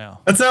viral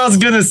now. That's what I was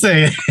gonna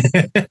say.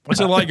 What's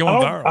it like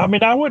going viral? I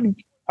mean, I wouldn't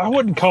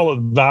call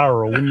it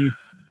viral.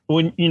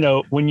 When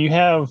you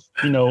have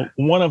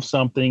one of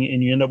something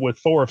and you end up with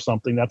 4 of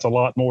something, that's a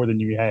lot more than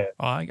you had.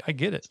 I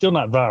get it. Still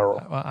not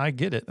viral. I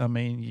get it. I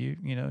mean,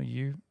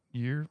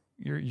 you're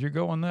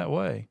going that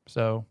way.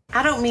 So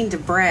I don't mean to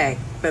brag,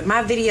 but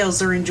my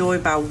videos are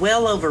enjoyed by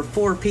well over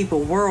 4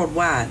 people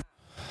worldwide.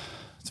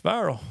 It's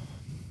viral.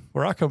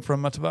 Where I come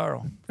from, that's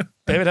viral.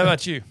 David, how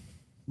about you?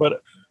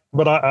 But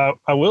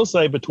I will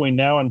say between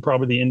now and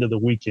probably the end of the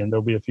weekend,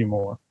 there'll be a few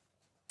more.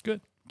 Good.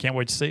 Can't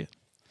wait to see it.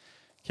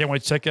 Can't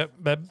wait to check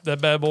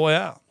that bad boy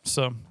out.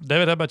 So,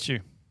 David, how about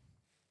you?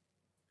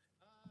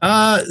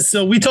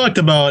 So we talked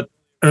about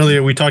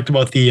earlier. We talked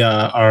about the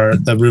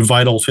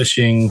Revital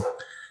Fishing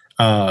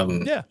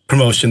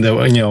promotion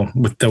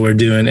that we're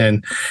doing,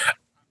 and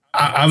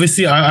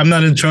obviously I'm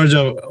not in charge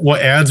of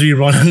what ads we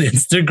run on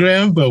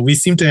Instagram, but we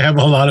seem to have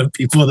a lot of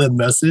people that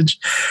message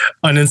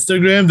on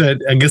Instagram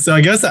that I guess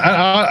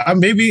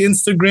maybe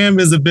Instagram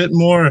is a bit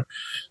more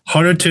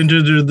harder to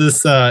enter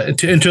this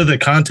to enter the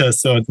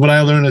contest. So what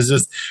I learned is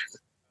just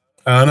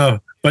I don't know.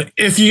 But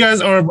if you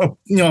guys are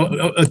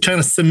trying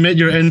to submit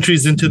your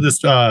entries into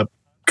this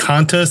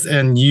contest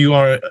and you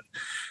are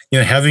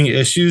having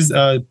issues, be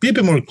a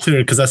bit more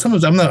clear because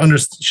sometimes I'm not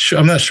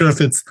sure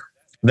if it's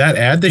that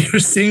ad that you're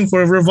seeing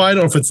for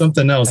Revital or if it's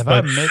something else.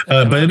 But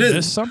it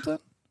is something.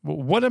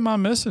 What am I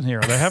missing here?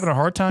 Are they having a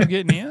hard time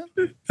getting in?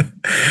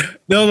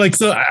 No, I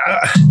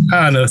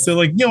don't know. So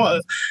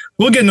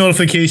we'll get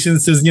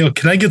notifications says,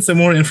 can I get some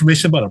more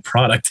information about a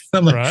product?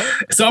 I'm like, right.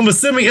 So I'm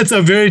assuming it's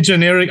a very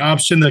generic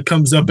option that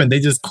comes up and they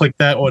just click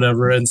that or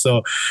whatever. And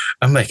so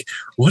I'm like,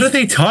 what are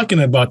they talking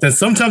about? Then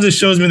sometimes it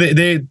shows me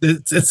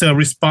that it's a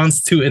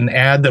response to an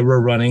ad that we're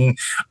running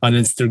on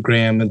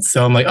Instagram. And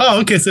so I'm like, oh,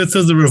 okay. So it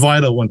says the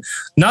Revital one.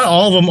 Not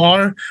all of them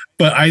are,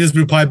 but I just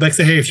replied back,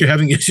 say, hey, if you're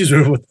having issues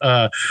with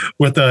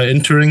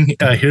entering,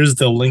 here's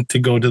the link to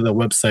go to the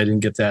website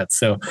and get that.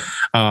 So,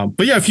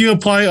 but yeah, if you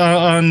apply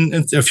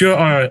if you're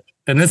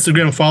an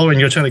Instagram follower and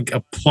you're trying to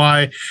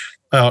apply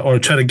or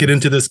try to get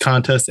into this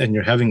contest and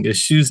you're having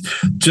issues,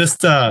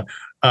 just type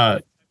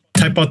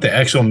out the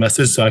actual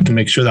message so I can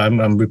make sure that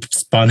I'm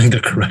responding the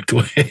correct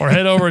way. Or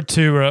head over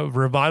to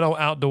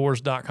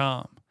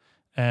revitaloutdoors.com.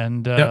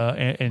 And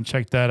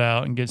check that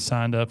out and get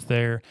signed up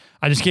there.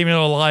 I just gave you a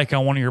like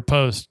on one of your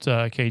posts,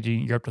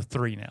 KG. You're up to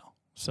 3 now,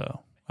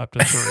 so up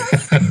to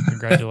 3.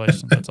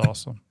 Congratulations, that's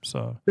awesome.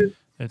 So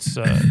it's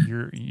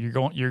you're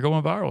going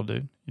viral,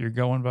 dude. You're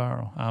going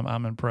viral.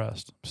 I'm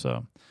impressed.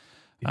 So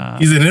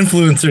he's an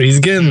influencer. He's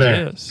getting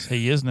there.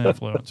 He is an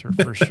influencer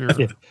for sure.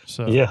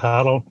 Yeah.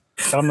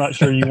 So I'm not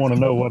sure you want to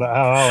know how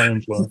I'll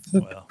influence.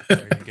 Well,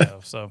 there you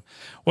go. So,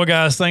 well,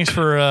 guys, thanks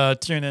for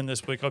tuning in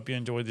this week. Hope you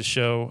enjoyed the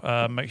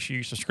show. Make sure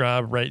you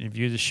subscribe, rate, and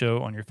view the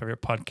show on your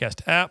favorite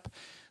podcast app.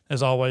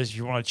 As always, if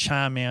you want to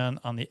chime in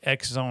on the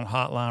X Zone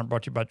hotline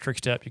brought to you by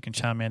TrickStep, you can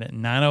chime in at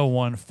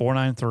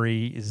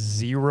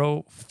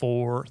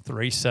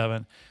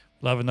 901-493-0437.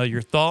 Love to know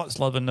your thoughts.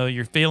 Love to know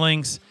your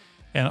feelings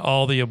and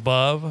all the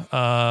above.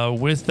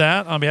 With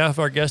that, on behalf of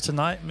our guest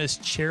tonight, Miss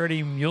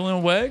Charity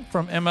Muhlenweg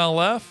from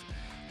MLF,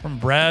 from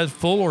Brad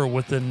Fuller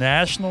with the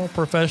National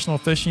Professional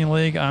Fishing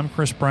League, I'm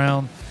Chris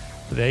Brown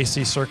for the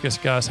AC Circus.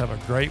 Guys, have a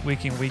great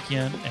weekend,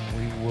 and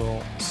we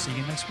will see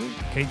you next week.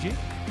 KG?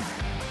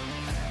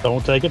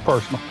 Don't take it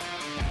personal.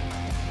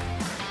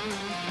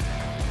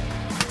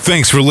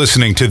 Thanks for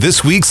listening to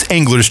this week's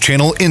Anglers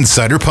Channel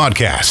Insider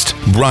Podcast,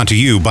 brought to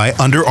you by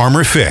Under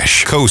Armour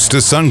Fish, Costa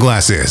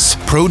Sunglasses,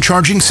 Pro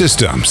Charging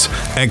Systems,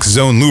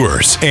 X-Zone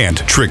Lures, and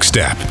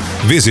Trickstep.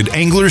 Visit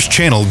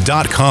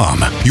anglerschannel.com,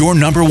 your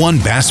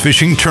 #1 bass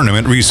fishing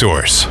tournament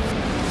resource.